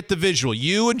 I want to get the visual.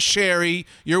 You and Sherry,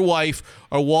 your wife,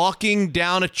 are walking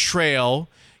down a trail.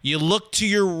 You look to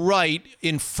your right,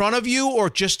 in front of you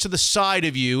or just to the side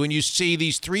of you, and you see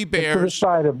these 3 bears. To the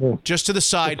side of me. Just to the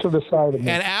side. Just to the side of me.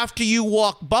 And after you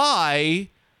walk by,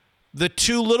 the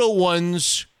 2 little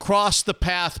ones cross the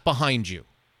path behind you.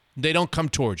 They don't come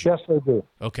towards you. Yes, they do.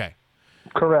 Okay.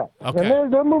 Correct. Okay.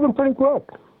 And they're moving pretty quick.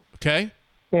 Okay.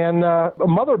 And a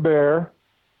mother bear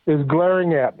is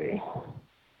glaring at me.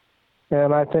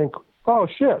 And I think, oh,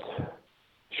 shit.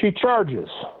 She charges.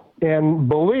 And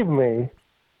believe me,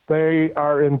 they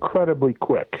are incredibly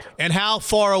quick. And how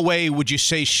far away would you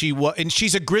say she was? And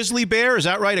she's a grizzly bear, is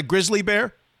that right? A grizzly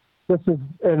bear? This is,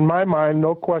 in my mind,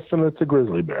 no question it's a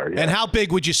grizzly bear. Yeah. And how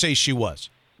big would you say she was?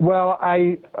 Well,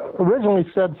 I originally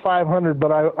said 500,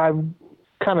 but I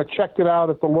kind of checked it out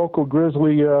at the local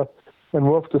grizzly and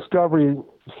wolf discovery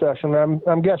session.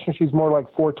 I'm guessing she's more like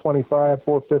 425,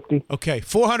 450. Okay,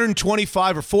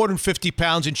 425 or 450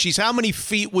 pounds, and she's how many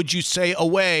feet would you say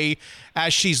away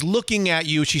as she's looking at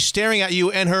you, she's staring at you,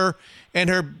 and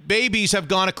her babies have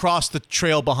gone across the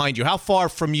trail behind you? How far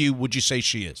from you would you say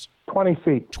she is? 20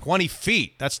 feet. 20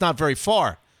 feet. That's not very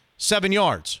far. 7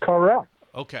 yards. Correct.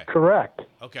 Okay. Correct.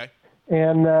 Okay.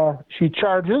 And she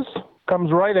charges,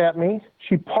 comes right at me.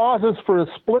 She pauses for a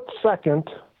split second,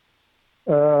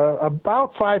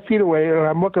 about 5 feet away, and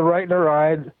I'm looking right in her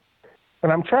eye,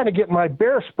 and I'm trying to get my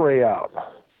bear spray out,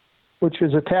 which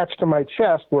is attached to my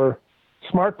chest, where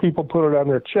smart people put it on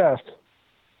their chest.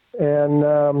 And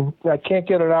I can't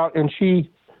get it out, and she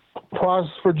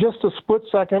pauses for just a split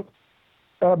second.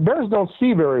 Bears don't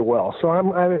see very well, so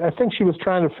I think she was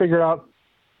trying to figure out,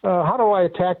 how do I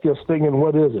attack this thing, and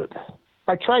what is it?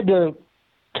 I tried to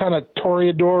kind of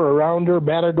toreador around her,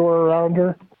 matador around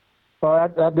her. Well,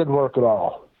 that didn't work at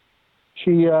all.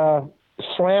 She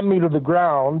slammed me to the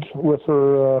ground with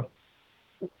her,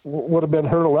 would have been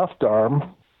her left arm,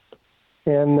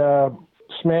 and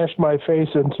smashed my face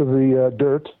into the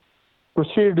dirt.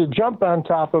 Proceeded to jump on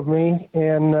top of me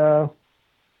and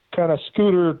kind of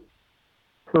scooter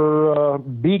her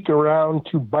beak around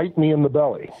to bite me in the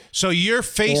belly. So you're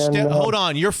face down. Hold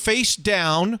on. You're face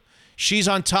down. She's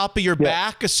on top of your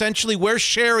back, essentially. Where's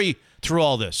Sherry through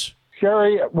all this?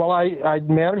 Sherry, well, I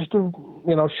managed to,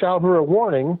 shout her a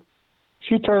warning.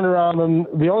 She turned around, and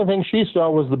the only thing she saw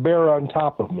was the bear on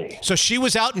top of me. So she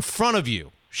was out in front of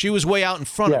you. She was way out in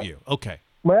front of you. Okay.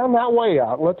 Well, not way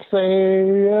out. Let's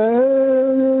say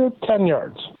 10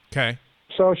 yards. Okay.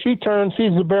 So she turns,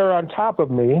 sees the bear on top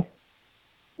of me,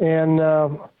 and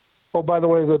Oh, by the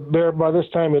way, the bear by this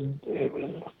time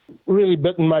had really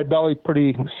bitten my belly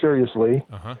pretty seriously,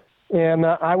 and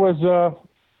I was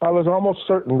almost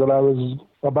certain that I was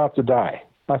about to die.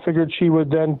 I figured she would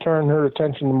then turn her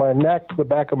attention to my neck, the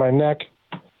back of my neck,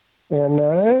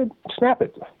 and snap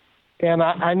it. And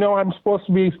I know I'm supposed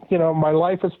to be, my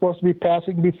life is supposed to be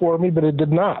passing before me, but it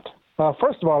did not.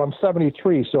 First of all, I'm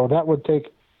 73, so that would take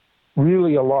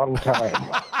really a long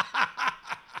time.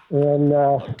 And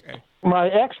my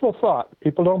actual thought,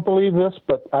 people don't believe this,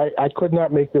 but I could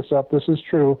not make this up. This is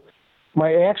true.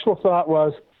 My actual thought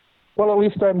was, well, at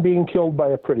least I'm being killed by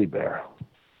a pretty bear.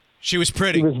 She was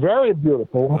pretty. She was very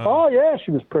beautiful. Oh, yeah,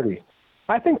 she was pretty.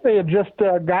 I think they had just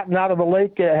gotten out of the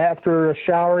lake after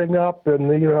showering up, and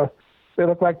they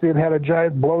looked like they'd had a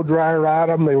giant blow dryer on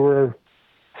them. They were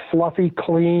fluffy,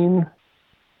 clean.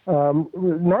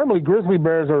 Normally, grizzly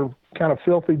bears are kind of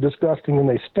filthy, disgusting, and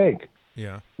they stink.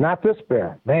 Yeah. Not this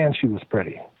bear. Man, she was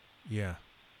pretty. Yeah.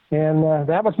 And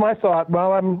that was my thought.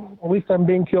 Well, at least I'm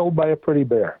being killed by a pretty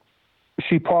bear.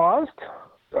 She paused.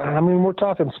 I mean, we're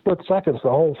talking split seconds, the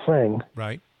whole thing.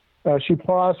 Right. She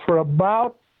paused for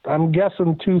about, I'm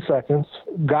guessing, 2 seconds,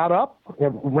 got up,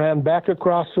 and ran back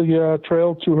across the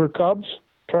trail to her cubs,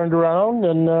 turned around,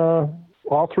 and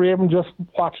all three of them just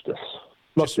watched us,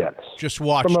 looked at us. Just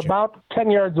watched From you. about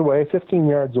 10 yards away, 15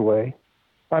 yards away,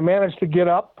 I managed to get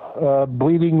up,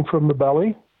 bleeding from the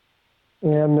belly,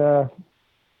 and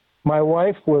my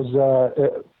wife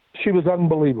was, she was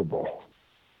unbelievable.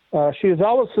 She has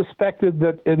always suspected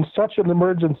that in such an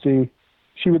emergency,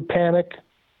 she would panic,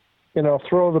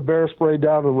 throw the bear spray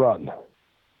down and run.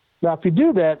 Now, if you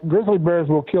do that, grizzly bears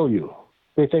will kill you.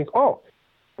 They think, oh,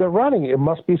 they're running. It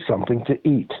must be something to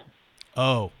eat.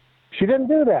 Oh. She didn't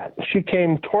do that. She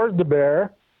came toward the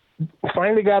bear,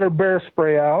 finally got her bear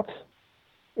spray out,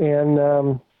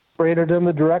 and sprayed it in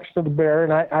the direction of the bear.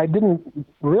 And I didn't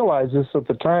realize this at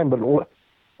the time, but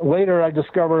later I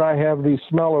discovered I have the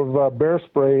smell of bear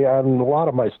spray on a lot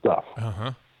of my stuff.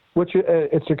 Which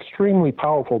it's extremely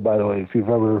powerful, by the way, if you've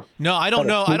ever... No, I don't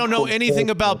know. I don't know anything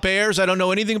about bears. I don't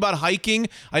know anything about hiking.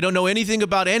 I don't know anything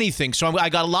about anything. So I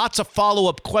got lots of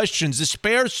follow-up questions. This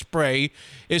bear spray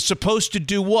is supposed to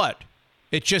do what?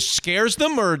 It just scares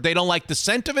them, or they don't like the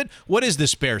scent of it? What is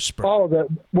this bear spray? Oh,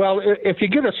 well, if you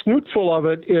get a snootful of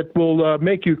it, it will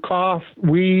make you cough,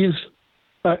 wheeze,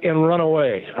 and run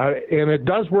away. And it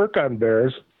does work on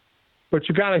bears, but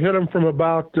you got to hit them from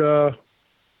about...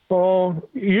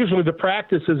 usually the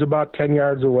practice is about 10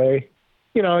 yards away.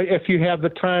 If you have the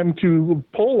time to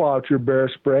pull out your bear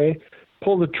spray,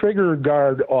 pull the trigger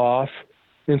guard off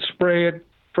and spray it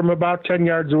from about 10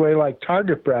 yards away like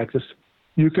target practice,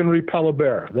 you can repel a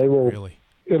bear. They will. Really?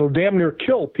 It'll damn near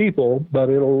kill people, but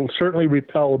it'll certainly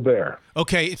repel a bear.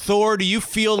 Okay, Thor, do you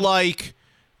feel like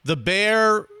the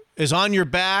bear is on your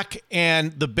back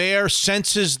and the bear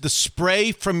senses the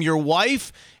spray from your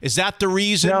wife? Is that the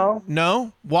reason?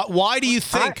 No? Why do you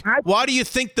think? Why do you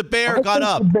think the bear got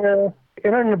up? The bear,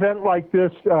 in an event like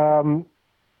this,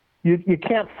 you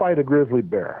can't fight a grizzly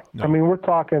bear. No. I mean, we're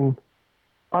talking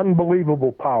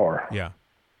unbelievable power. Yeah.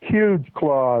 Huge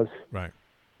claws. Right.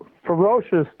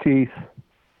 Ferocious teeth.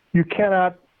 You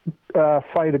cannot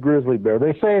fight a grizzly bear.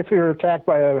 They say if you're attacked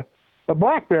by a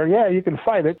black bear, yeah, you can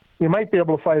fight it. You might be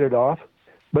able to fight it off,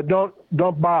 but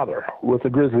don't bother with a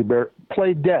grizzly bear.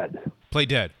 Play dead. Play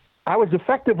dead. I was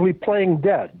effectively playing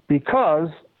dead because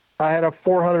I had a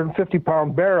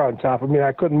 450-pound bear on top of me and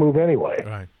I couldn't move anyway.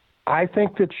 Right. I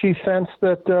think that she sensed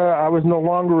that I was no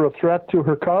longer a threat to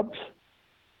her cubs.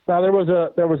 Now, there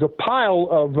was a pile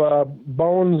of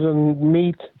bones and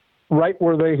meat right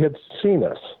where they had seen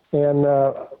us. And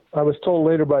I was told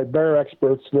later by bear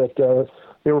experts that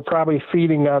they were probably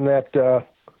feeding on that.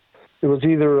 It was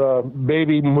either a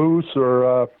baby moose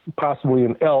or possibly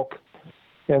an elk.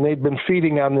 And they'd been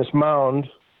feeding on this mound.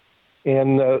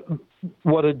 And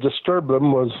what had disturbed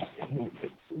them was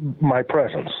my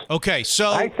presence. Okay,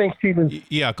 so... I think she was...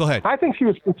 Yeah, go ahead. I think she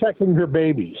was protecting her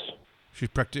babies.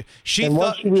 She and thought,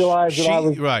 once she realized that I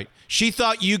was... Right. She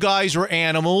thought you guys were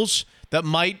animals that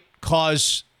might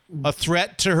cause a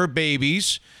threat to her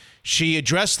babies. She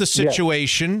addressed the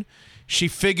situation. Yes. She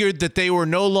figured that they were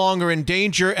no longer in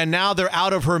danger, and now they're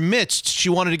out of her midst. She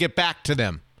wanted to get back to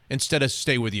them instead of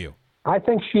stay with you. I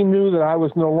think she knew that I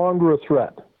was no longer a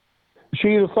threat.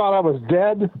 She either thought I was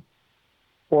dead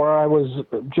or I was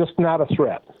just not a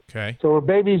threat. Okay. So her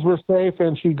babies were safe,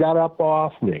 and she got up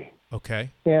off me. Okay.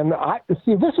 And I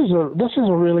see this is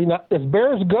a really nice. As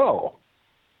bears go,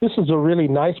 this is a really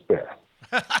nice bear.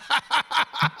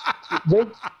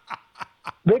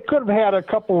 They could have had a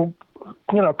couple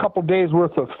days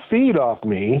worth of feed off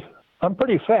me. I'm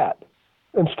pretty fat,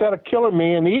 instead of killing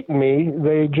me and eating me,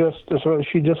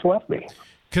 she just left me.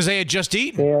 Because they had just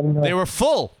eaten. And, they were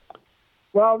full.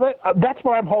 Well, that's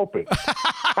what I'm hoping.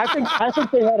 I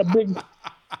think they had a big.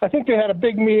 I think they had a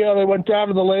big meal. They went down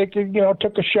to the lake, and,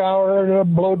 took a shower,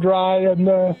 blow dry, and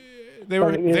they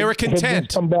were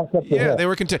content. Come back up the hill. They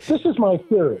were content. This is my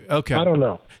theory. Okay, I don't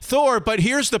know, Thor. But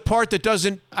here's the part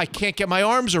that I can't get my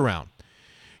arms around.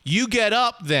 You get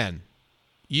up then.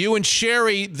 You and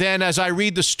Sherry then, as I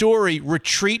read the story,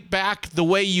 retreat back the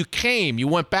way you came. You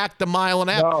went back the mile and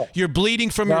a half. No. You're bleeding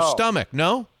from your stomach.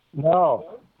 No.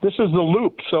 No. This is the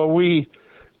loop. So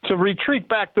to retreat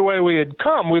back the way we had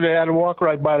come, we'd have had to walk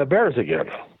right by the bears again.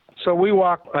 So we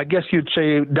walked, I guess you'd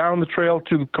say, down the trail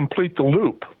to complete the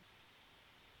loop.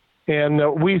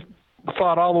 And we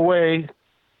thought all the way,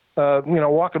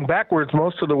 walking backwards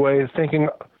most of the way, thinking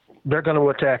they're going to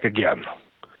attack again.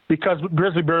 Because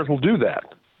grizzly bears will do that.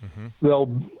 Mm-hmm.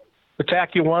 They'll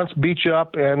attack you once, beat you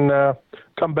up, and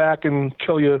come back and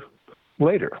kill you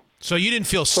later. So you didn't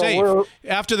feel safe.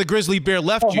 After the grizzly bear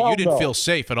left you didn't feel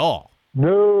safe at all.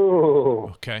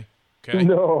 No. Okay.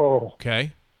 No.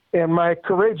 Okay. And my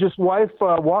courageous wife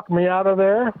walked me out of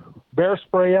there, bear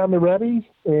spray on the ready,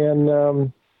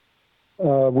 and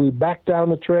we backed down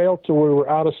the trail till we were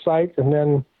out of sight, and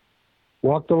then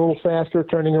walked a little faster,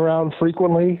 turning around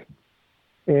frequently.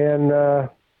 And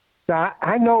now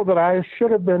I know that I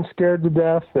should have been scared to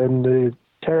death and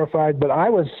terrified, but I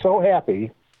was so happy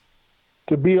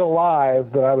to be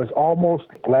alive that I was almost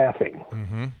laughing.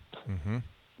 Mm-hmm. Mm-hmm.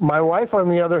 My wife, on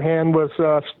the other hand, was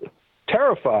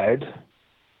terrified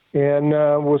and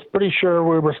was pretty sure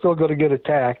we were still going to get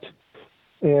attacked.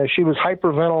 She was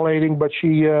hyperventilating, but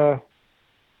she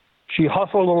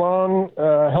hustled along,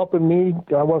 helping me.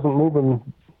 I wasn't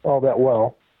moving all that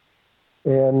well.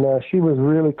 And she was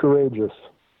really courageous.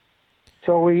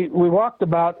 So we walked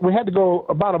we had to go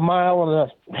about a mile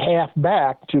and a half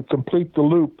back to complete the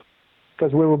loop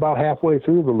because we were about halfway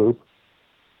through the loop.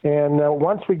 And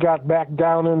once we got back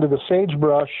down into the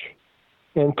sagebrush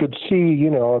and could see,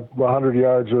 100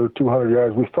 yards or 200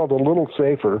 yards, we felt a little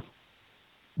safer,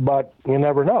 but you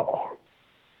never know.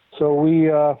 So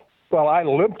I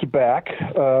limped back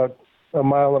a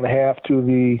mile and a half to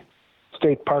the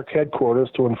state park headquarters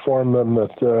to inform them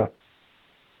that,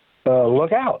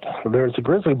 look out, there's a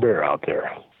grizzly bear out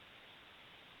there.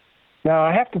 Now,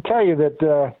 I have to tell you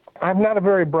that I'm not a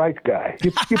very bright guy.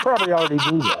 You probably already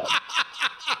knew that.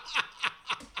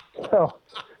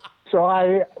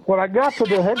 So when I got to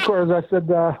the headquarters, I said,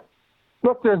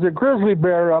 look, there's a grizzly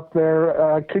bear up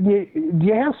there. Do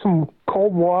you have some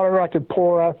cold water I could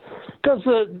pour out? Because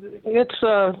it's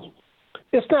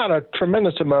not a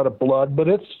tremendous amount of blood, but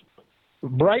it's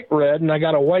bright red, and I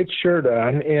got a white shirt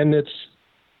on, and it's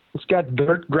got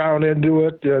dirt ground into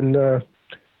it. And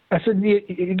I said,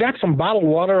 you got some bottled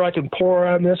water I can pour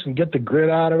on this and get the grit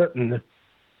out of it? And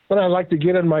then I'd like to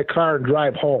get in my car and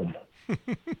drive home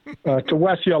to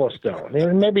West Yellowstone.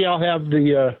 And maybe I'll have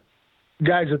the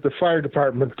guys at the fire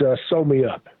department sew me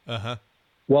up. Uh-huh.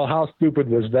 Well, how stupid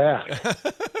was that?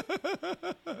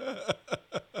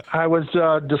 I was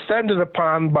descended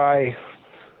upon by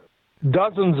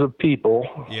dozens of people,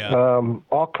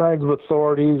 all kinds of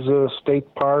authorities,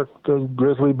 state park, the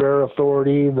grizzly bear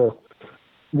authority.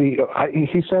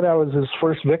 He said I was his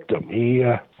first victim. He,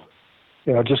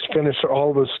 just finished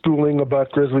all the schooling about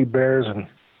grizzly bears, and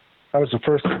I was the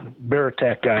first bear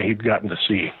attack guy he'd gotten to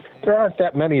see. There aren't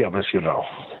that many of us,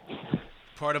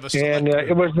 Part of a and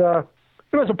it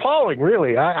was appalling,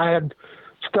 really. I had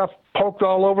stuff poked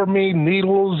all over me,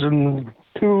 needles and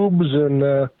tubes,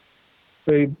 and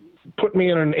they put me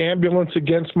in an ambulance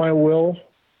against my will.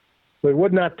 They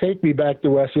would not take me back to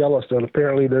West Yellowstone.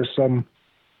 Apparently there's some,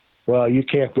 you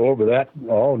can't go over that.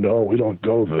 Oh, no, we don't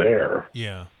go there.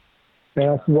 Yeah.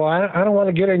 And I said, I don't want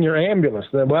to get in your ambulance.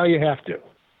 Then, you have to.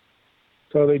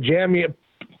 So they jammed me,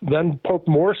 then poked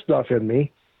more stuff in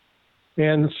me,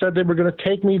 and said they were going to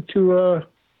take me to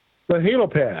the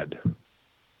helipad.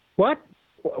 What?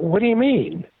 What do you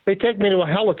mean? They take me to a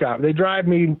helicopter. They drive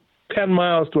me 10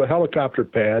 miles to a helicopter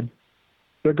pad.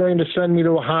 They're going to send me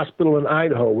to a hospital in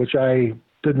Idaho, which I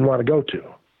didn't want to go to.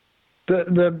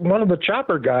 The one of the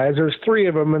chopper guys, there's three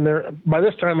of them, and by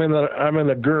this time I'm in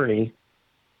a gurney,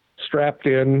 strapped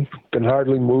in, can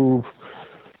hardly move,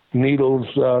 needles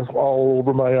all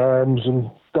over my arms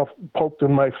and stuff poked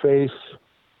in my face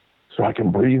so I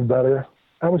can breathe better.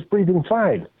 I was breathing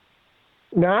fine.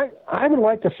 Now, I would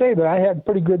like to say that I had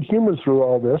pretty good humor through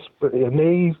all this, and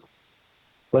they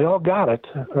all got it,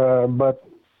 but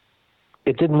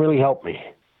it didn't really help me.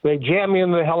 They jammed me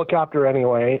in the helicopter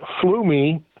anyway, flew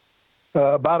me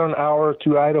about an hour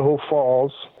to Idaho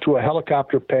Falls to a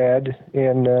helicopter pad,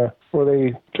 and where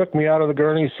they took me out of the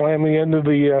gurney, slammed me into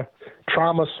the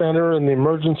trauma center and the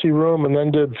emergency room, and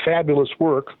then did fabulous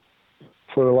work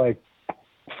for like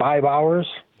 5 hours.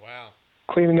 Wow.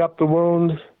 Cleaning up the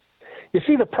wound. You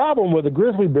see, the problem with a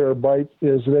grizzly bear bite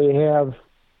is they have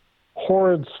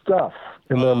horrid stuff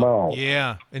in their mouth.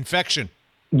 Yeah, infection.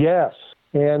 Yes.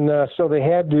 And so they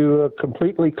had to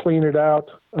completely clean it out,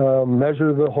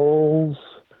 measure the holes,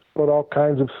 put all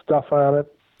kinds of stuff on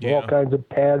it, all kinds of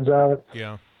pads on it.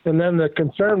 Yeah. And then the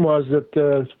concern was that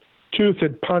the tooth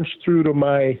had punched through to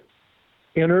my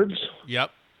innards.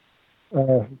 Yep.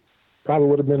 Probably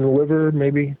would have been the liver,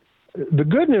 maybe. The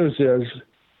good news is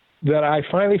that I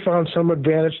finally found some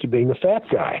advantage to being a fat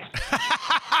guy.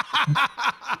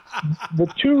 The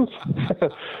tooth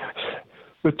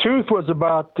was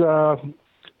about,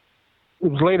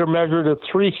 it was later measured at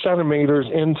 3 centimeters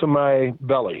into my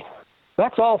belly.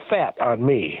 That's all fat on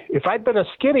me. If I'd been a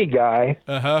skinny guy,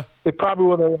 it probably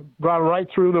would have gone right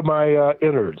through to my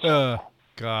innards.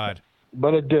 God.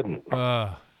 But it didn't.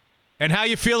 And how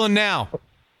you feeling now?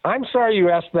 I'm sorry you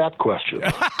asked that question.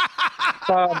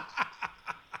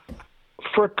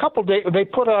 For a couple days, they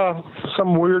put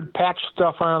some weird patch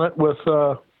stuff on it with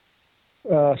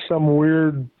some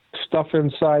weird stuff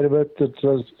inside of it that's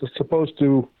supposed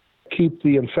to keep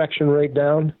the infection rate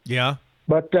down. Yeah.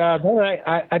 But then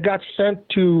I got sent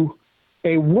to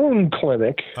a wound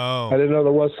clinic. Oh. I didn't know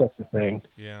there was such a thing.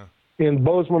 Yeah. In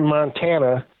Bozeman,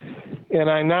 Montana. And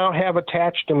I now have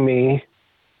attached to me,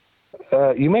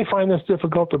 you may find this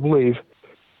difficult to believe,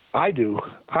 I do.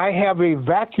 I have a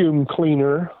vacuum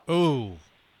cleaner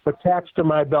attached to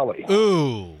my belly.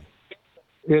 Ooh.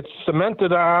 It's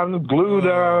cemented on, glued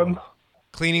on.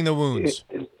 Cleaning the wounds.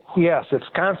 Yes, it's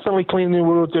constantly cleaning the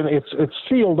wounds, and it's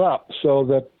sealed up so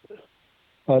that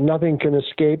nothing can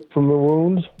escape from the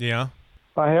wounds. Yeah.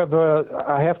 I have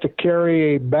to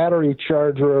carry a battery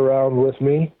charger around with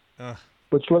me,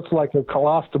 which looks like a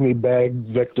colostomy bag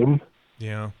victim.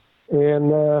 Yeah.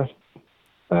 And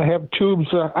I have tubes.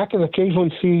 I can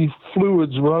occasionally see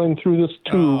fluids running through this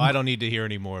tube. Oh, I don't need to hear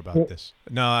any more about this.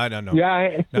 No, I don't know. Yeah,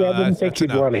 I didn't think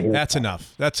you'd want to hear. That's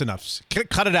enough. That's enough.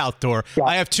 Cut it out, Thor. Yeah.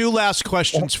 I have 2 last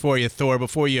questions for you, Thor,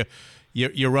 before you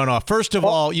run off. First of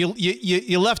all,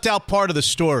 you left out part of the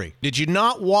story. Did you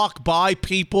not walk by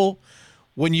people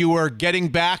when you were getting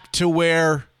back to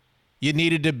where you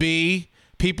needed to be?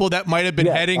 People that might have been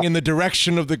heading in the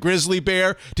direction of the grizzly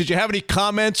bear. Did you have any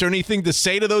comments or anything to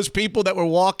say to those people that were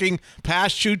walking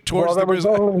past you towards the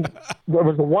grizzly? There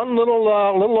was one little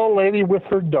old lady with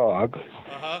her dog,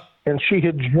 and she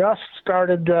had just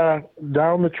started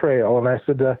down the trail. And I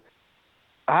said,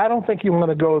 I don't think you want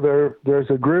to go there. There's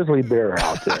a grizzly bear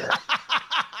out there.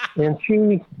 And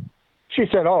she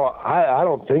said, oh, I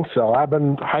don't think so. I've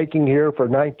been hiking here for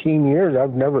 19 years.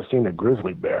 I've never seen a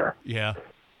grizzly bear. Yeah.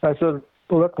 I said,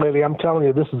 look, lady, I'm telling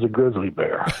you, this is a grizzly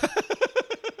bear.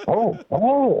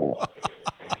 Oh.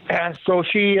 And so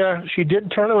she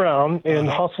did turn around and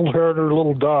hustled her and her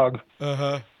little dog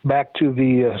back to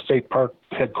the state park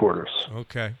headquarters.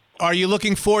 Okay. Are you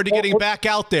looking forward to getting back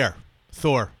out there,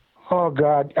 Thor? Oh,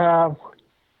 God.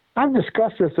 I've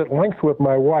discussed this at length with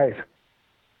my wife.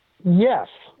 Yes,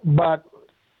 but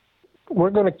we're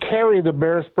going to carry the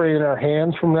bear spray in our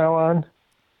hands from now on.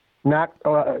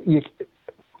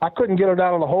 I couldn't get it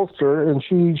out of the holster, and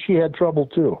she had trouble,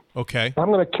 too. Okay. I'm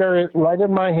going to carry it right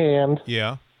in my hand.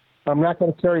 Yeah. I'm not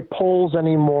going to carry poles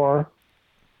anymore.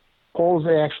 Poles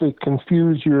actually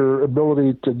confuse your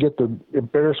ability to get the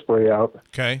bear spray out.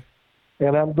 Okay.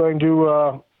 And I'm going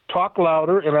to talk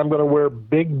louder, and I'm going to wear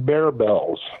big bear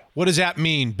bells. What does that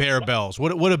mean, bear bells?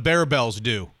 What do bear bells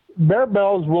do? Bear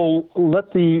bells will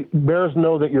let the bears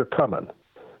know that you're coming.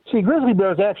 See, grizzly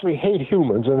bears actually hate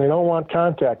humans, and they don't want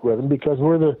contact with them because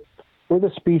we're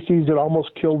the species that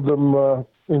almost killed them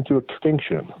into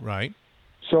extinction. Right.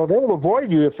 So they'll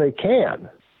avoid you if they can.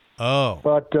 Oh.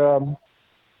 But the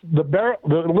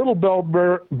little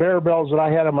bear bells that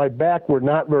I had on my back were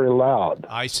not very loud.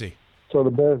 I see. So the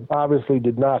bears obviously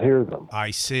did not hear them.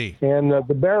 I see. And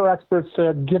the bear expert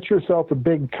said, get yourself a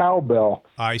big cowbell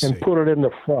and put it in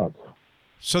the front.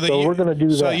 So we're going to do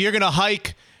that. So you're going to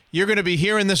hike. You're going to be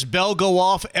hearing this bell go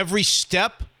off every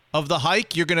step of the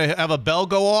hike? You're going to have a bell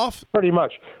go off? Pretty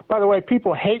much. By the way,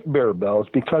 people hate bear bells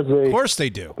because of course they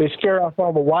do. They scare off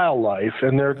all the wildlife,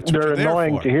 and they're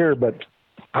annoying to hear, but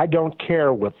I don't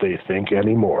care what they think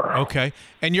anymore. Okay.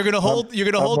 And you're going to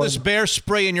hold this bear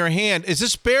spray in your hand. Is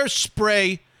this bear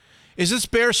spray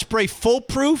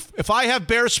foolproof? If I have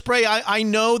bear spray, I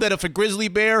know that if a grizzly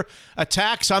bear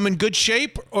attacks, I'm in good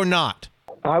shape or not?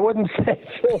 I wouldn't say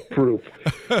foolproof.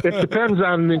 It depends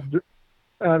on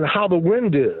how the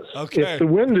wind is. Okay. If the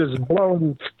wind is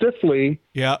blowing stiffly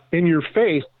in your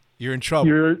face, you're in trouble.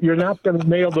 You're not going to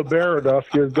nail the bear enough.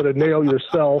 You're going to nail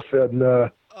yourself, and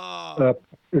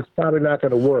it's probably not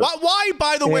going to work. Why,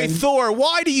 by the way, Thor,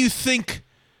 why do you think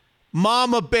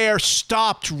Mama Bear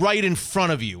stopped right in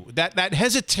front of you? That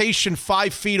hesitation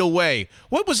 5 feet away.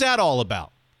 What was that all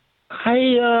about?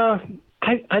 I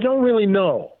don't really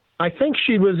know. I think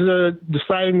she was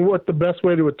deciding what the best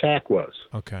way to attack was.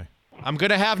 Okay. I'm going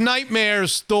to have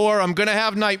nightmares, Thor. I'm going to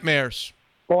have nightmares.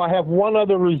 Well, I have one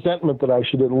other resentment that I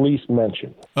should at least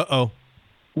mention. Uh-oh.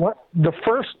 What the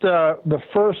first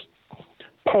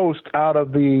post out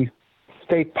of the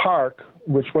state park,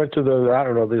 which went to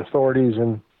the authorities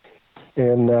and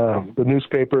the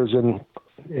newspapers in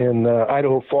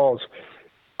Idaho Falls,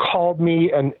 called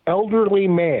me an elderly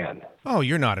man. Oh,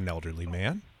 you're not an elderly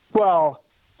man. Well,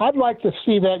 I'd like to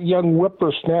see that young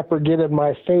whippersnapper get in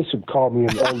my face and call me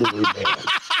an elderly man.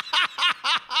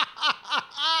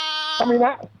 I mean,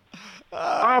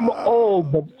 I'm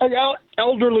old, but an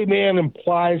elderly man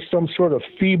implies some sort of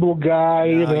feeble guy,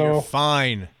 You're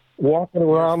fine. Walking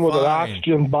around with an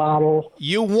oxygen bottle.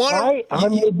 You want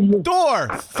Thor.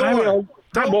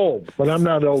 I'm old, but I'm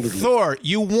not elderly. Thor,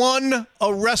 you won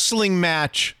a wrestling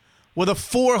match with a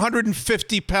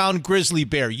 450-pound grizzly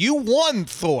bear. You won,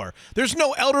 Thor. There's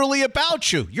no elderly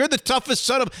about you. You're the toughest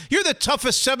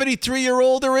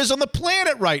 73-year-old there is on the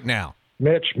planet right now.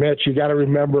 Mitch, you got to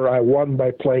remember I won by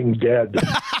playing dead.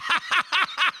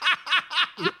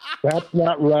 That's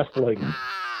not wrestling.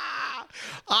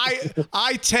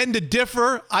 I tend to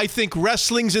differ. I think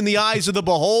wrestling's in the eyes of the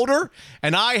beholder,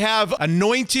 and I have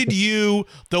anointed you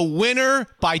the winner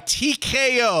by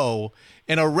TKO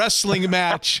in a wrestling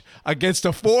match against a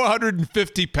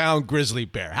 450-pound grizzly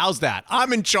bear. How's that?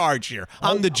 I'm in charge here.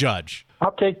 I'm the judge.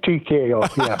 I'll take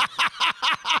TKO, yeah.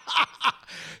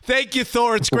 Thank you,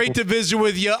 Thor. It's great to visit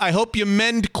with you. I hope you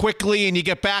mend quickly and you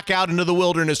get back out into the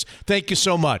wilderness. Thank you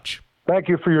so much. Thank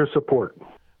you for your support.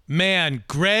 Man,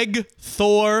 Gregg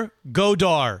Thor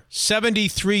Godar,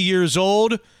 73 years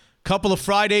old, couple of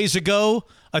Fridays ago,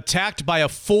 attacked by a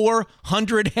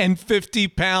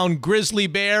 450-pound grizzly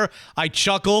bear. I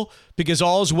chuckle because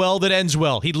all's well that ends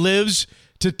well. He lives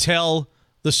to tell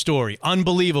the story.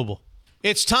 Unbelievable.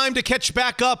 It's time to catch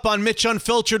back up on Mitch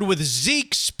Unfiltered with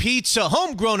Zeke's Pizza,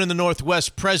 homegrown in the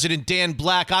Northwest, President Dan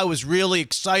Black. I was really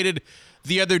excited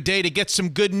the other day to get some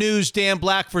good news, Dan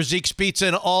Black, for Zeke's Pizza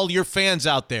and all your fans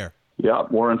out there. Yeah,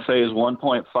 we're in phase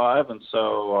 1.5, and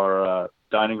so our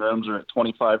dining rooms are at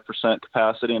 25%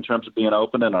 capacity in terms of being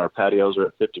open, and our patios are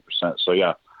at 50%. So,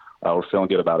 yeah, we're feeling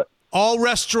good about it. All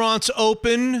restaurants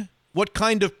open. What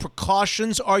kind of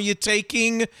precautions are you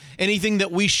taking? Anything that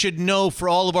we should know for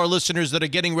all of our listeners that are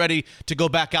getting ready to go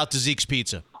back out to Zeke's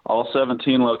Pizza? All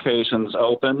 17 locations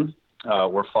open.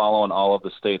 We're following all of the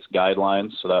state's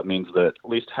guidelines, so that means that at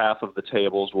least half of the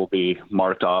tables will be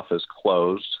marked off as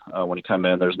closed. When you come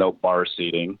in, there's no bar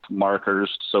seating. Markers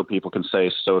so people can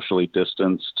stay socially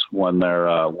distanced when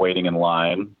they're waiting in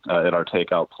line at our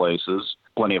takeout places.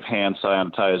 Plenty of hand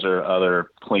sanitizer, other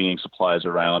cleaning supplies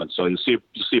around, and so you see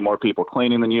more people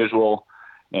cleaning than usual.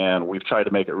 And we've tried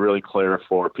to make it really clear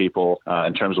for people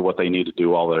in terms of what they need to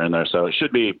do while they're in there. So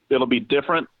it'll be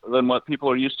different than what people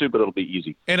are used to, but it'll be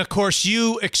easy. And of course,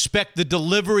 you expect the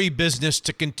delivery business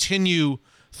to continue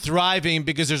thriving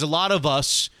because there's a lot of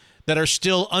us that are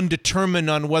still undetermined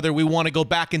on whether we want to go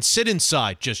back and sit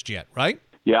inside just yet, right?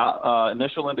 Yeah.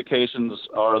 Initial indications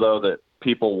are, though, that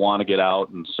people want to get out,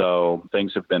 and so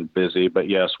things have been busy. But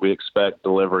yes, we expect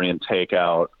delivery and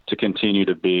takeout to continue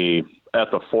to be at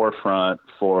the forefront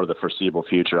for the foreseeable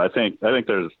future. I think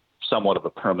there's somewhat of a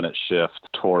permanent shift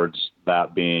towards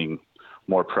that being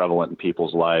more prevalent in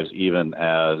people's lives, even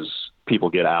as people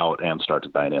get out and start to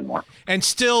dine in more. And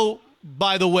still,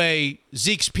 by the way,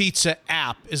 Zeke's Pizza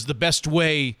app is the best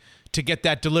way to get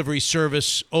that delivery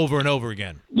service over and over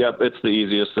again. Yep, it's the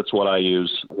easiest. It's what I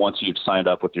use. Once you've signed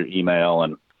up with your email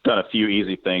and done a few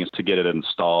easy things to get it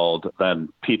installed, then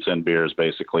pizza and beer is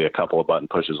basically a couple of button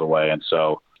pushes away. And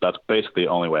so that's basically the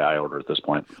only way I order at this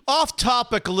point. Off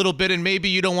topic a little bit, and maybe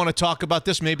you don't want to talk about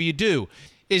this, maybe you do.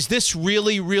 Is this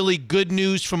really, really good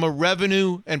news from a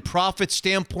revenue and profit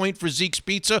standpoint for Zeke's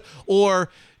Pizza? Or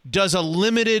does a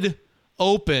limited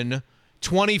open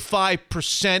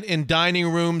 25% in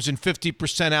dining rooms and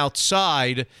 50%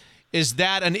 outside, is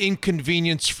that an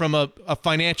inconvenience from a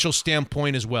financial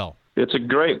standpoint as well? It's a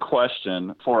great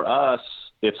question. For us,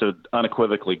 it's an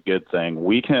unequivocally good thing.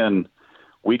 We can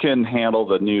handle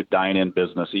the new dine-in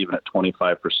business even at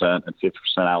 25% and 50%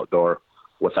 outdoor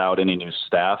without any new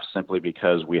staff, simply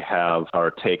because we have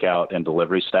our takeout and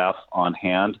delivery staff on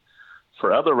hand.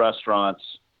 For other restaurants,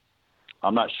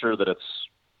 I'm not sure that it's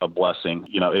a blessing.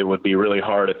 It would be really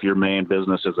hard if your main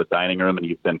business is a dining room and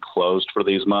you've been closed for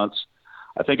these months.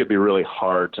 I think it'd be really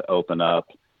hard to open up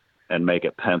and make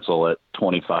it pencil at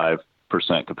 25%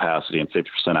 capacity and 50%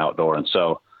 outdoor. And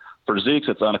so for Zeke's,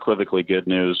 it's unequivocally good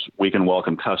news. We can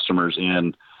welcome customers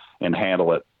in and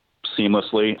handle it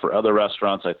seamlessly. For other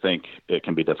restaurants, I think it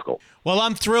can be difficult. Well,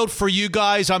 I'm thrilled for you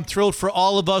guys. I'm thrilled for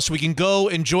all of us. We can go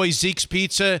enjoy Zeke's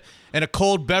Pizza and a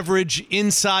cold beverage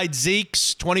inside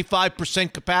Zeke's,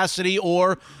 25% capacity,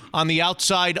 or on the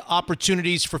outside,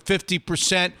 opportunities for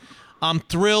 50%. I'm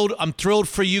thrilled. I'm thrilled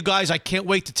for you guys. I can't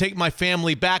wait to take my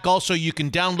family back. Also, you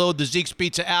can download the Zeke's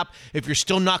Pizza app if you're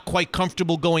still not quite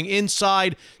comfortable going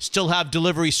inside. Still have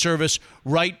delivery service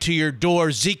right to your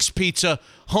door. Zeke's Pizza,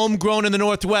 homegrown in the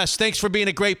Northwest. Thanks for being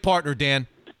a great partner, Dan.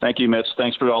 Thank you, Mitch.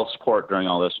 Thanks for all the support during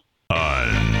all this.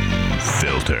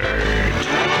 Unfiltered.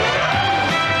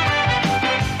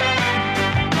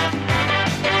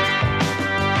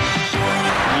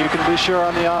 You can be sure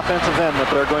on the offensive end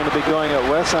that they're going to be going at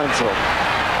Wes Unseld.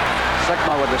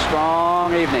 Sikma with a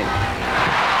strong evening,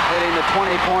 hitting the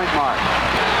 20-point mark.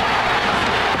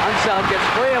 Unseld gets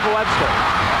free of Webster.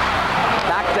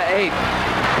 Back to 8.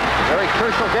 Very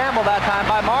crucial gamble that time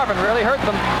by Marvin. Really hurt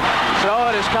them.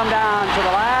 So it has come down to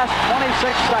the last 26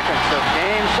 seconds of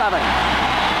Game 7.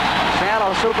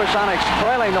 Seattle Supersonics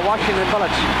trailing the Washington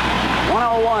Bullets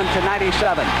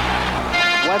 101-97.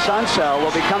 Wes Unseld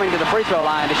will be coming to the free throw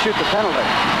line to shoot the penalty.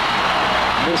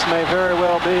 This may very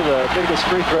well be the biggest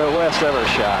free throw Wes ever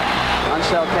shot.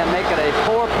 Unseld can make it a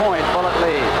 4-point Bullet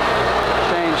lead.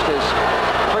 Changed his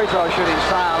free throw shooting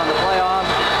style in the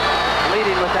playoffs,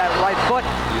 leading with that right foot.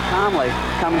 Conley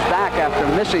comes back after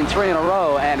missing 3 in a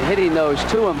row and hitting those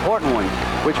 2 important ones,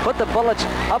 which put the Bullets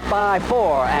up by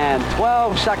 4 and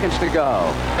 12 seconds to go.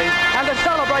 And the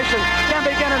celebration can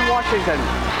begin in Washington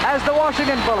as the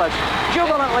Washington Bullets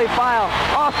jubilantly file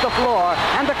off the floor,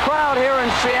 and the crowd here in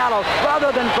Seattle,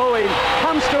 rather than booing,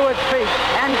 comes to its feet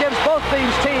and gives both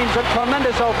these teams a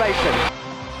tremendous ovation.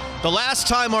 The last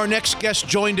time our next guest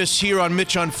joined us here on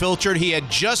Mitch Unfiltered, he had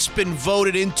just been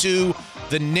voted into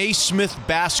the Naismith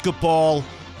Basketball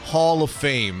Hall of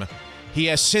Fame. He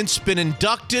has since been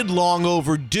inducted, long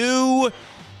overdue,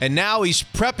 and now he's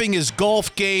prepping his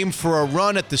golf game for a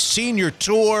run at the Senior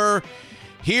Tour.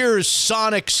 Here's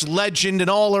Sonic's legend and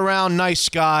all-around nice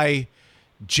guy,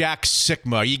 Jack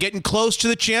Sikma. Are you getting close to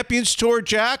the Champions Tour,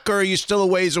 Jack, or are you still a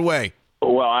ways away?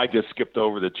 Well, I just skipped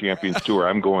over the Champions Tour.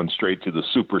 I'm going straight to the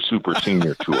Super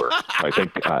Senior Tour. I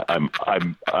think I'm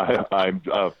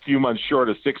a few months short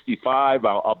of 65.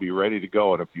 I'll be ready to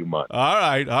go in a few months. All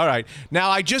right. Now,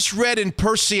 I just read in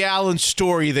Percy Allen's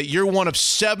story that you're one of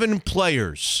 7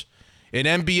 players in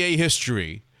NBA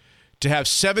history to have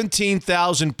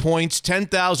 17,000 points,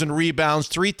 10,000 rebounds,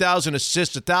 3,000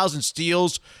 assists, 1,000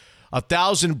 steals,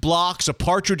 1,000 blocks, a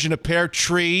partridge in a pear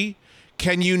tree.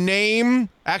 Can you name,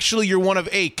 actually you're one of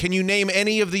 8, can you name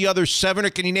any of the other 7, or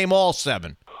can you name all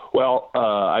 7? Well,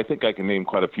 I think I can name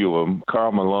quite a few of them.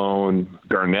 Karl Malone,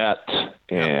 Garnett,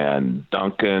 and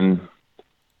Duncan,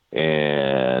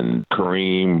 and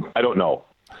Kareem. I don't know.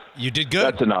 You did good.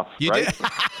 That's enough, right?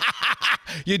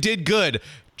 You did good.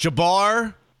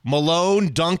 Jabbar,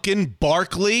 Malone, Duncan,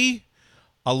 Barkley,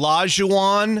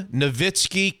 Olajuwon,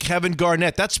 Nowitzki, Kevin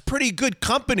Garnett. That's pretty good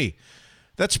company.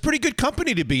 That's pretty good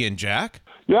company to be in, Jack.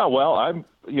 Yeah, well, I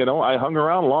hung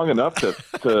around long enough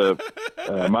to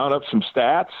mount up some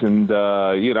stats, and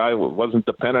I wasn't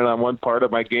dependent on one part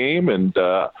of my game, and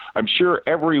I'm sure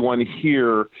everyone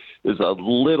here is a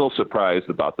little surprised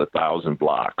about the 1,000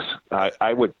 blocks.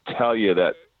 I would tell you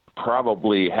that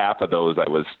probably half of those I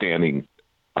was standing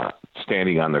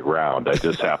on the ground. I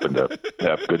just happened to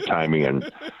have good timing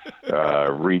and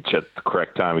reach at the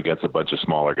correct time against a bunch of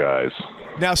smaller guys.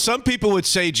 Now, some people would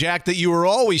say, Jack, that you were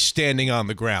always standing on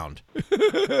the ground.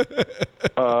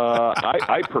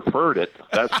 I preferred it,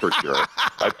 that's for sure.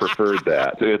 I preferred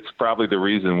that. It's probably the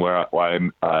reason why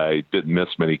I didn't miss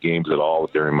many games at all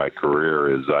during my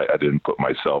career is I didn't put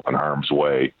myself in harm's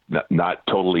way. Not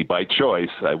totally by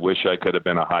choice. I wish I could have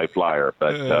been a high flyer,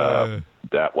 but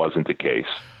that wasn't the case.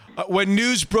 When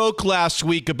news broke last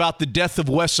week about the death of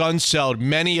Wes Unseld,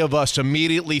 many of us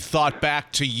immediately thought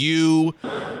back to you,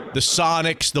 the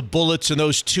Sonics, the Bullets, and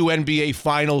those 2 NBA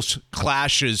Finals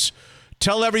clashes.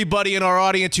 Tell everybody in our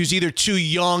audience who's either too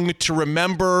young to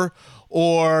remember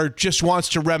or just wants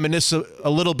to reminisce a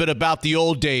little bit about the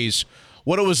old days,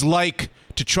 what it was like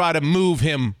to try to move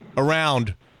him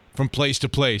around from place to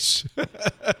place.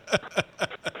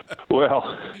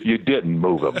 Well, you didn't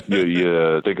move him.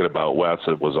 You thinking about Wes,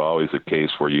 it was always a case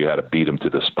where you had to beat him to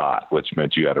the spot, which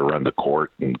meant you had to run the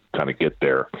court and kind of get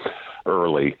there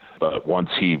early. But once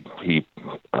he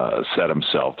set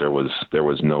himself, there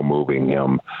was no moving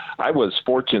him. I was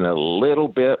fortunate a little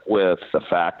bit with the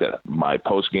fact that my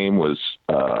post game was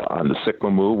on the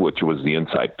Sikma move, which was the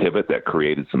inside pivot that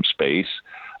created some space.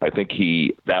 I think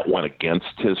that went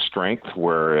against his strength,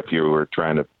 where if you were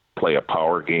trying to play a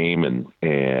power game and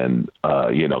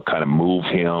kind of move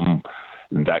him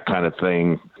and that kind of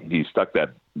thing, he stuck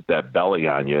that belly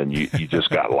on you and you just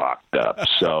got locked up.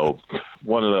 So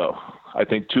one of the, I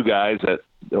think, two guys that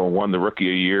won the Rookie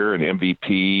of the Year and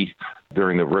MVP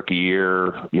during the rookie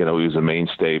year, he was a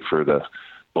mainstay for the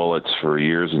Bullets for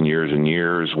years and years and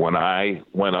years. When I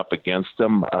went up against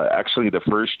them, actually the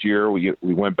first year we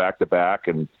went back to back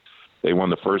and they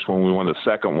won the first one. We won the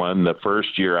second one. The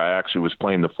first year I actually was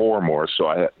playing the 4 more, so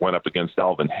I went up against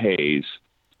Alvin Hayes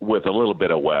with a little bit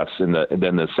of Wes. And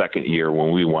then the second year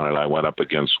when we won it, I went up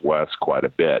against Wes quite a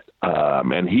bit.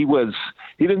 And he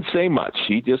didn't say much.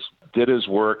 He just did his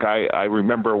work. I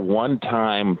remember one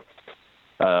time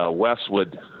Wes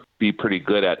would be pretty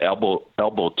good at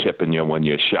elbow tipping you when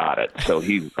you shot it. So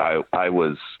I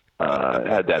was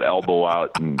had that elbow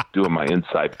out and doing my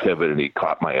inside pivot, and he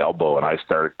caught my elbow, and I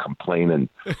started complaining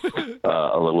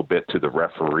a little bit to the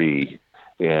referee.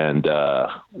 And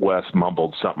Wes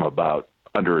mumbled something about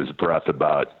under his breath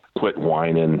about quit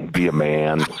whining, be a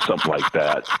man, something like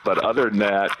that. But other than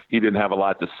that, he didn't have a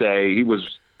lot to say. He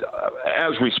was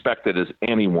as respected as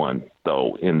anyone,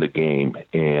 though, in the game.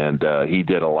 And he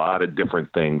did a lot of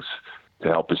different things to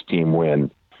help his team win.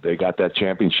 They got that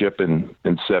championship in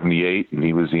 78, and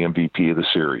he was the MVP of the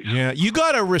series. Yeah, you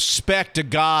got to respect a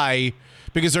guy,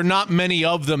 because there are not many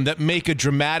of them that make a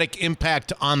dramatic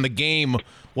impact on the game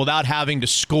without having to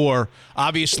score.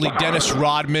 Obviously, Dennis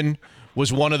Rodman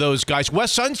was one of those guys.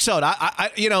 Wes Unseld,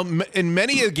 in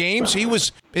many of the games, he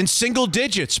was in single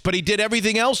digits, but he did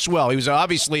everything else well. He was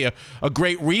obviously a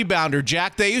great rebounder.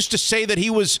 Jack, they used to say that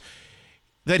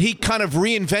he kind of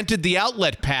reinvented the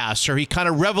outlet pass, or he kind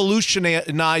of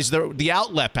revolutionized the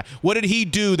outlet pass. What did he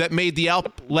do that made the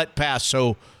outlet pass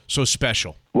so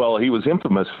special? Well, he was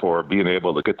infamous for being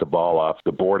able to get the ball off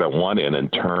the board on one end and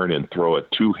turn and throw a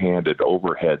two-handed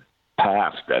overhead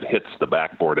pass that hits the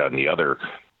backboard on the other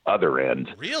end.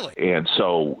 Really? And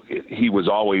so he was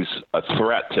always a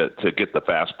threat to get the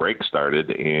fast break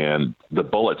started, and the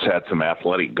Bullets had some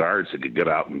athletic guards that could get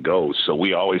out and go. So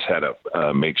we always had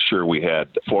to make sure we had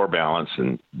floor balance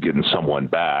and getting someone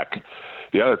back.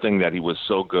 The other thing that he was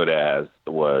so good at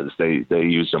was they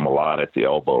used him a lot at the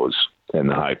elbows and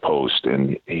the high post,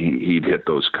 and he'd hit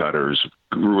those cutters.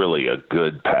 Really a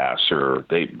good passer.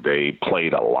 They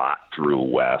played a lot through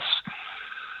Wes.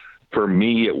 For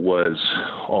me, it was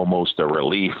almost a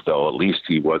relief, though. At least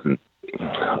he wasn't,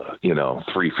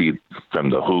 3 feet from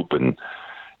the hoop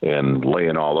and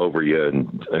laying all over you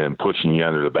and pushing you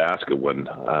under the basket when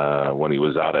he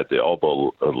was out at the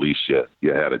elbow. At least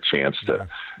you had a chance to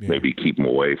maybe keep him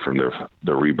away from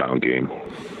the rebound game.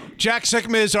 Jack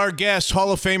Sikma is our guest,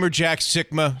 Hall of Famer Jack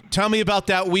Sikma. Tell me about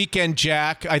that weekend,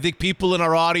 Jack. I think people in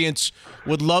our audience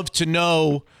would love to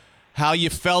know how you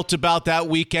felt about that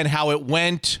weekend, how it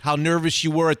went, how nervous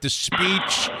you were at the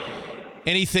speech.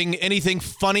 Anything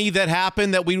funny that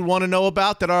happened that we want to know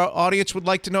about, that our audience would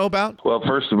like to know about? Well,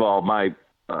 first of all,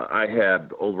 I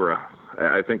had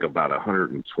I think about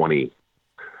 120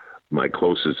 my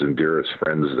closest and dearest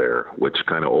friends there, which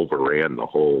kind of overran the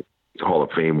whole Hall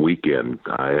of Fame weekend.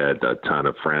 I had a ton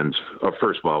of friends.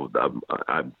 First of all,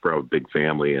 I'm from a big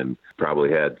family and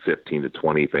probably had 15 to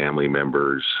 20 family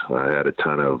members. I had a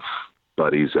ton of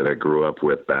buddies that I grew up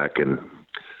with back in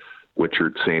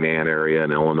Witchert, St. Anne area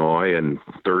in Illinois, and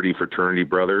 30 fraternity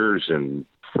brothers and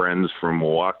friends from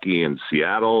Milwaukee and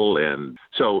Seattle. And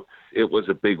so it was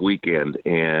a big weekend.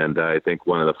 And I think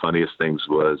one of the funniest things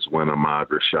was when Ahmad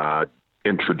Rashad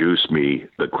introduced me,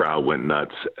 the crowd went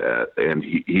nuts, and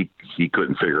he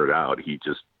couldn't figure it out. He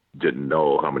just didn't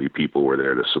know how many people were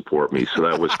there to support me. So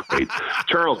that was great.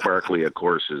 Charles Barkley, of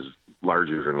course, is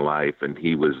larger than life, and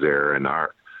he was there, and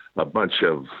a bunch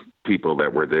of people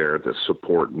that were there to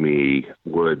support me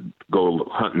would go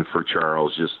hunting for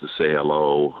Charles just to say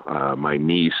hello. My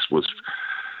niece was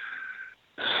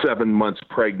 7 months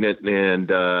pregnant,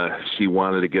 and she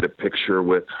wanted to get a picture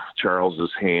with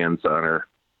Charles's hands on her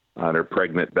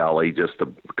pregnant belly just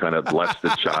to kind of bless the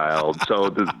child. So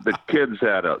the kids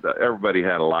everybody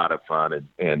had a lot of fun,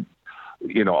 and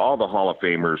all the Hall of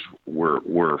Famers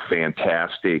were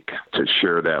fantastic to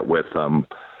share that with them.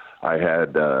 I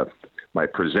had my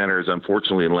presenters.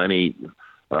 Unfortunately, Lenny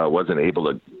wasn't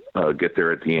able to get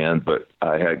there at the end, but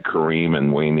I had Kareem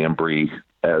and Wayne Embry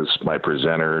as my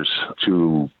presenters,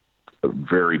 two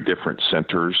very different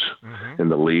centers in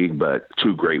the league, but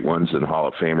two great ones and Hall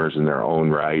of Famers in their own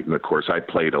right. And, of course, I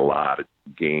played a lot of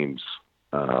games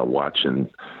watching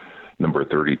number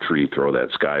 33 throw that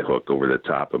sky hook over the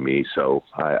top of me. So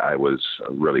I was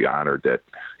really honored that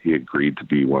he agreed to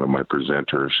be one of my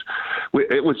presenters.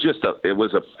 It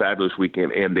was a fabulous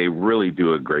weekend, and they really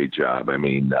do a great job. I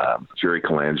mean, Jerry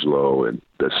Colangelo and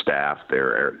the staff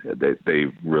there, they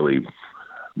really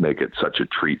make it such a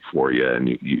treat for you, and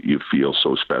you feel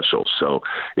so special. So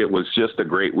it was just a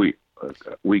great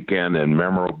weekend and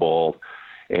memorable,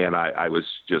 and I was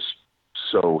just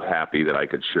so happy that I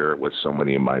could share it with so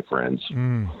many of my friends.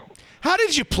 How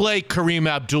did you play Kareem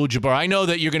Abdul-Jabbar? I know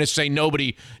that you're going to say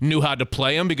nobody knew how to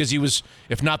play him because he was,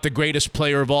 if not the greatest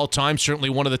player of all time, certainly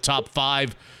one of the top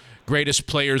 5 greatest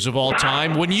players of all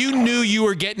time. When you knew you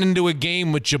were getting into a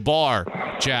game with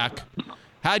Jabbar, Jack,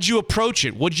 how'd you approach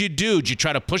it? What'd you do? Did you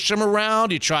try to push him around?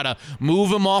 Did you try to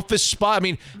move him off his spot? I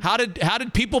mean, how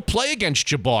did people play against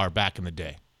Jabbar back in the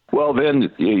day? Well,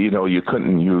 then, you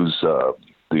couldn't use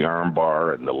the arm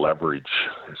bar and the leverage,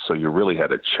 so you really had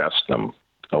to chest him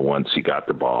once he got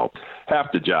the ball.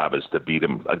 Half the job is to beat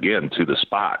him, again, to the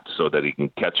spot so that he can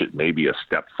catch it maybe a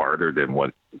step farther than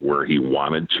where he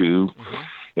wanted to.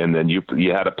 And then you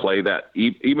had to play that,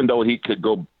 even though he could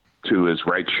go to his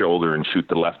right shoulder and shoot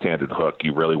the left-handed hook,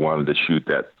 you really wanted to shoot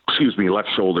that, left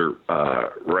shoulder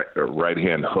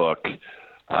right-hand hook.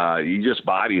 You just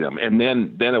bodied him. And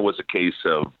then it was a case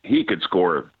of he could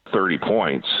score 30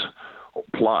 points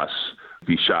plus. If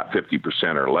he shot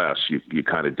 50% or less, you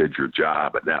kind of did your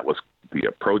job, and that was the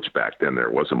approach back then.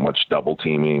 There wasn't much double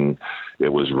teaming. It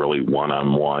was really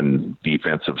one-on-one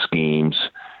defensive schemes,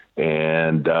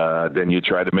 and then you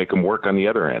try to make them work on the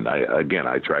other end.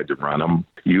 I tried to run them.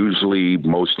 Usually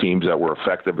most teams that were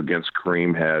effective against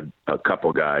Kareem had a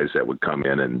couple guys that would come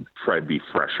in and try to be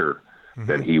fresher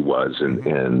than he was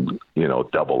and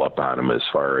double up on him as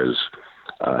far as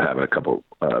having a couple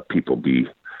people be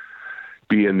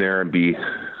in there and be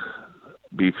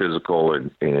physical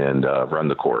and run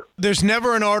the court. There's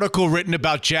never an article written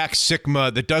about Jack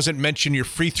Sikma that doesn't mention your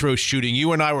free throw shooting.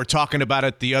 You and I were talking about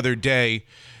it the other day.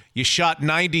 You shot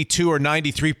 92 or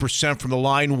 93% from the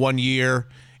line one year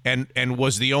and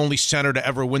was the only center to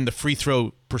ever win the free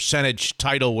throw percentage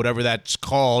title, whatever that's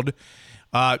called.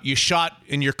 You shot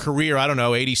in your career,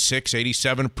 86,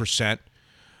 87%.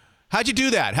 How'd you do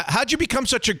that? How'd you become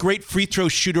such a great free throw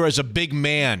shooter as a big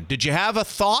man? Did you have a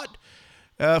thought?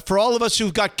 For all of us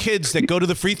who've got kids that go to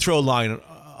the free throw line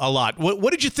a lot,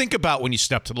 what did you think about when you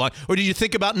stepped to the line? Or did you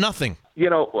think about nothing?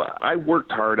 I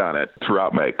worked hard on it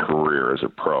throughout my career as a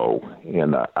pro,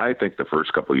 and I think the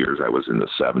first couple of years I was in the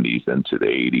 70s into the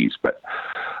 80s, but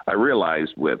I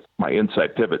realized with my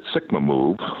inside pivot Sikma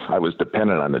move, I was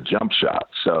dependent on the jump shot.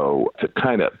 So to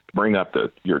kind of bring up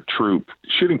your true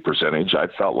shooting percentage, I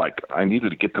felt like I needed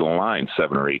to get to the line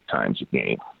 7 or 8 times a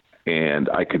game. And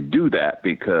I could do that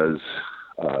because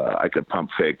I could pump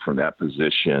fake from that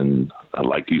position.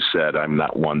 Like you said, I'm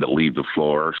not one to leave the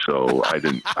floor, so I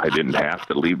didn't have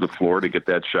to leave the floor to get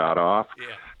that shot off.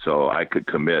 Yeah. So I could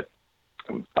commit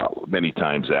many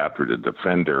times after the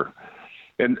defender.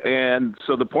 And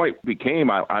so the point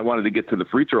became I wanted to get to the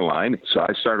free throw line, so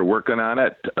I started working on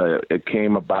it. It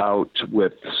came about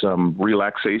with some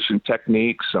relaxation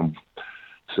techniques, some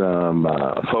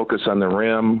focus on the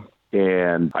rim,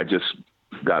 and I just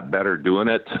got better doing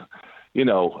it.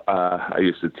 I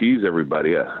used to tease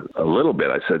everybody a little bit.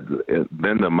 I said,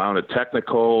 then the amount of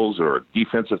technicals or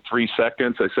defensive 3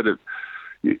 seconds, I said,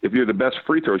 if you're the best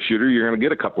free throw shooter, you're going to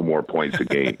get a couple more points a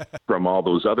game from all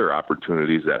those other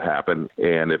opportunities that happen.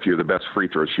 And if you're the best free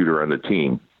throw shooter on the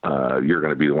team, you're going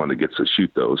to be the one that gets to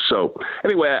shoot those. So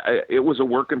anyway, it was a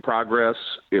work in progress.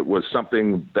 It was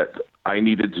something that I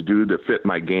needed to do to fit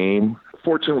my game.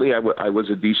 Fortunately, I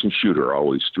was a decent shooter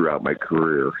always throughout my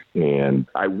career, and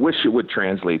I wish it would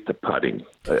translate to putting.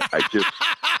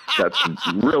 That's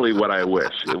really what I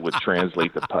wish. It would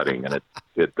translate to putting, and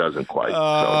it doesn't quite.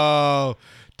 Oh,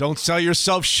 don't sell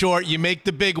yourself short. You make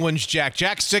the big ones, Jack.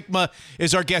 Jack Sikma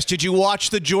is our guest. Did you watch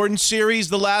the Jordan series,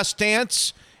 The Last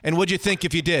Dance? And what'd you think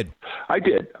if you did? I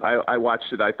did. I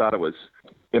watched it. I thought it was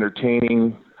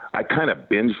entertaining. I kind of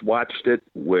binge watched it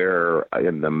where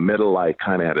in the middle I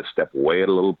kind of had to step away a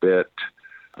little bit.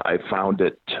 I found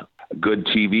it good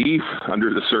TV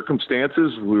under the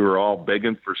circumstances. We were all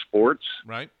begging for sports.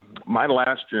 Right. My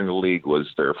last year in the league was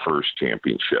their first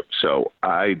championship, so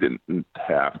I didn't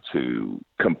have to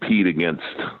compete against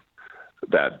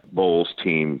that Bulls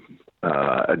team.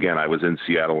 Again, I was in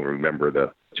Seattle and remember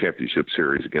the championship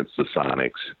series against the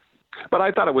Sonics. But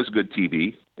I thought it was good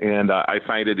TV, and I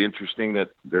find it interesting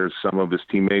that there's some of his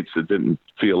teammates that didn't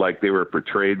feel like they were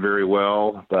portrayed very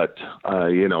well. But,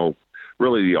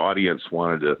 really the audience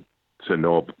wanted to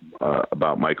know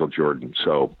about Michael Jordan.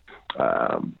 So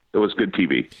it was good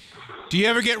TV. Do you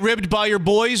ever get ribbed by your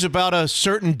boys about a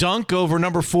certain dunk over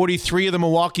number 43 of the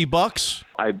Milwaukee Bucks?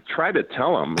 I tried to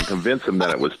tell them and convince them that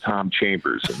it was Tom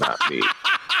Chambers and not me.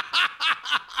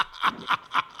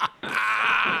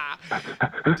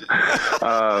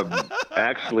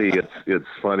 Actually, it's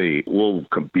funny. We'll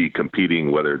be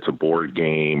competing, whether it's a board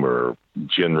game or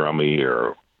gin rummy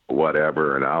or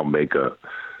whatever, and I'll make a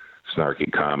snarky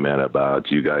comment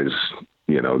about you guys,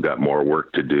 got more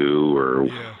work to do, or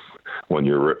when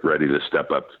you're ready to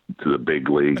step up to the big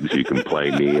leagues, you can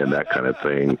play me and that kind of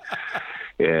thing.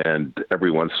 And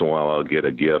every once in a while, I'll get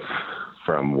a gif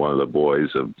from one of the boys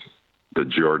of the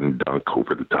Jordan dunk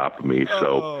over the top of me.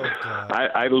 So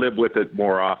I live with it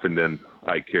more often than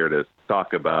I care to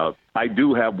talk about. I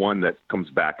do have one that comes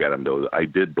back at him, though. I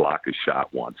did block a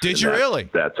shot once. Did you really?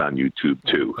 That's on YouTube,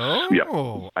 too. Oh.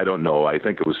 Yeah. I don't know. I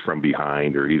think it was from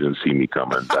behind, or he didn't see me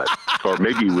coming. But, or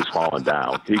maybe he was falling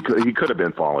down. He could have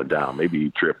been falling down. Maybe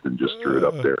he tripped and just threw it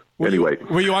up there. Anyway.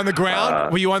 Were you on the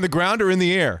ground? Were you on the ground or in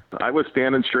the air? I was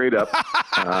standing straight up.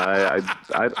 I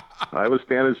was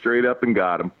standing straight up and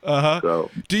got him. Uh-huh. So.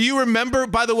 Do you remember,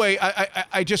 by the way,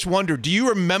 I just wondered, do you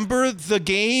remember the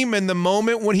game and the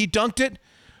moment when he dunked it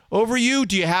over you?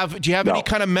 Do you have any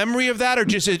kind of memory of that, or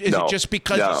is it just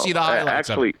because you see the highlights?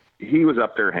 Actually, he was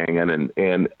up there hanging,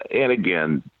 and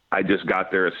again, I just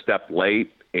got there a step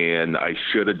late, and I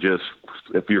should have just,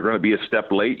 if you're going to be a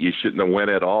step late, you shouldn't have went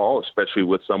at all, especially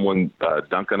with someone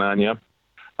dunking on you.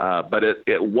 But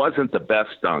it wasn't the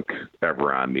best dunk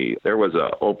ever on me. There was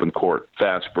a open court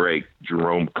fast break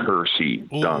Jerome Kersey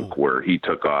dunk where he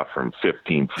took off from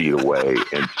 15 feet away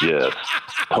and just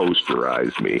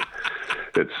posterized me.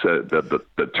 It's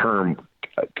the term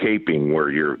caping, where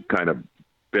you're kind of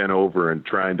bent over and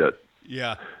trying to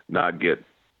not get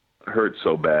hurt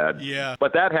so bad. Yeah.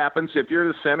 But that happens if you're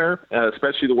the center,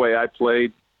 especially the way I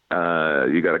played.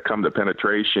 You got to come to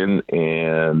penetration,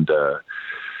 and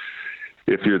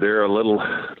if you're there a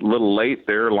little late,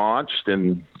 they're launched,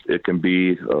 and it can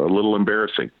be a little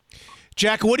embarrassing.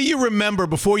 Jack, what do you remember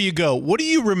before you go? What do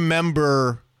you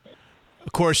remember?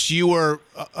 Of course, you were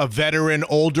a veteran,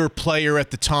 older player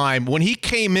at the time. When he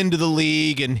came into the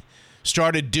league and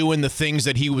started doing the things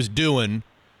that he was doing,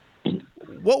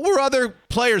 what were other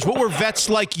players, what were vets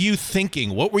like you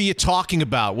thinking? What were you talking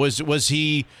about? Was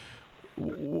he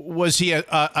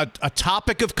a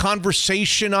topic of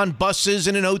conversation on buses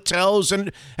and in hotels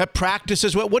and at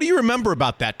practices? What do you remember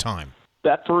about that time?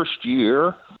 That first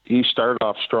year, he started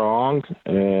off strong,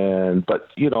 but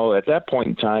at that point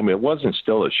in time, it wasn't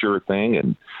still a sure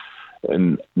thing,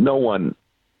 and no one,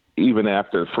 even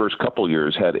after the first couple of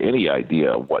years, had any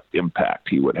idea what impact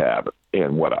he would have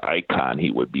and what an icon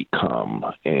he would become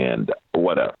and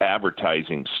what an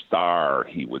advertising star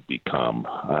he would become.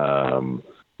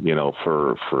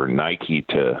 For Nike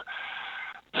to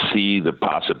see the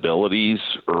possibilities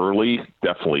early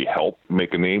definitely helped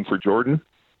make a name for Jordan.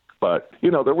 But,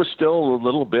 there was still a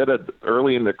little bit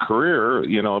early in the career,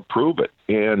 prove it.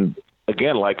 And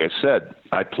again, like I said,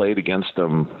 I played against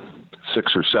him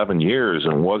 6 or 7 years,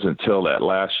 and it wasn't until that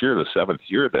last year, the 7th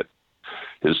year, that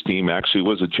his team actually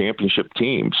was a championship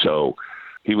team. So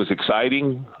he was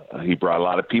exciting. He brought a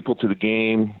lot of people to the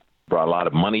game, brought a lot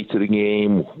of money to the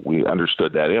game. We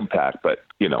understood that impact. But,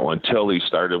 until he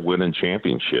started winning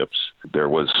championships, there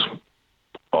was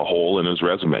a hole in his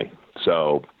resume.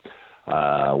 So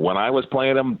when I was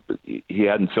playing him, he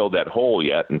hadn't filled that hole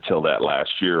yet until that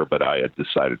last year, but I had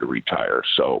decided to retire.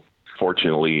 So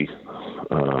fortunately,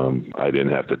 I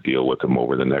didn't have to deal with him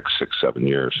over the next 6-7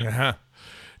 years. Uh-huh.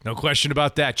 No question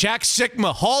about that. Jack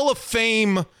Sikma, Hall of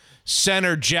Fame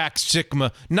center Jack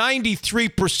Sikma,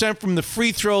 93% from the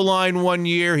free throw line one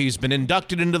year. He's been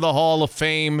inducted into the Hall of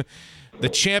Fame. The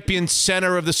champion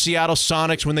center of the Seattle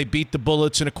Sonics when they beat the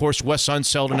Bullets, and, of course, Wes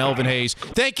Unseld and Elvin Hayes.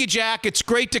 Thank you, Jack. It's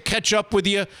great to catch up with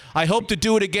you. I hope to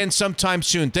do it again sometime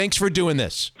soon. Thanks for doing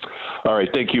this. All right.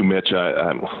 Thank you, Mitch.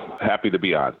 I'm happy to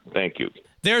be on. Thank you.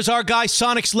 There's our guy,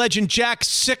 Sonics legend Jack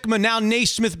Sikma, now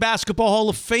Naismith Basketball Hall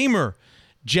of Famer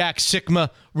Jack Sikma,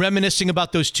 reminiscing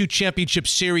about those 2 championship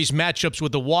series matchups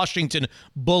with the Washington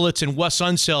Bullets and Wes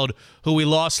Unseld, who we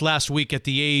lost last week at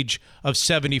the age of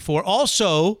 74.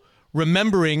 Also,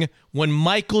 remembering when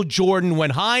Michael Jordan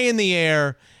went high in the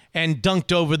air and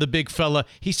dunked over the big fella.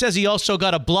 He says he also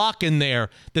got a block in there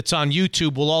that's on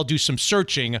YouTube. We'll all do some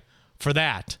searching for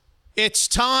that. It's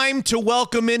time to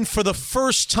welcome in for the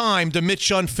first time to Mitch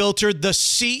Unfiltered, the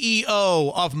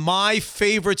CEO of my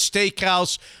favorite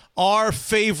steakhouse, our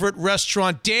favorite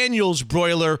restaurant, Daniel's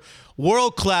Broiler,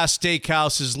 world-class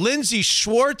steakhouses, Lindsay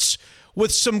Schwartz,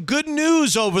 with some good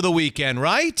news over the weekend,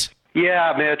 right?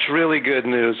 Yeah, Mitch, really good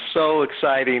news. So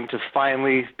exciting to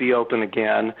finally be open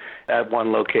again at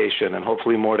one location, and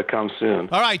hopefully more to come soon.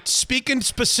 All right, speaking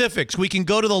specifics, we can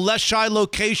go to the Leschi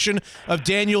location of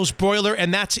Daniel's Broiler,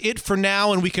 and that's it for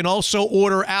now, and we can also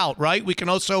order out, right? We can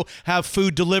also have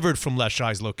food delivered from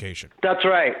Leschi's location. That's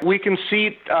right. We can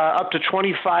seat up to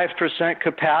 25%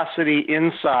 capacity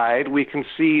inside. We can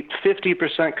seat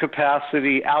 50%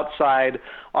 capacity outside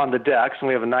on the decks, and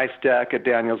we have a nice deck at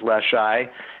Daniel's Leschi.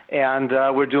 And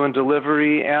we're doing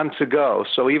delivery and to go.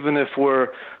 So even if we're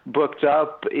booked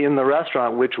up in the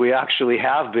restaurant, which we actually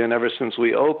have been ever since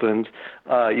we opened,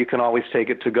 you can always take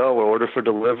it to go or order for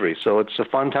delivery. So it's a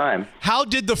fun time. How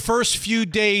did the first few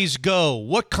days go?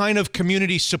 What kind of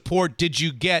community support did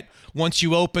you get once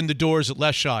you opened the doors at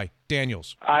Leschi,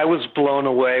 Daniel's? I was blown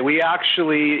away. We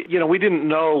actually, we didn't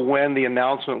know when the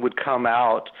announcement would come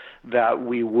out that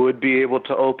we would be able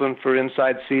to open for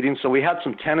inside seating. So we had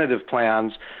some tentative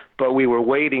plans, but we were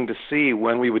waiting to see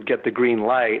when we would get the green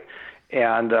light.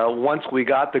 And once we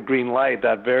got the green light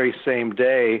that very same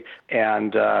day,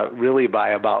 and really by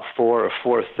about 4 or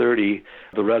 4:30,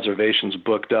 the reservations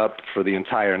booked up for the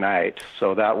entire night.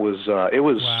 So that was it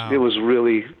was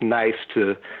really nice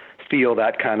to feel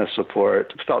that kind of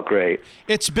support. It felt great.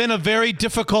 It's been a very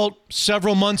difficult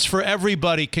several months for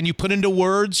everybody. Can you put into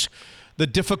words the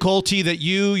difficulty that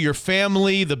you, your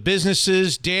family, the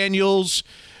businesses, Daniel's,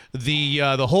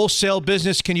 the wholesale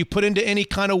business, can you put into any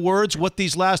kind of words what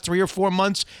these last 3 or 4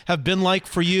 months have been like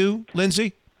for you,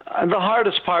 Lindsay? The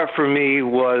hardest part for me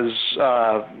was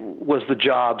the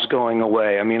jobs going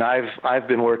away. I mean, I've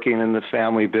been working in the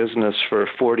family business for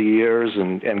 40 years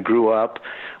and grew up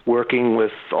working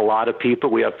with a lot of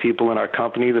people. We have people in our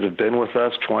company that have been with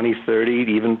us 20, 30,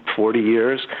 even 40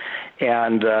 years.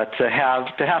 And to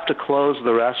have to close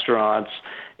the restaurants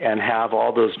and have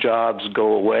all those jobs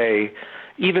go away,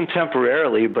 even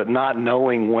temporarily, but not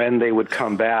knowing when they would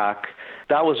come back,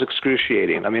 that was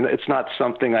excruciating. I mean, it's not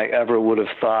something I ever would have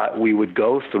thought we would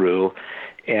go through,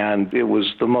 and it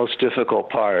was the most difficult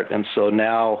part. And so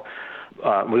now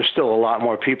there's still a lot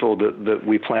more people that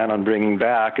we plan on bringing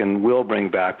back and will bring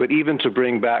back. But even to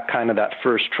bring back kind of that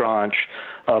first tranche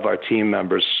of our team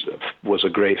members was a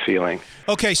great feeling.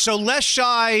 Okay, so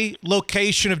Leschi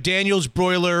location of Daniel's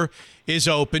Broiler is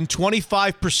open,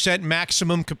 25%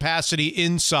 maximum capacity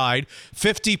inside,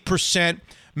 50%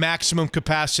 maximum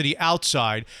capacity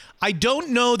outside. I don't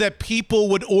know that people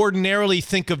would ordinarily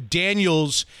think of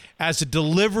Daniel's as a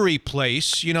delivery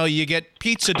place. You know, you get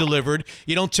pizza delivered.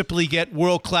 You don't typically get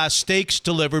world-class steaks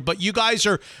delivered, but you guys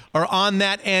are on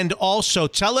that end also.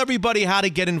 Tell everybody how to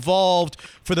get involved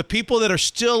for the people that are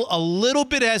still a little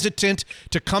bit hesitant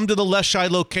to come to the Leschi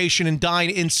location and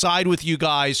dine inside with you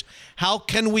guys. How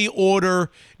can we order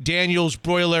Daniel's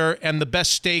Broiler and the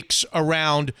best steaks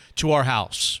around to our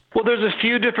house? Well, there's a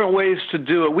few different ways to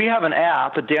do it. We have an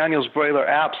app, a Daniel's Broiler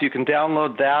app, so you can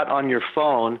download that on your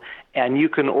phone, and you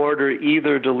can order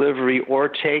either delivery or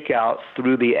takeout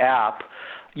through the app.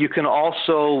 You can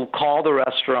also call the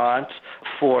restaurant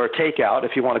for takeout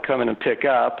if you want to come in and pick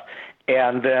up.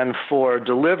 And then for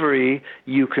delivery,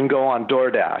 you can go on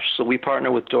DoorDash. So we partner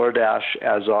with DoorDash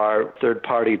as our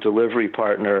third-party delivery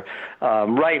partner.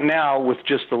 Right now, with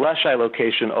just the Leschi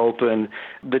location open,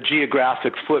 the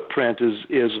geographic footprint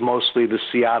is mostly the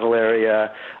Seattle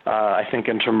area, I think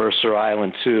into Mercer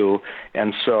Island too.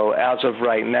 And so as of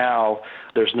right now,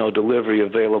 there's no delivery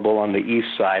available on the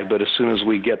east side, but as soon as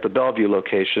we get the Bellevue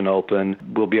location open,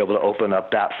 we'll be able to open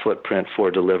up that footprint for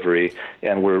delivery,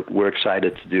 and we're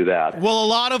excited to do that. Well, a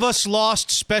lot of us lost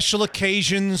special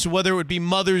occasions, whether it would be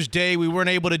Mother's Day, we weren't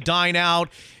able to dine out.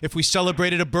 If we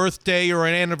celebrated a birthday or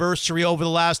an anniversary over the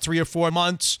last 3 or 4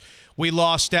 months, we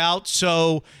lost out.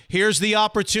 So here's the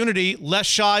opportunity.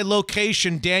 Leschi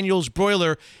location, Daniel's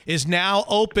Broiler, is now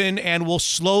open and will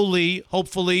slowly,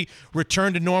 hopefully,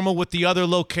 return to normal with the other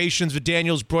locations of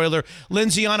Daniel's Broiler.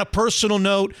 Lindsay, on a personal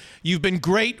note, you've been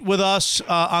great with us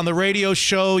on the radio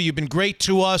show. You've been great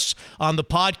to us on the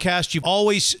podcast. You've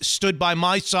always stood by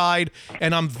my side,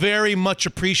 and I'm very much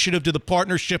appreciative to the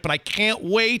partnership, and I can't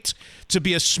wait to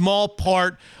be a small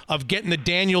part of getting the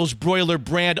Daniel's Broiler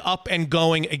brand up and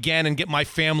going again and get my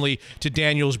family to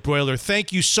Daniel's Broiler.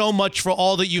 Thank you so much for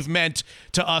all that you've meant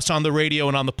to us on the radio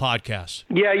and on the podcast.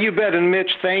 Yeah, you bet. And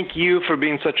Mitch, thank you for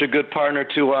being such a good partner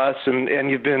to us.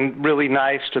 And you've been really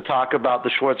nice to talk about the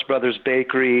Schwartz Brothers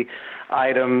Bakery.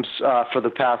 items for the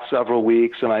past several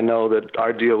weeks, and I know that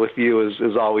our deal with you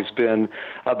has always been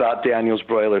about Daniel's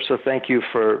broiler. So thank you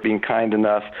for being kind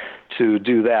enough to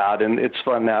do that. And it's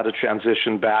fun now to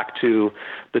transition back to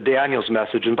the Daniels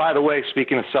message. And by the way,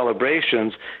 speaking of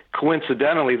celebrations,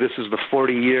 coincidentally, this is the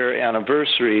 40-year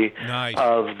anniversary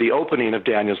of the opening of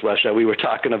Daniels Last Show. We were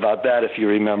talking about that, if you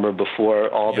remember, before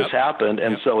all this happened.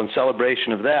 And so in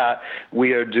celebration of that,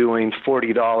 we are doing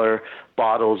 $40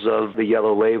 bottles of the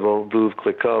yellow label Veuve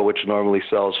Clicquot, which normally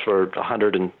sells for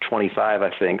 $125,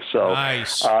 I think. So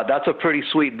that's a pretty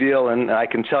sweet deal. And I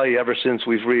can tell you, ever since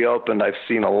we've reopened, I've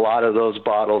seen a lot of those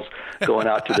bottles going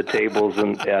out to the tables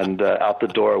and out the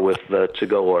door with the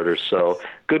to-go orders. So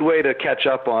good way to catch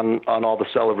up on all the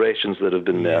celebrations that have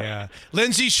been missed. Yeah.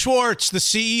 Lindsay Schwartz, the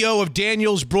CEO of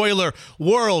Daniel's Broiler,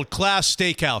 world-class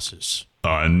steakhouses.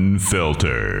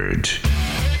 Unfiltered.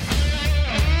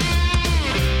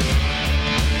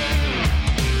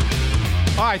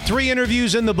 All right, 3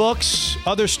 interviews in the books.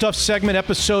 Other Stuff segment,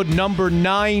 episode number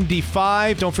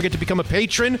 95. Don't forget to become a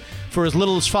patron. For as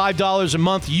little as $5 a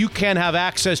month, you can have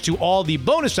access to all the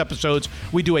bonus episodes.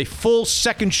 We do a full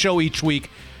second show each week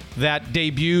that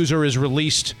debuts or is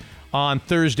released on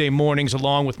Thursday mornings,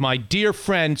 along with my dear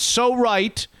friend, So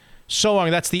Right, So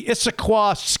Wrong. That's the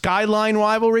Issaquah Skyline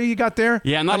rivalry you got there?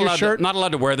 Yeah, I'm not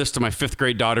allowed to wear this to my 5th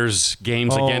grade daughter's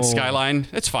games against Skyline.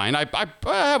 It's fine. I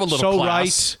have a little So class.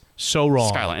 Right, so wrong.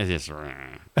 Skyline is they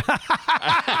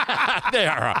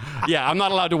are. Yeah, I'm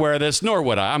not allowed to wear this, nor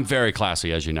would I. I'm very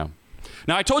classy, as you know.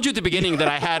 Now, I told you at the beginning that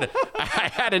I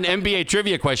had an NBA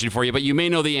trivia question for you, but you may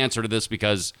know the answer to this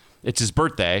because it's his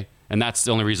birthday, and that's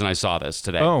the only reason I saw this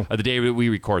today. The day we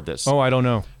record this. I don't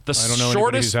know. I don't know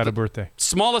anybody who's had a birthday.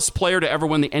 Smallest player to ever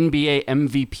win the NBA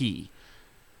MVP.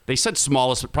 They said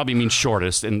smallest, but probably means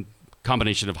shortest in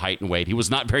combination of height and weight. He was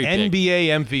not very big. NBA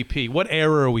MVP. What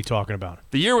era are we talking about?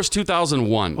 The year was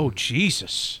 2001. Oh,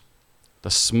 Jesus.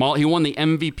 He won the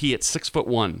MVP at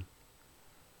 6'1".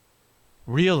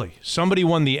 Really? Somebody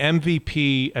won the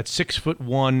MVP at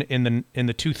 6'1" in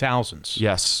the 2000s.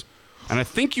 Yes. And I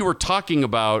think you were talking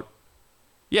about,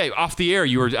 off the air,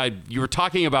 you were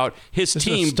talking about his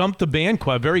team. Stump the Band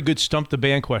question. Very good Stump the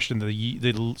Band question.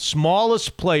 The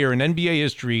smallest player in NBA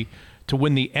history to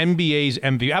win the NBA's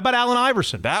MVP. How about Allen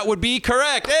Iverson? That would be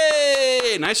correct.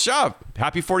 Hey, nice job.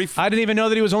 Happy 40. I didn't even know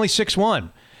that he was only 6'1".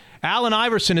 Allen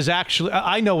Iverson is actually.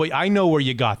 I know where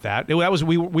you got that. That was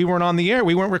we weren't on the air.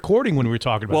 We weren't recording when we were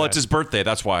talking about. Well, it's his birthday.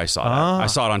 That's why I saw that. I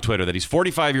saw it on Twitter that he's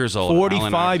 45 years old.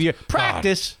 45 years.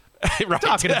 Practice. Right.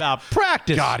 Talking about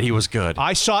practice. God, he was good.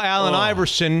 I saw Allen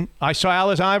Iverson. I saw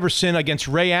Allen Iverson against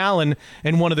Ray Allen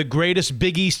in one of the greatest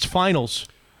Big East finals.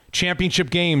 Championship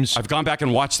games. I've gone back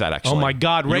and watched that, actually. Oh, my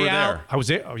God. You Ray were Allen. there. I was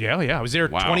there. Oh, yeah. I was there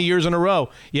 20 Wow. years in a row.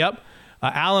 Yep.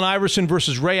 Allen Iverson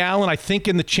versus Ray Allen, I think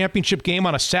in the championship game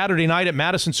on a Saturday night at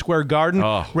Madison Square Garden.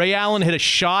 Ray Allen hit a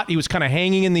shot. He was kind of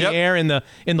hanging in the air in the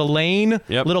lane.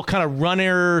 Little kind of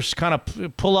runners, kind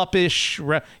of pull-up-ish.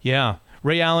 Yeah.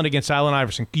 Ray Allen against Allen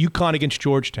Iverson. UConn against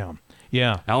Georgetown.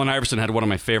 Yeah. Allen Iverson had one of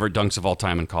my favorite dunks of all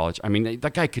time in college. I mean,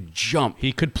 that guy could jump.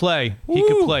 He could play. He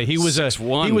could play. He was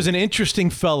 6'1". He was an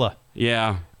interesting fella.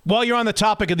 Yeah. While you're on the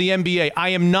topic of the NBA, I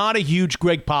am not a huge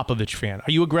Gregg Popovich fan.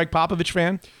 Are you a Gregg Popovich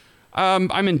fan?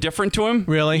 I'm indifferent to him.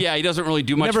 Really? Yeah, he doesn't really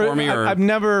do much for me.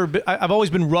 I've always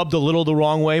been rubbed a little the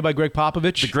wrong way by Gregg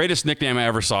Popovich. The greatest nickname I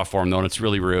ever saw for him, though, and it's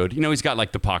really rude. You know, he's got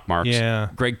like the pockmarks. Yeah.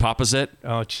 Greg Popovich.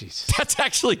 Oh, jeez. That's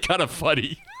actually kind of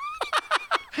funny.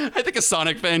 I think a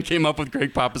Sonic fan came up with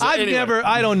Greg Popovich.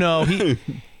 I don't know.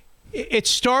 It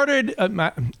started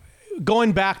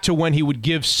going back to when he would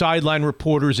give sideline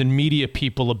reporters and media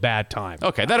people a bad time.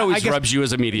 Okay, that always rubs you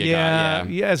as a media guy.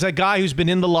 Yeah, as a guy who's been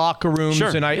in the locker rooms,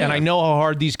 Sure, and I know how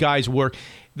hard these guys work.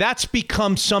 That's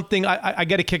become something I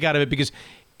get a kick out of it because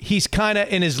he's kind of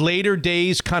in his later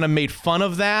days kind of made fun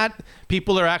of that.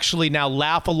 People are actually now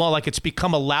laugh along, like it's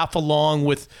become a laugh along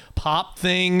with Pop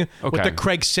thing with the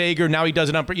Craig Sager. Now he does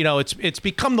it up. You know, it's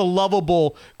become the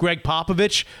lovable Gregg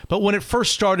Popovich. But when it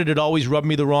first started, it always rubbed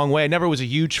me the wrong way. I never was a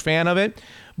huge fan of it.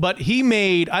 But he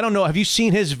made, I don't know, have you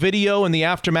seen his video in the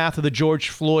aftermath of the George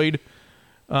Floyd?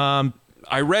 I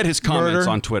read his comments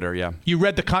on Twitter. Yeah, you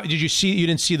read the. Did you see? You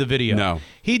didn't see the video? No.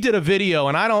 He did a video,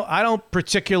 and I don't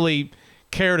particularly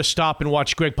care to stop and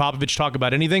watch Gregg Popovich talk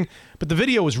about anything, but the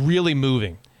video was really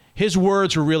moving. His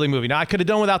words were really moving. Now, I could have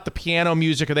done without the piano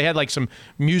music, or they had like some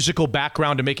musical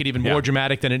background to make it even more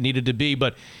dramatic than it needed to be,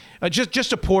 but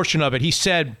just a portion of it. He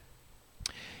said,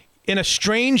 in a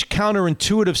strange,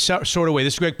 counterintuitive sort of way,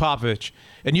 this is Gregg Popovich,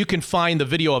 and you can find the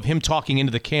video of him talking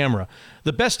into the camera.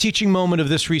 The best teaching moment of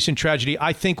this recent tragedy,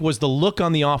 I think, was the look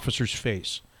on the officer's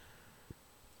face.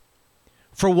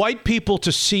 for white people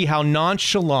to see how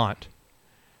nonchalant,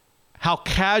 how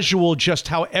casual, just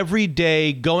how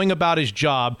everyday going about his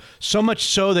job, so much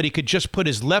so that he could just put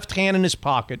his left hand in his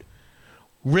pocket,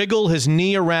 wriggle his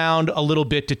knee around a little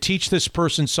bit to teach this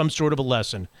person some sort of a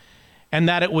lesson, and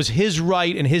that it was his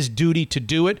right and his duty to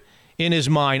do it in his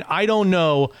mind. I don't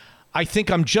know. I think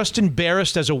I'm just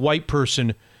embarrassed as a white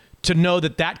person to know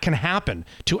that that can happen,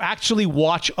 to actually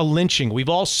watch a lynching. We've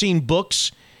all seen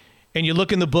books, and you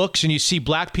look in the books and you see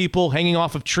black people hanging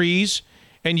off of trees,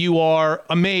 and you are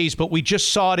amazed, but we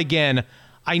just saw it again.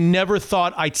 I never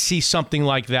thought I'd see something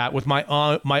like that with my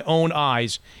own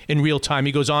eyes in real time.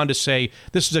 He goes on to say,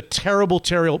 this is a terrible,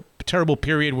 terrible, terrible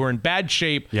period. We're in bad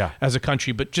shape as a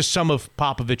country, but just some of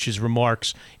Popovich's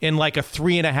remarks in like a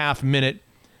 3.5-minute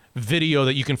video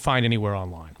that you can find anywhere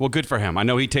online. Well, good for him. I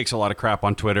know he takes a lot of crap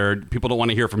on Twitter. People don't want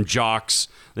to hear from jocks.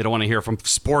 They don't want to hear from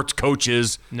sports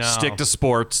coaches. No. Stick to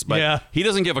sports. But he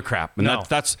doesn't give a crap. And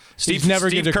that's Steve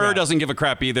Kerr doesn't give a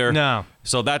crap either. No.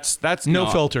 So that's no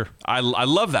filter. I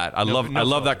love that. I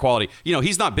love that quality. You know,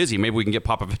 he's not busy. Maybe we can get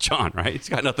Popovich on, right? He's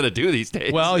got nothing to do these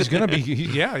days. Well, he's going to be,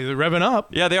 they're revving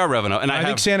up. Yeah, they are revving up. And I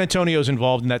think San Antonio's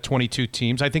involved in that 22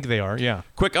 teams. I think they are, yeah.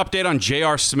 Quick update on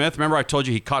J.R. Smith. Remember I told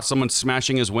you he caught someone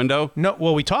smashing his window? No,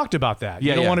 well, we talked about that.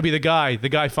 You don't want to be the guy. The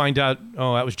guy find out,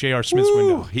 oh, that was J.R. Smith's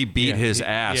window. He beat his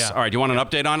ass. Yeah. All right, do you want an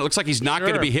update on it? It looks like he's not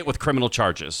going to be hit with criminal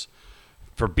charges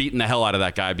for beating the hell out of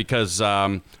that guy because,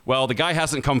 the guy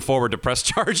hasn't come forward to press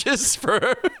charges for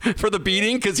the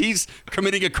beating because he's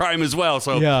committing a crime as well.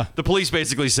 So the police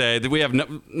basically say that we have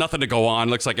nothing to go on.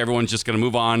 Looks like everyone's just going to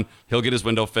move on. He'll get his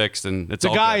window fixed, and it's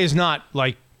all good. The guy is not,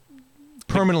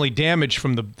 permanently damaged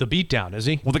from the beatdown, is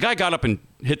he? Well, the guy got up and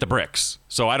hit the bricks.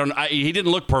 So he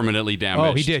didn't look permanently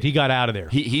damaged. Oh, he did. He got out of there.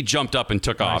 He jumped up and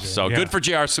took off. So good for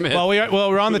J.R. Smith. Well,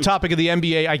 we're on the topic of the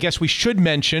NBA. I guess we should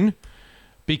mention,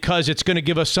 because it's going to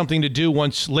give us something to do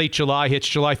once late July hits,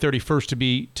 July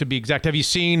 31st to be exact. Have you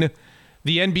seen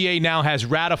the NBA now has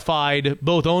ratified,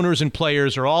 both owners and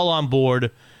players are all on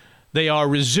board. They are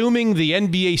resuming the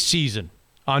NBA season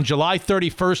on July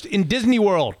 31st in Disney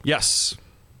World. Yes.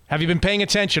 Have you been paying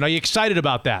attention? Are you excited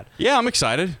about that? Yeah, I'm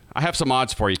excited. I have some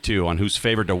odds for you, too, on who's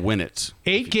favored to win it.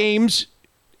 8 games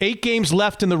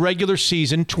left in the regular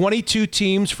season, 22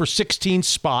 teams for 16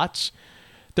 spots.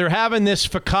 They're having this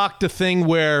fakakta thing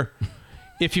where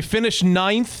if you finish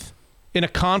 9th in a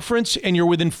conference and you're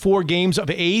within 4 games of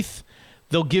 8th,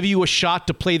 they'll give you a shot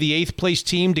to play the 8th place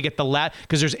team to get the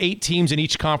because there's 8 teams in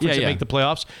each conference that make the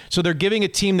playoffs. So they're giving a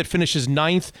team that finishes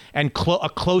 9th and a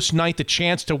close 9th a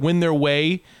chance to win their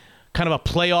way, kind of a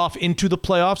playoff into the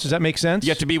playoffs. Does that make sense?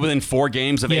 You have to be within 4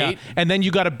 games of 8? And then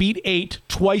you got to beat 8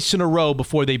 twice in a row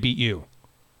before they beat you.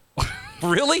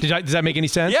 Really? Does that make any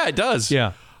sense? Yeah, it does.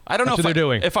 Yeah. I don't know what they're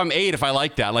doing. If I'm 8, if I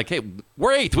like that. Like, hey,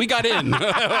 we're 8th. We got in. what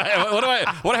do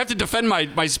I have to defend my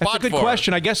spot for? That's a good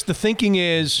question. I guess the thinking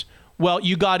is, well,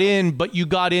 you got in, but you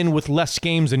got in with less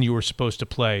games than you were supposed to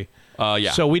play.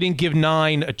 So we didn't give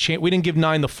 9 a chance. We didn't give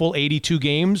 9 the full 82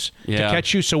 games to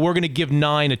catch you. So we're going to give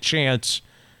 9 a chance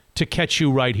to catch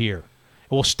you right here.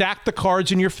 We'll stack the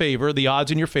cards in your favor, the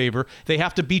odds in your favor. They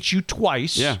have to beat you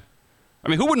twice. Yeah. I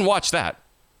mean, who wouldn't watch that?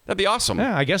 That'd be awesome.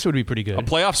 Yeah, I guess it would be pretty good. A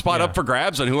playoff spot up for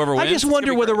grabs, and whoever wins. I just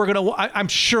wonder whether we're going to. I'm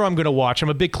sure I'm going to watch. I'm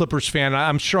a big Clippers fan.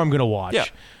 I'm sure I'm going to watch. Yeah.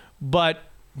 But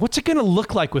what's it going to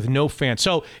look like with no fans?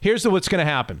 So here's what's going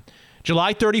to happen.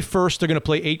 July 31st, they're going to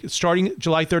play 8. Starting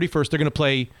July 31st, they're going to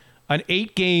play an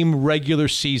 8-game regular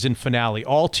season finale.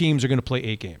 All teams are going to play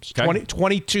 8 games. Okay.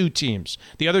 22 teams.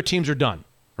 The other teams are done.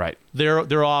 Right.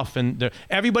 They're off, and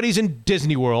everybody's in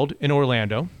Disney World in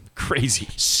Orlando. Crazy.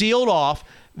 Sealed off.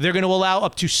 They're going to allow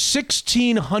up to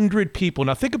 1,600 people.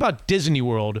 Now, think about Disney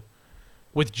World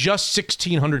with just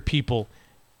 1,600 people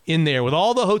in there with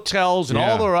all the hotels and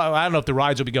all the, I don't know if the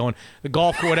rides will be going, the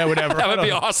golf or whatever. That would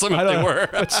be awesome if they were.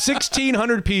 But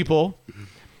 1,600 people.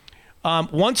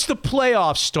 Once the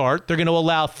playoffs start, they're going to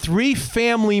allow 3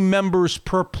 family members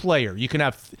per player. You can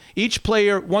have each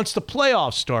player, once the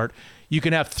playoffs start, you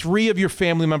can have 3 of your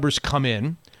family members come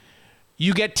in.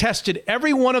 You get tested.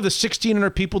 Every one of the 1,600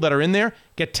 people that are in there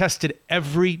get tested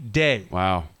every day.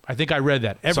 Wow. I think I read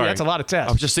that. That's a lot of tests.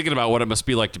 I was just thinking about what it must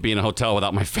be like to be in a hotel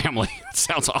without my family. It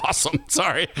sounds awesome.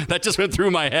 Sorry. That just went through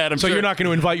my head. So you're not going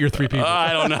to invite your 3 people?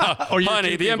 I don't know. Or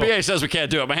honey, the NBA says we can't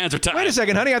do it. My hands are tied. Wait a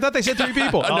second, honey. I thought they said 3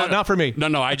 people. Not for me.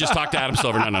 No. I just talked to Adam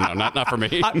Silver. No. Not for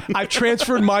me. I've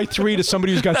transferred my 3 to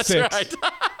somebody who's got That's 6.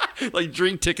 Right. Like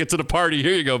drink tickets at a party.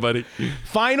 Here you go, buddy.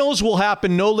 Finals will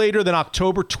happen no later than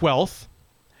October 12th.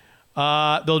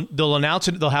 They'll announce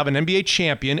it. They'll have an NBA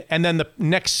champion, and then the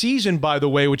next season, by the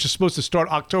way, which is supposed to start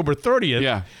October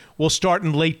 30th, will start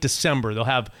in late December. They'll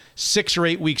have 6 or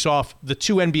 8 weeks off. The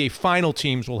 2 NBA final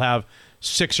teams will have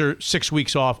 6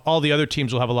 weeks off. All the other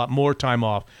teams will have a lot more time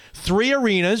off. 3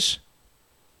 arenas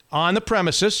on the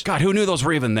premises. God, who knew those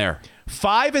were even there?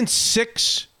 5 and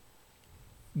 6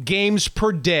 games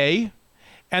per day.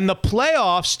 And the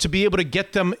playoffs, to be able to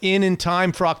get them in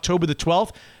time for October the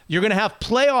 12th, you're going to have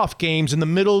playoff games in the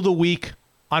middle of the week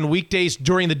on weekdays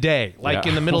during the day, like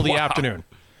in the middle of the afternoon.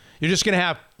 You're just going to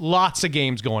have lots of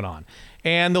games going on.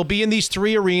 And they'll be in these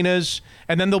 3 arenas,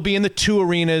 and then they'll be in the 2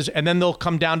 arenas, and then they'll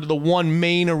come down to the 1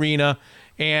 main arena,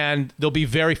 and there'll be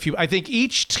very few. I think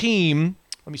each team,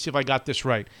 let me see if I got this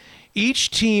right,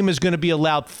 each team is going to be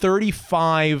allowed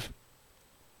 35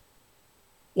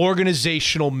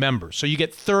 organizational members. So you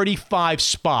get 35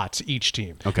 spots each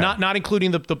team. Okay. Not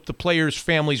including the players'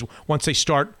 families once they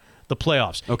start the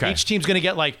playoffs. Okay. Each team's going to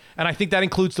get and I think that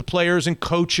includes the players and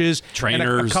coaches,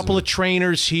 trainers, and a couple of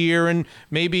trainers here, and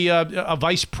maybe a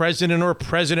vice president or a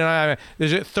president.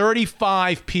 There's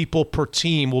 35 people per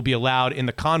team will be allowed in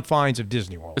the confines of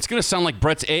Disney World. It's going to sound like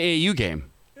Brett's AAU game.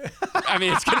 I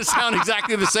mean, it's going to sound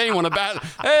exactly the same when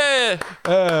hey,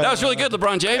 that was really good,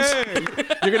 LeBron James. Hey.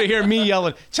 You're going to hear me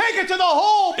yelling, take it to the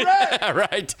hole, Brett! Yeah,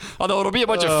 right. Although it'll be a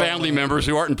bunch of family members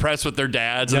who aren't impressed with their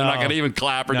dads, and they're not going to even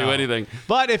clap or do anything.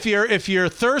 But if you're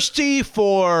thirsty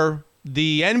for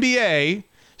the NBA,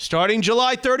 starting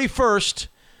July 31st,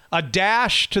 a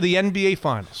dash to the NBA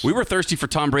Finals. We were thirsty for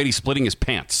Tom Brady splitting his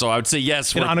pants, so I would say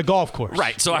yes. On a golf course.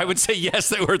 Right, so I would say yes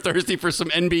that we're thirsty for some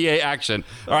NBA action.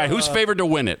 All right, who's favored to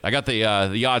win it? I got the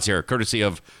odds here, courtesy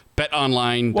of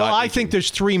BetOnline. Well, I think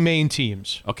there's 3 main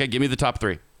teams. Okay, give me the top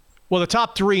 3. Well, the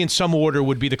top 3 in some order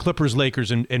would be the Clippers, Lakers,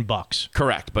 and Bucks.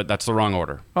 Correct, but that's the wrong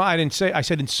order. Oh, I didn't say. I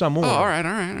said in some order. Oh, all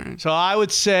right. So I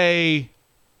would say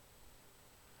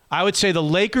the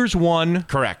Lakers 1.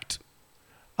 Correct.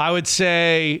 I would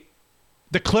say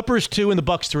the Clippers 2 and the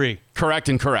Bucks 3. Correct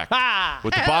and correct.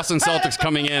 With the Boston Celtics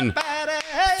coming in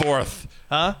 4th.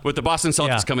 Huh? With the Boston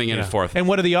Celtics coming in at 4th. And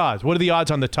what are the odds? What are the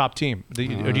odds on the top team? Or do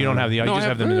you don't have the odds? No, You just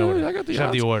have them in order. I got the just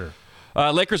have the order.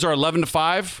 Lakers are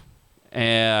 11-5.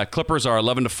 Clippers are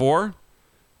 11-4.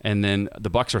 And then the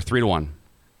Bucks are 3-1.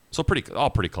 So all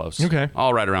pretty close. Okay.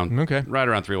 All right around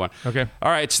 3-1. Okay.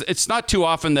 All right. It's not too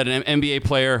often that an NBA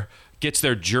player gets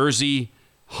their jersey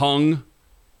hung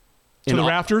to the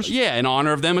rafters? Yeah, in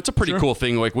honor of them. It's a pretty cool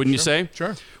thing, wouldn't you say?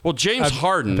 Sure. Well, James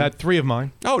Harden. I've had 3 of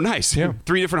mine. Oh, nice. Yeah.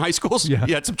 3 different high schools? Yeah.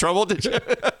 You had some trouble, did you?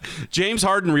 James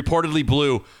Harden reportedly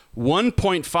blew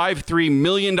 $1.53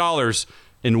 million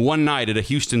in one night at a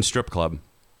Houston strip club.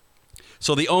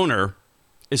 So the owner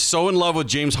is so in love with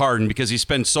James Harden because he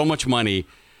spends so much money.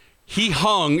 He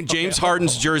hung James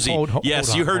Harden's jersey.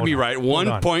 Yes, you heard me right.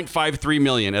 $1.53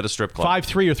 million at a strip club.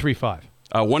 5.3 or 3.5?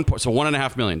 So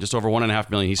 $1.5 million, just over $1.5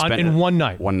 million. He spent in one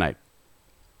night. One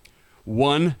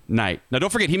night. Now, don't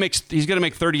forget, he's going to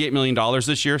make $38 million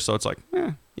this year, so it's like,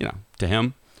 to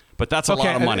him. But that's a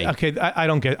lot of money. Okay, I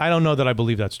don't know that I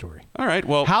believe that story. All right,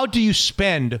 well, how do you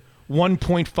spend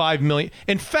 $1.5 million?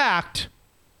 In fact,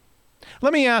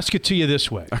 let me ask it to you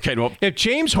this way. Okay, well, if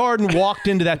James Harden walked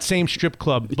into that same strip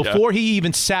club before he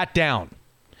even sat down,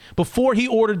 before he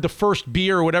ordered the first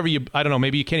beer or whatever I don't know,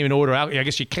 maybe you can't even order alcohol. I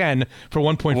guess you can for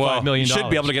 $1.5 million. You should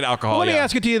be able to get alcohol. Well, let me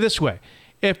ask it to you this way.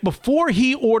 If before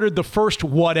he ordered the first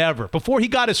whatever, before he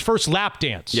got his first lap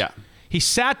dance, he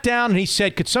sat down and he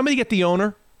said, could somebody get the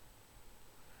owner?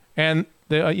 And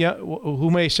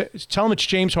who may say, tell him it's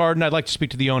James Harden. I'd like to speak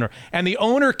to the owner. And the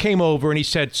owner came over and he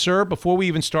said, sir, before we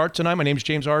even start tonight, my name's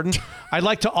James Harden. I'd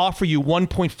like to offer you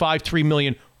 $1.53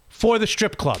 million for the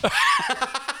strip club.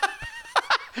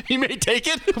 He may take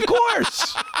it? Of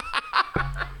course.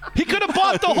 He could have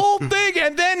bought the whole thing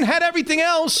and then had everything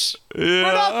else for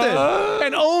nothing,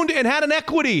 and owned and had an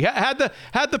equity, had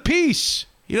the piece.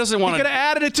 He doesn't want. He could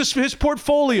have added it to his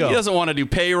portfolio. He doesn't want to do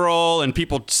payroll and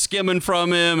people skimming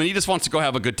from him, and he just wants to go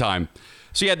have a good time.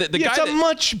 So the guy. It's a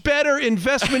much better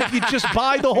investment if you just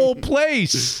buy the whole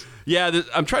place. Yeah,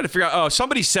 I'm trying to figure out. Oh,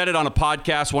 somebody said it on a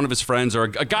podcast, one of his friends, or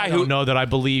a guy who. I don't know that I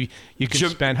believe you can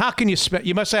spend. How can you spend?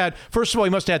 You must have had, first of all,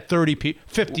 you must have had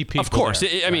 50 people. Of course.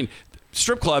 I mean,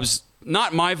 strip clubs,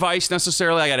 not my vice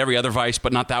necessarily. I got every other vice,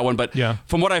 but not that one. But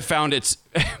from what I found, it's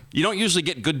you don't usually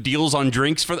get good deals on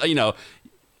drinks for,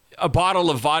 a bottle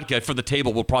of vodka for the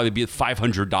table will probably be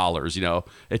 $500.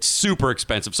 It's super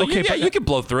expensive. So you can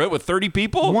blow through it with 30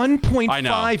 people.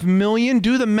 $1.5 million.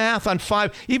 Do the math on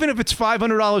 5. Even if it's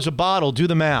 $500 a bottle, do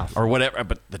the math or whatever.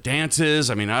 But the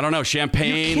dances. I mean, I don't know.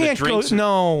 Champagne. You can't the drinks.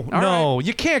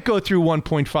 You can't go through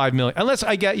 $1.5 million unless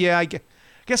I guess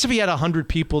guess if he had 100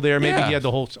 people there, maybe he had the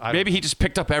whole. Maybe he just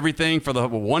picked up everything for the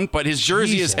one, but his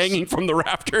jersey is hanging from the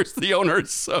rafters. The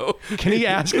owners. So can he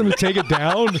ask him to take it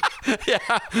down? Yeah,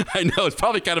 I know. It's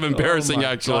probably kind of embarrassing,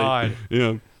 actually. God.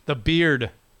 Yeah, the beard.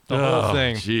 The whole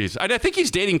thing. Jeez. I think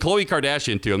he's dating Khloe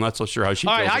Kardashian, too. I'm not so sure how she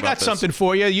feels about this. All right, I got something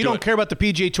for you. You don't care about the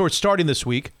PGA Tour starting this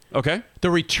week. Okay.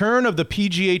 The return of the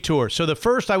PGA Tour. So the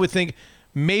first, I would think,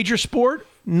 major sport,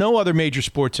 no other major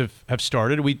sports have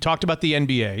started. We talked about the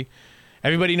NBA.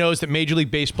 Everybody knows that Major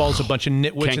League Baseball is a bunch of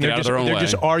nitwits, and they're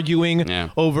just arguing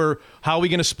over how are we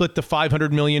going to split the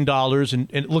 $500 million, and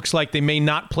it looks like they may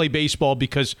not play baseball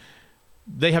because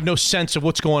they have no sense of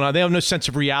what's going on. They have no sense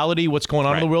of reality, what's going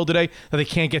on in the world today, that they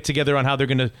can't get together on how they're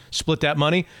going to split that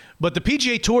money. But the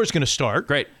PGA Tour is going to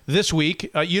start this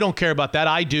week. You don't care about that.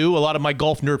 I do. A lot of my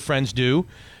golf nerd friends do.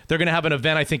 They're going to have an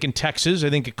event, I think, in Texas. I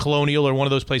think at Colonial or one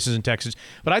of those places in Texas.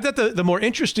 But I thought the more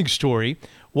interesting story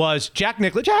was Jack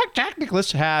Nicklaus. Jack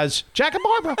Nicklaus has Jack and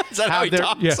Barbara. Is that how he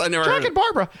talks? Yeah, I never Jack heard and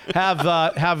Barbara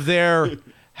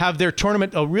have their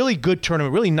tournament, a really good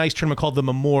tournament, really nice tournament called the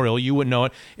Memorial. You wouldn't know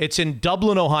it. It's in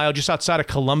Dublin, Ohio, just outside of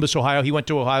Columbus, Ohio. He went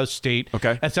to Ohio State.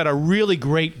 Okay. It's at a really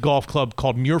great golf club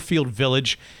called Muirfield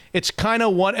Village. It's kind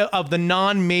of one of the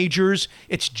non-majors.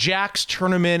 It's Jack's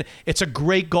tournament. It's a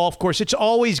great golf course. It's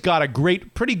always got a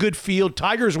pretty good field.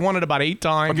 Tiger's won it about 8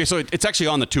 times. Okay, so it's actually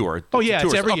on the tour. It's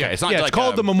every year. It's not it's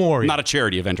called the Memorial. Not a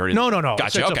charity event or anything. No.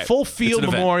 Gotcha. It's a full field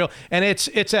memorial, and it's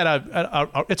a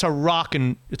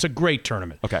great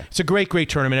tournament. Okay. It's a great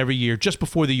tournament every year, just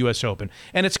before the U.S. Open,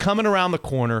 and it's coming around the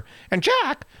corner. And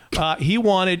Jack, he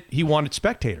wanted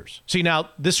spectators. See, now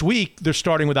this week they're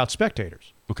starting without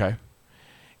spectators. Okay.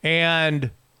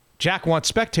 And Jack wants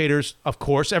spectators, of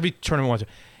course. Every tournament wants it.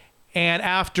 And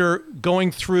after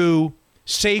going through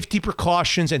safety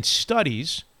precautions and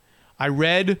studies, I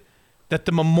read that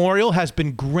the Memorial has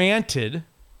been granted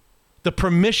the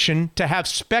permission to have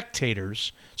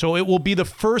spectators. So it will be the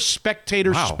first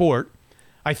spectator sport.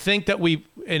 I think that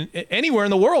anywhere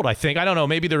in the world, I think. I don't know.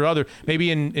 Maybe there are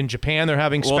maybe in Japan they're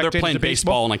having spectators. Well, they're playing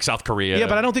baseball in like South Korea. Yeah,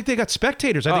 but I don't think they got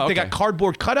spectators. I think they got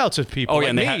cardboard cutouts of people. Oh, yeah,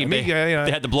 and they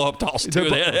had the blow-up dolls, too.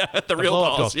 The real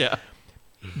dolls, yeah.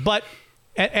 But,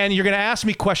 and you're going to ask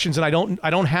me questions, and I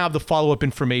don't have the follow-up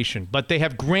information, but they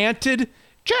have granted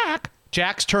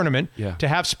Jack's tournament to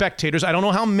have spectators. I don't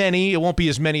know how many. It won't be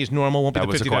as many as normal. It won't be the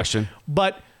 50. That was the question.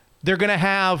 But they're going to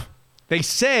have, they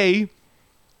say,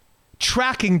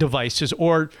 tracking devices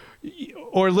or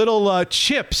little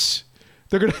chips.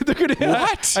 They're gonna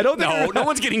what? I don't think no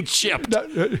one's getting chipped.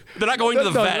 They're not going to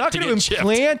the vet they're not to going get to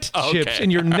implant chips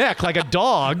in your neck like a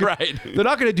dog. Right. They're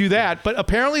not going to do that. But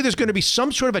apparently there's going to be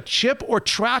some sort of a chip or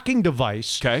tracking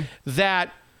device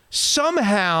that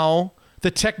somehow the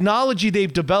technology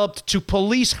they've developed to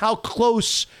police how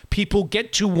close people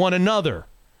get to one another.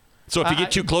 So if you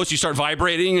get too close, you start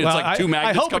vibrating, and it's like two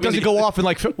magnets. I hope it doesn't go off in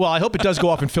I hope it does go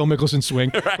off in Phil Mickelson's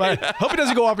swing. Right. But I hope it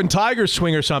doesn't go off in Tiger's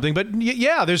swing or something. But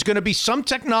yeah, there's going to be some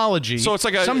technology. So it's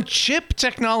like some chip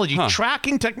technology,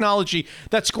 tracking technology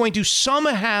that's going to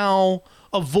somehow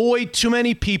avoid too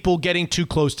many people getting too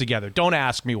close together. Don't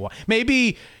ask me why.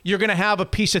 Maybe you're going to have a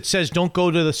piece that says don't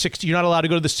go to the 16th. You're not allowed to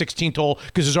go to the 16th hole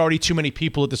because there's already too many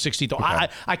people at the 16th hole. Okay.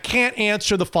 I can't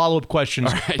answer the follow-up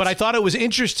questions, but I thought it was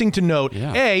interesting to note,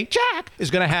 A, Jack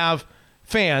is going to have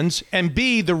fans, and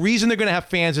B, the reason they're going to have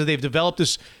fans is they've developed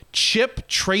this chip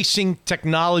tracing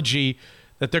technology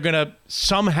that they're going to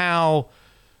somehow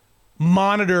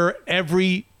monitor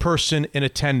every person in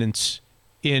attendance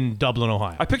in Dublin,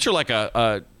 Ohio. I picture like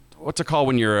a what's it called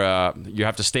when you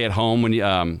have to stay at home when you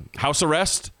house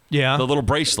arrest? Yeah. The little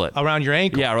bracelet. Around your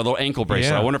ankle. Yeah, or a little ankle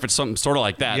bracelet. Yeah. I wonder if it's something sort of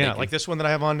like that. Yeah, like this one that I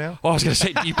have on now. Oh, I was going to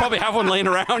say, you probably have one laying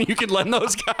around. You can lend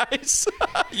those guys.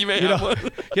 You may have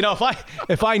one.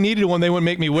 If I needed one, they wouldn't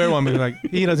make me wear one. But like,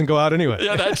 he doesn't go out anyway.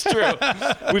 Yeah, that's true.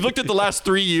 We've looked at the last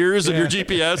 3 years of your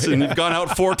GPS, and you've gone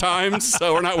out 4 times,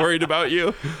 so we're not worried about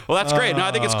you. Well, that's great. No,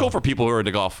 I think it's cool for people who are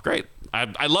into golf. Great.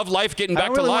 I love life getting back to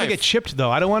life. I don't really want to get chipped,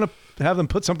 though. I don't want to have them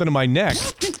put something in my neck.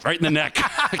 Right in the neck,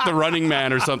 like the Running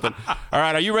Man or something. All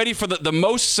right, are you ready for the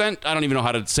most sent? I don't even know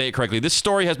how to say it correctly. This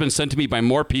story has been sent to me by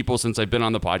more people since I've been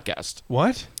on the podcast.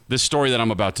 What? This story that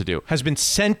I'm about to do has been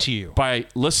sent to you by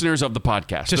listeners of the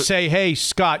podcast to say, "Hey,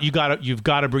 Scott, you've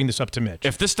got to bring this up to Mitch."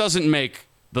 If this doesn't make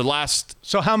the last,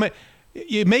 so how many?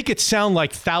 You make it sound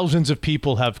like thousands of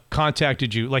people have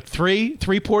contacted you. Like three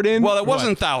poured in? Well, it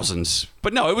wasn't thousands.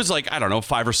 But no, it was like, I don't know,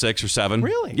 5 or 6 or 7.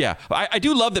 Really? Yeah. I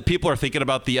do love that people are thinking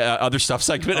about the other stuff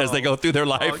segment as they go through their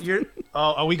life.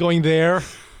 Are we going there?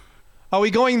 Are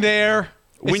we going there?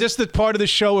 Is this the part of the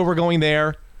show where we're going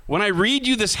there? When I read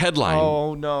you this headline,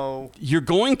 oh no, you're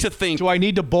going to think. Do I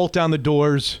need to bolt down the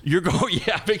doors? You're going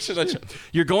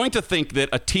to think that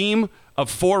a team of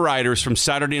 4 writers from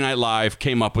Saturday Night Live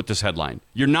came up with this headline.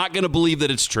 You're not going to believe that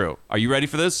it's true. Are you ready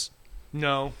for this?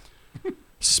 No.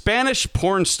 Spanish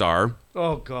porn star.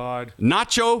 Oh God.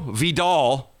 Nacho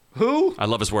Vidal. Who? I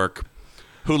love his work.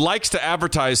 Who likes to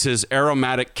advertise his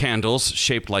aromatic candles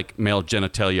shaped like male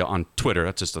genitalia on Twitter.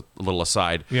 That's just a little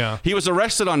aside. Yeah. He was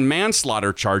arrested on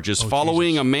manslaughter charges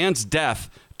following a man's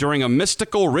death during a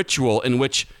mystical ritual in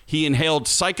which he inhaled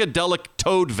psychedelic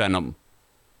toad venom.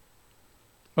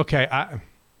 Okay,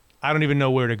 I don't even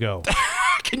know where to go.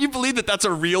 Can you believe that that's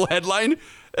a real headline?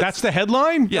 That's the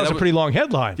headline? Yeah, that's a pretty long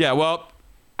headline. Yeah, well,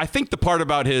 I think the part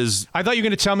about his... I thought you were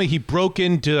going to tell me he broke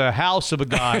into the house of a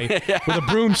guy with a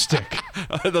broomstick.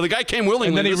 The guy came willingly.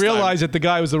 And then he realized that the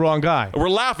guy was the wrong guy. We're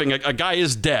laughing. A guy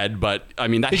is dead, but I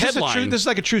mean, that headline... This is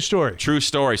like a true story. True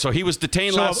story. So he was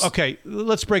detained last... Okay,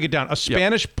 let's break it down. A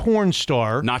Spanish porn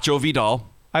star... Nacho Vidal.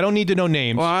 I don't need to know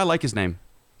names. Well, I like his name.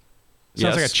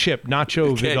 Sounds like a chip.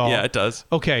 Nacho Vidal. Yeah, it does.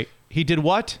 Okay, he did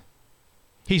what?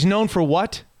 He's known for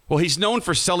what? Well, he's known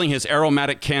for selling his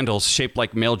aromatic candles shaped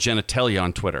like male genitalia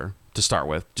on Twitter, to start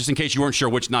with. Just in case you weren't sure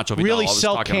which Nacho Vidal really I was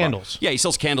sell talking candles? about. Yeah, he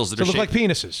sells candles that are look shaped like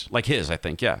penises. Like his, I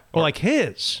think, yeah. Oh, like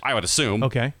his? I would assume.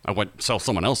 Okay. I wouldn't sell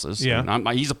someone else's.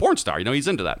 Yeah. He's a porn star. He's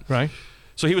into that. Right.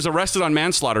 So he was arrested on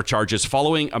manslaughter charges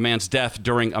following a man's death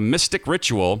during a mystic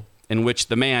ritual in which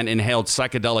the man inhaled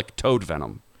psychedelic toad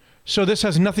venom. So this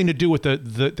has nothing to do with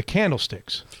the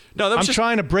candlesticks. No, that was I'm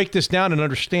trying to break this down and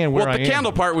understand where I am. Well, the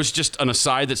candle part was just an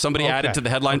aside that somebody added to the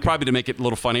headline, probably to make it a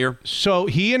little funnier. So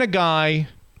he and a guy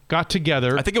got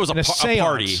together. I think it was a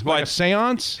party. Like a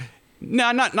seance?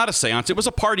 No, not a seance. It was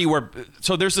a party where...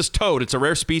 So there's this toad. It's a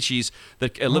rare species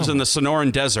that lives in the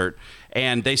Sonoran Desert.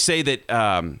 And they say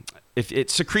that if it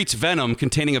secretes venom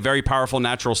containing a very powerful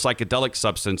natural psychedelic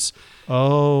substance.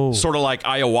 Oh. Sort of like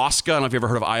ayahuasca. I don't know if you've ever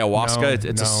heard of ayahuasca. No,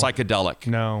 it's a psychedelic.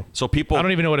 No. So people... I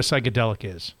don't even know what a psychedelic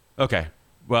is. Okay.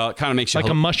 Well, it kind of makes you...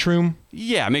 Like a mushroom?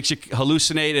 Yeah, it makes you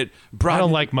hallucinate. I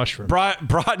don't like mushrooms.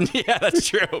 Yeah, that's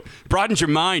true. Broadens your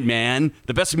mind, man.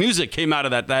 The best music came out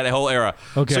of that whole era.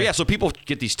 Okay. So yeah, so people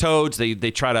get these toads. They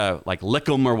try to like lick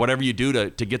them or whatever you do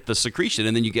to get the secretion,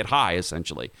 and then you get high,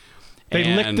 essentially.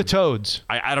 They lick the toads.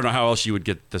 I don't know how else you would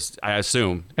get this, I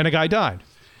assume. And a guy died.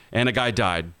 And a guy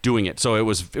died doing it. So it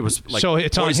was like so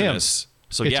it's poisonous. On him.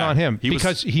 So it's on him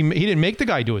because he didn't make the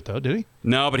guy do it though, did he?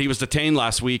 No, but he was detained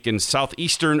last week in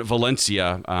southeastern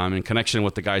Valencia in connection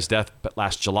with the guy's death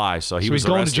last July. So he was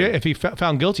going arrested. to jail. If he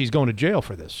found guilty, he's going to jail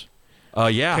for this.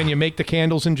 Yeah. Can you make the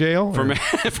candles in jail?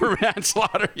 For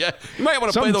manslaughter, yeah. You might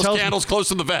want to play those candles close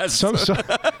to the vest.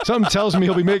 Something tells me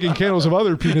he'll be making candles of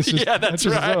other penises. Yeah, that's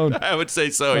right. I would say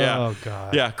so, yeah. Oh,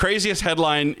 God. Yeah, craziest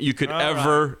headline you could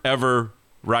ever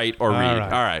write or read.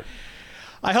 All right.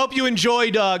 I hope you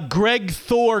enjoyed Greg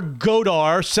Thor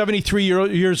Godar, 73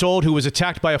 years old, who was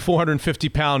attacked by a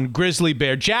 450-pound grizzly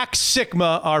bear. Jack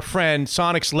Sikma, our friend,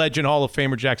 Sonic's legend, Hall of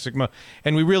Famer Jack Sikma.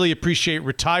 And we really appreciate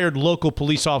retired local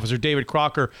police officer David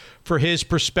Crocker for his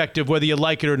perspective, whether you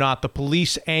like it or not, the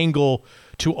police angle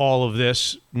to all of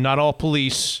this. Not all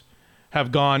police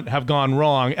have gone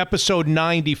wrong. Episode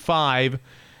 95,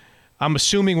 I'm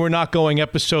assuming we're not going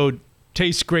episode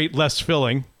tastes great, less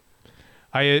filling.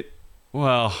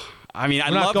 Well, I mean, I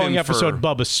love him. We're not going episode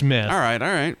Bubba Smith. All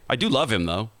right. I do love him,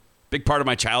 though. Big part of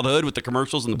my childhood with the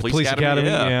commercials and the Police Academy.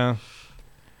 Yeah.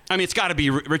 I mean, it's got to be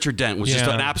Richard Dent was just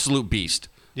an absolute beast.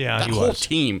 Yeah, that whole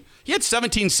team. He had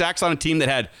 17 sacks on a team that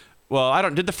had,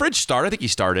 did the Fridge start? I think he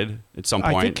started at some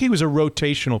point. I think he was a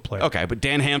rotational player. Okay, but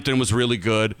Dan Hampton was really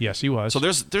good. Yes, he was. So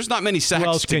there's not many sacks Who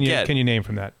else to get. Can you name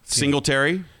from that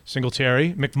team?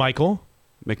 Singletary.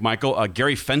 McMichael,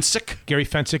 Gary Fensick. Gary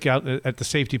Fensick out at the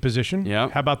safety position. Yeah.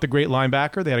 How about the great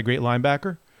linebacker? They had a great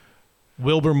linebacker.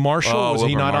 Wilbur Marshall, was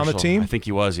he not on the team? I think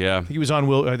he was, yeah. He was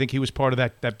on I think he was part of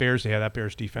that Bears. They had that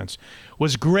Bears defense.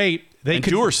 Was great.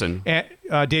 Duerson.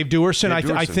 Dave Duerson.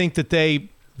 I think that they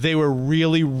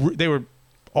were they were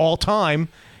all time,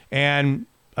 and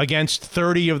against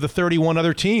 30 of the 31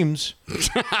 other teams,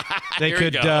 they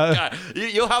could.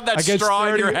 You'll have that straw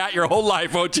in your hat your whole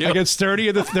life, won't you? Against 30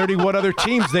 of the 31 other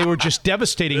teams, they were just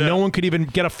devastating. Yeah. No one could even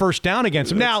get a first down against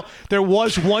them. Now, there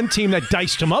was one team that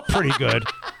diced them up pretty good.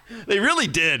 They really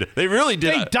did.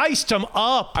 They diced them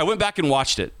up. I went back and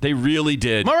watched it. They really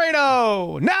did.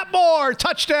 Moreno, Nat Moore,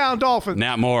 touchdown, Dolphins.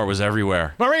 Nat Moore was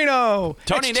everywhere. Moreno,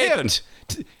 Tony Nathan.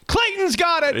 Clayton's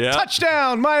got it. Yep.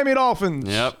 Touchdown, Miami Dolphins.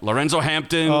 Yep. Lorenzo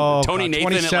Hampton, Tony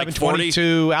Nathan at like 40.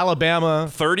 22, Alabama.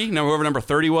 30? No, whoever number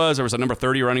 30 was. There was a number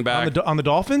 30 running back. On the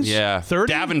Dolphins? Yeah.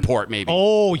 30? Davenport, maybe.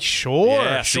 Oh, sure.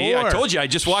 Yeah, see, I told you. I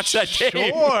just watched that game.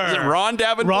 Sure. Is it Ron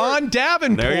Davenport? Ron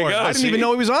Davenport. There you go. I didn't even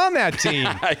know he was on that team.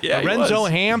 Yeah, Lorenzo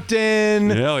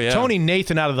Hampton. Yeah. Tony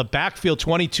Nathan out of the backfield,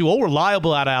 22. Oh,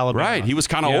 reliable out of Alabama. Right. He was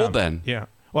kind of old then. Yeah.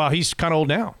 Well, he's kind of old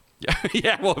now.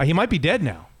 Yeah. Well, he might be dead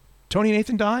now. Tony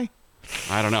Nathan die?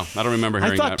 I don't know. I don't remember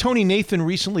hearing that. I thought Tony Nathan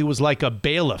recently was like a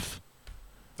bailiff.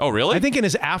 Oh, really? I think in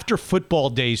his after football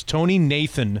days, Tony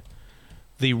Nathan,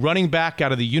 the running back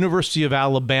out of the University of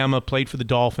Alabama, played for the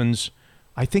Dolphins,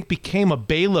 I think became a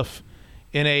bailiff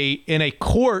in a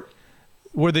court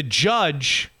where the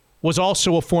judge was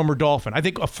also a former Dolphin. I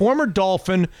think a former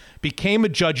Dolphin became a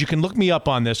judge. You can look me up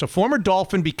on this. A former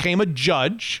Dolphin became a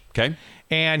judge. Okay.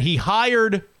 And he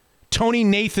hired Tony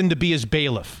Nathan to be his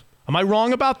bailiff. Am I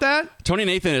wrong about that? Tony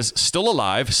Nathan is still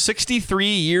alive, 63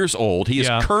 years old. He is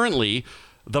currently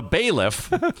the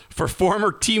bailiff for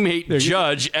former teammate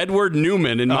Judge Edward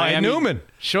Newman in Miami. Newman,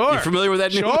 sure. You familiar with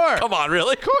Ed Newman? Sure. Come on,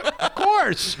 really? Of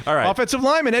course. All right. Offensive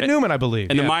lineman, Ed Newman, I believe.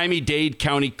 In the Miami-Dade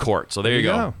County Court. So there you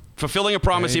go. Fulfilling a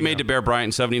promise he made to Bear Bryant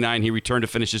in 79, he returned to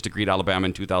finish his degree at Alabama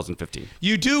in 2015.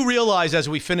 You do realize as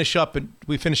we finish up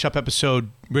episode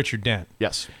Richard Dent.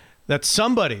 Yes. That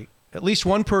somebody, at least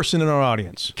one person in our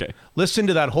audience, listened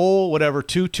to that whole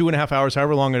 2.5 hours,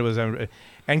 however long it was,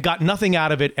 and got nothing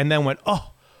out of it, and then went,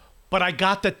 oh, but I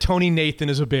got that Tony Nathan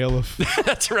is a bailiff.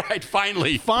 That's right.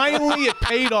 Finally it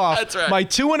paid off. That's right. My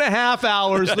 2.5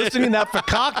 hours listening to that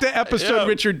Fakakta episode,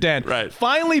 Richard Dent,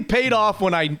 finally paid off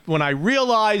when I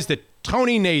realized that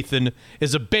Tony Nathan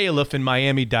is a bailiff in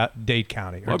Miami-Dade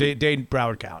County, or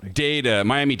Dade-Broward County.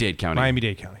 Miami-Dade County.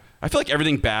 Miami-Dade County. I feel like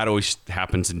everything bad always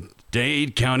happens in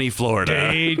Dade County, Florida.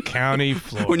 Dade County,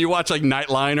 Florida. When you watch like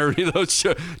Nightline or any of those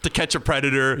shows, To Catch a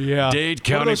Predator, Dade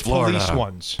County, Florida. Police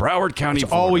ones. Broward County, it's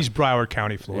Florida. Always Broward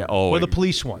County, Florida. Yeah, or the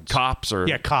police ones. Cops or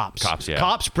cops. Cops, yeah.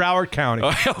 Cops, Broward County.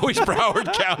 Always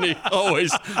Broward County.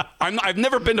 Always. I've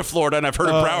never been to Florida and I've heard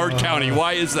of Broward County.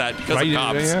 Why is that? Because of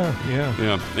cops.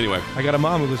 Yeah. Anyway, I got a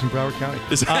mom who lives in Broward County.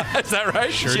 Is that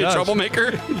right? Sure Is she a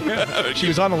troublemaker? Yeah. She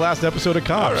was on the last episode of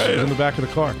Cops. Right. She was in the back of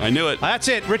the car. I knew it. That's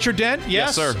it. Richard Dent.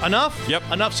 Yes, sir. Enough? Yep.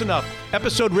 Enough's enough.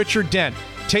 Episode Richard Dent.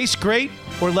 Tastes great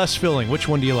or less filling? Which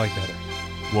one do you like better?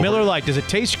 Miller Lite. Does it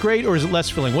taste great or is it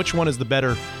less filling? Which one is the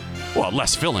better? Well,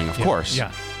 less filling, of course.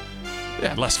 Yeah.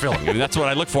 Yeah, less filling. I mean, that's what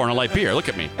I look for in a light beer. Look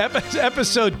at me.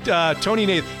 Episode Tony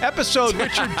Nathan. Episode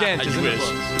Richard Dent is in the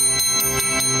books.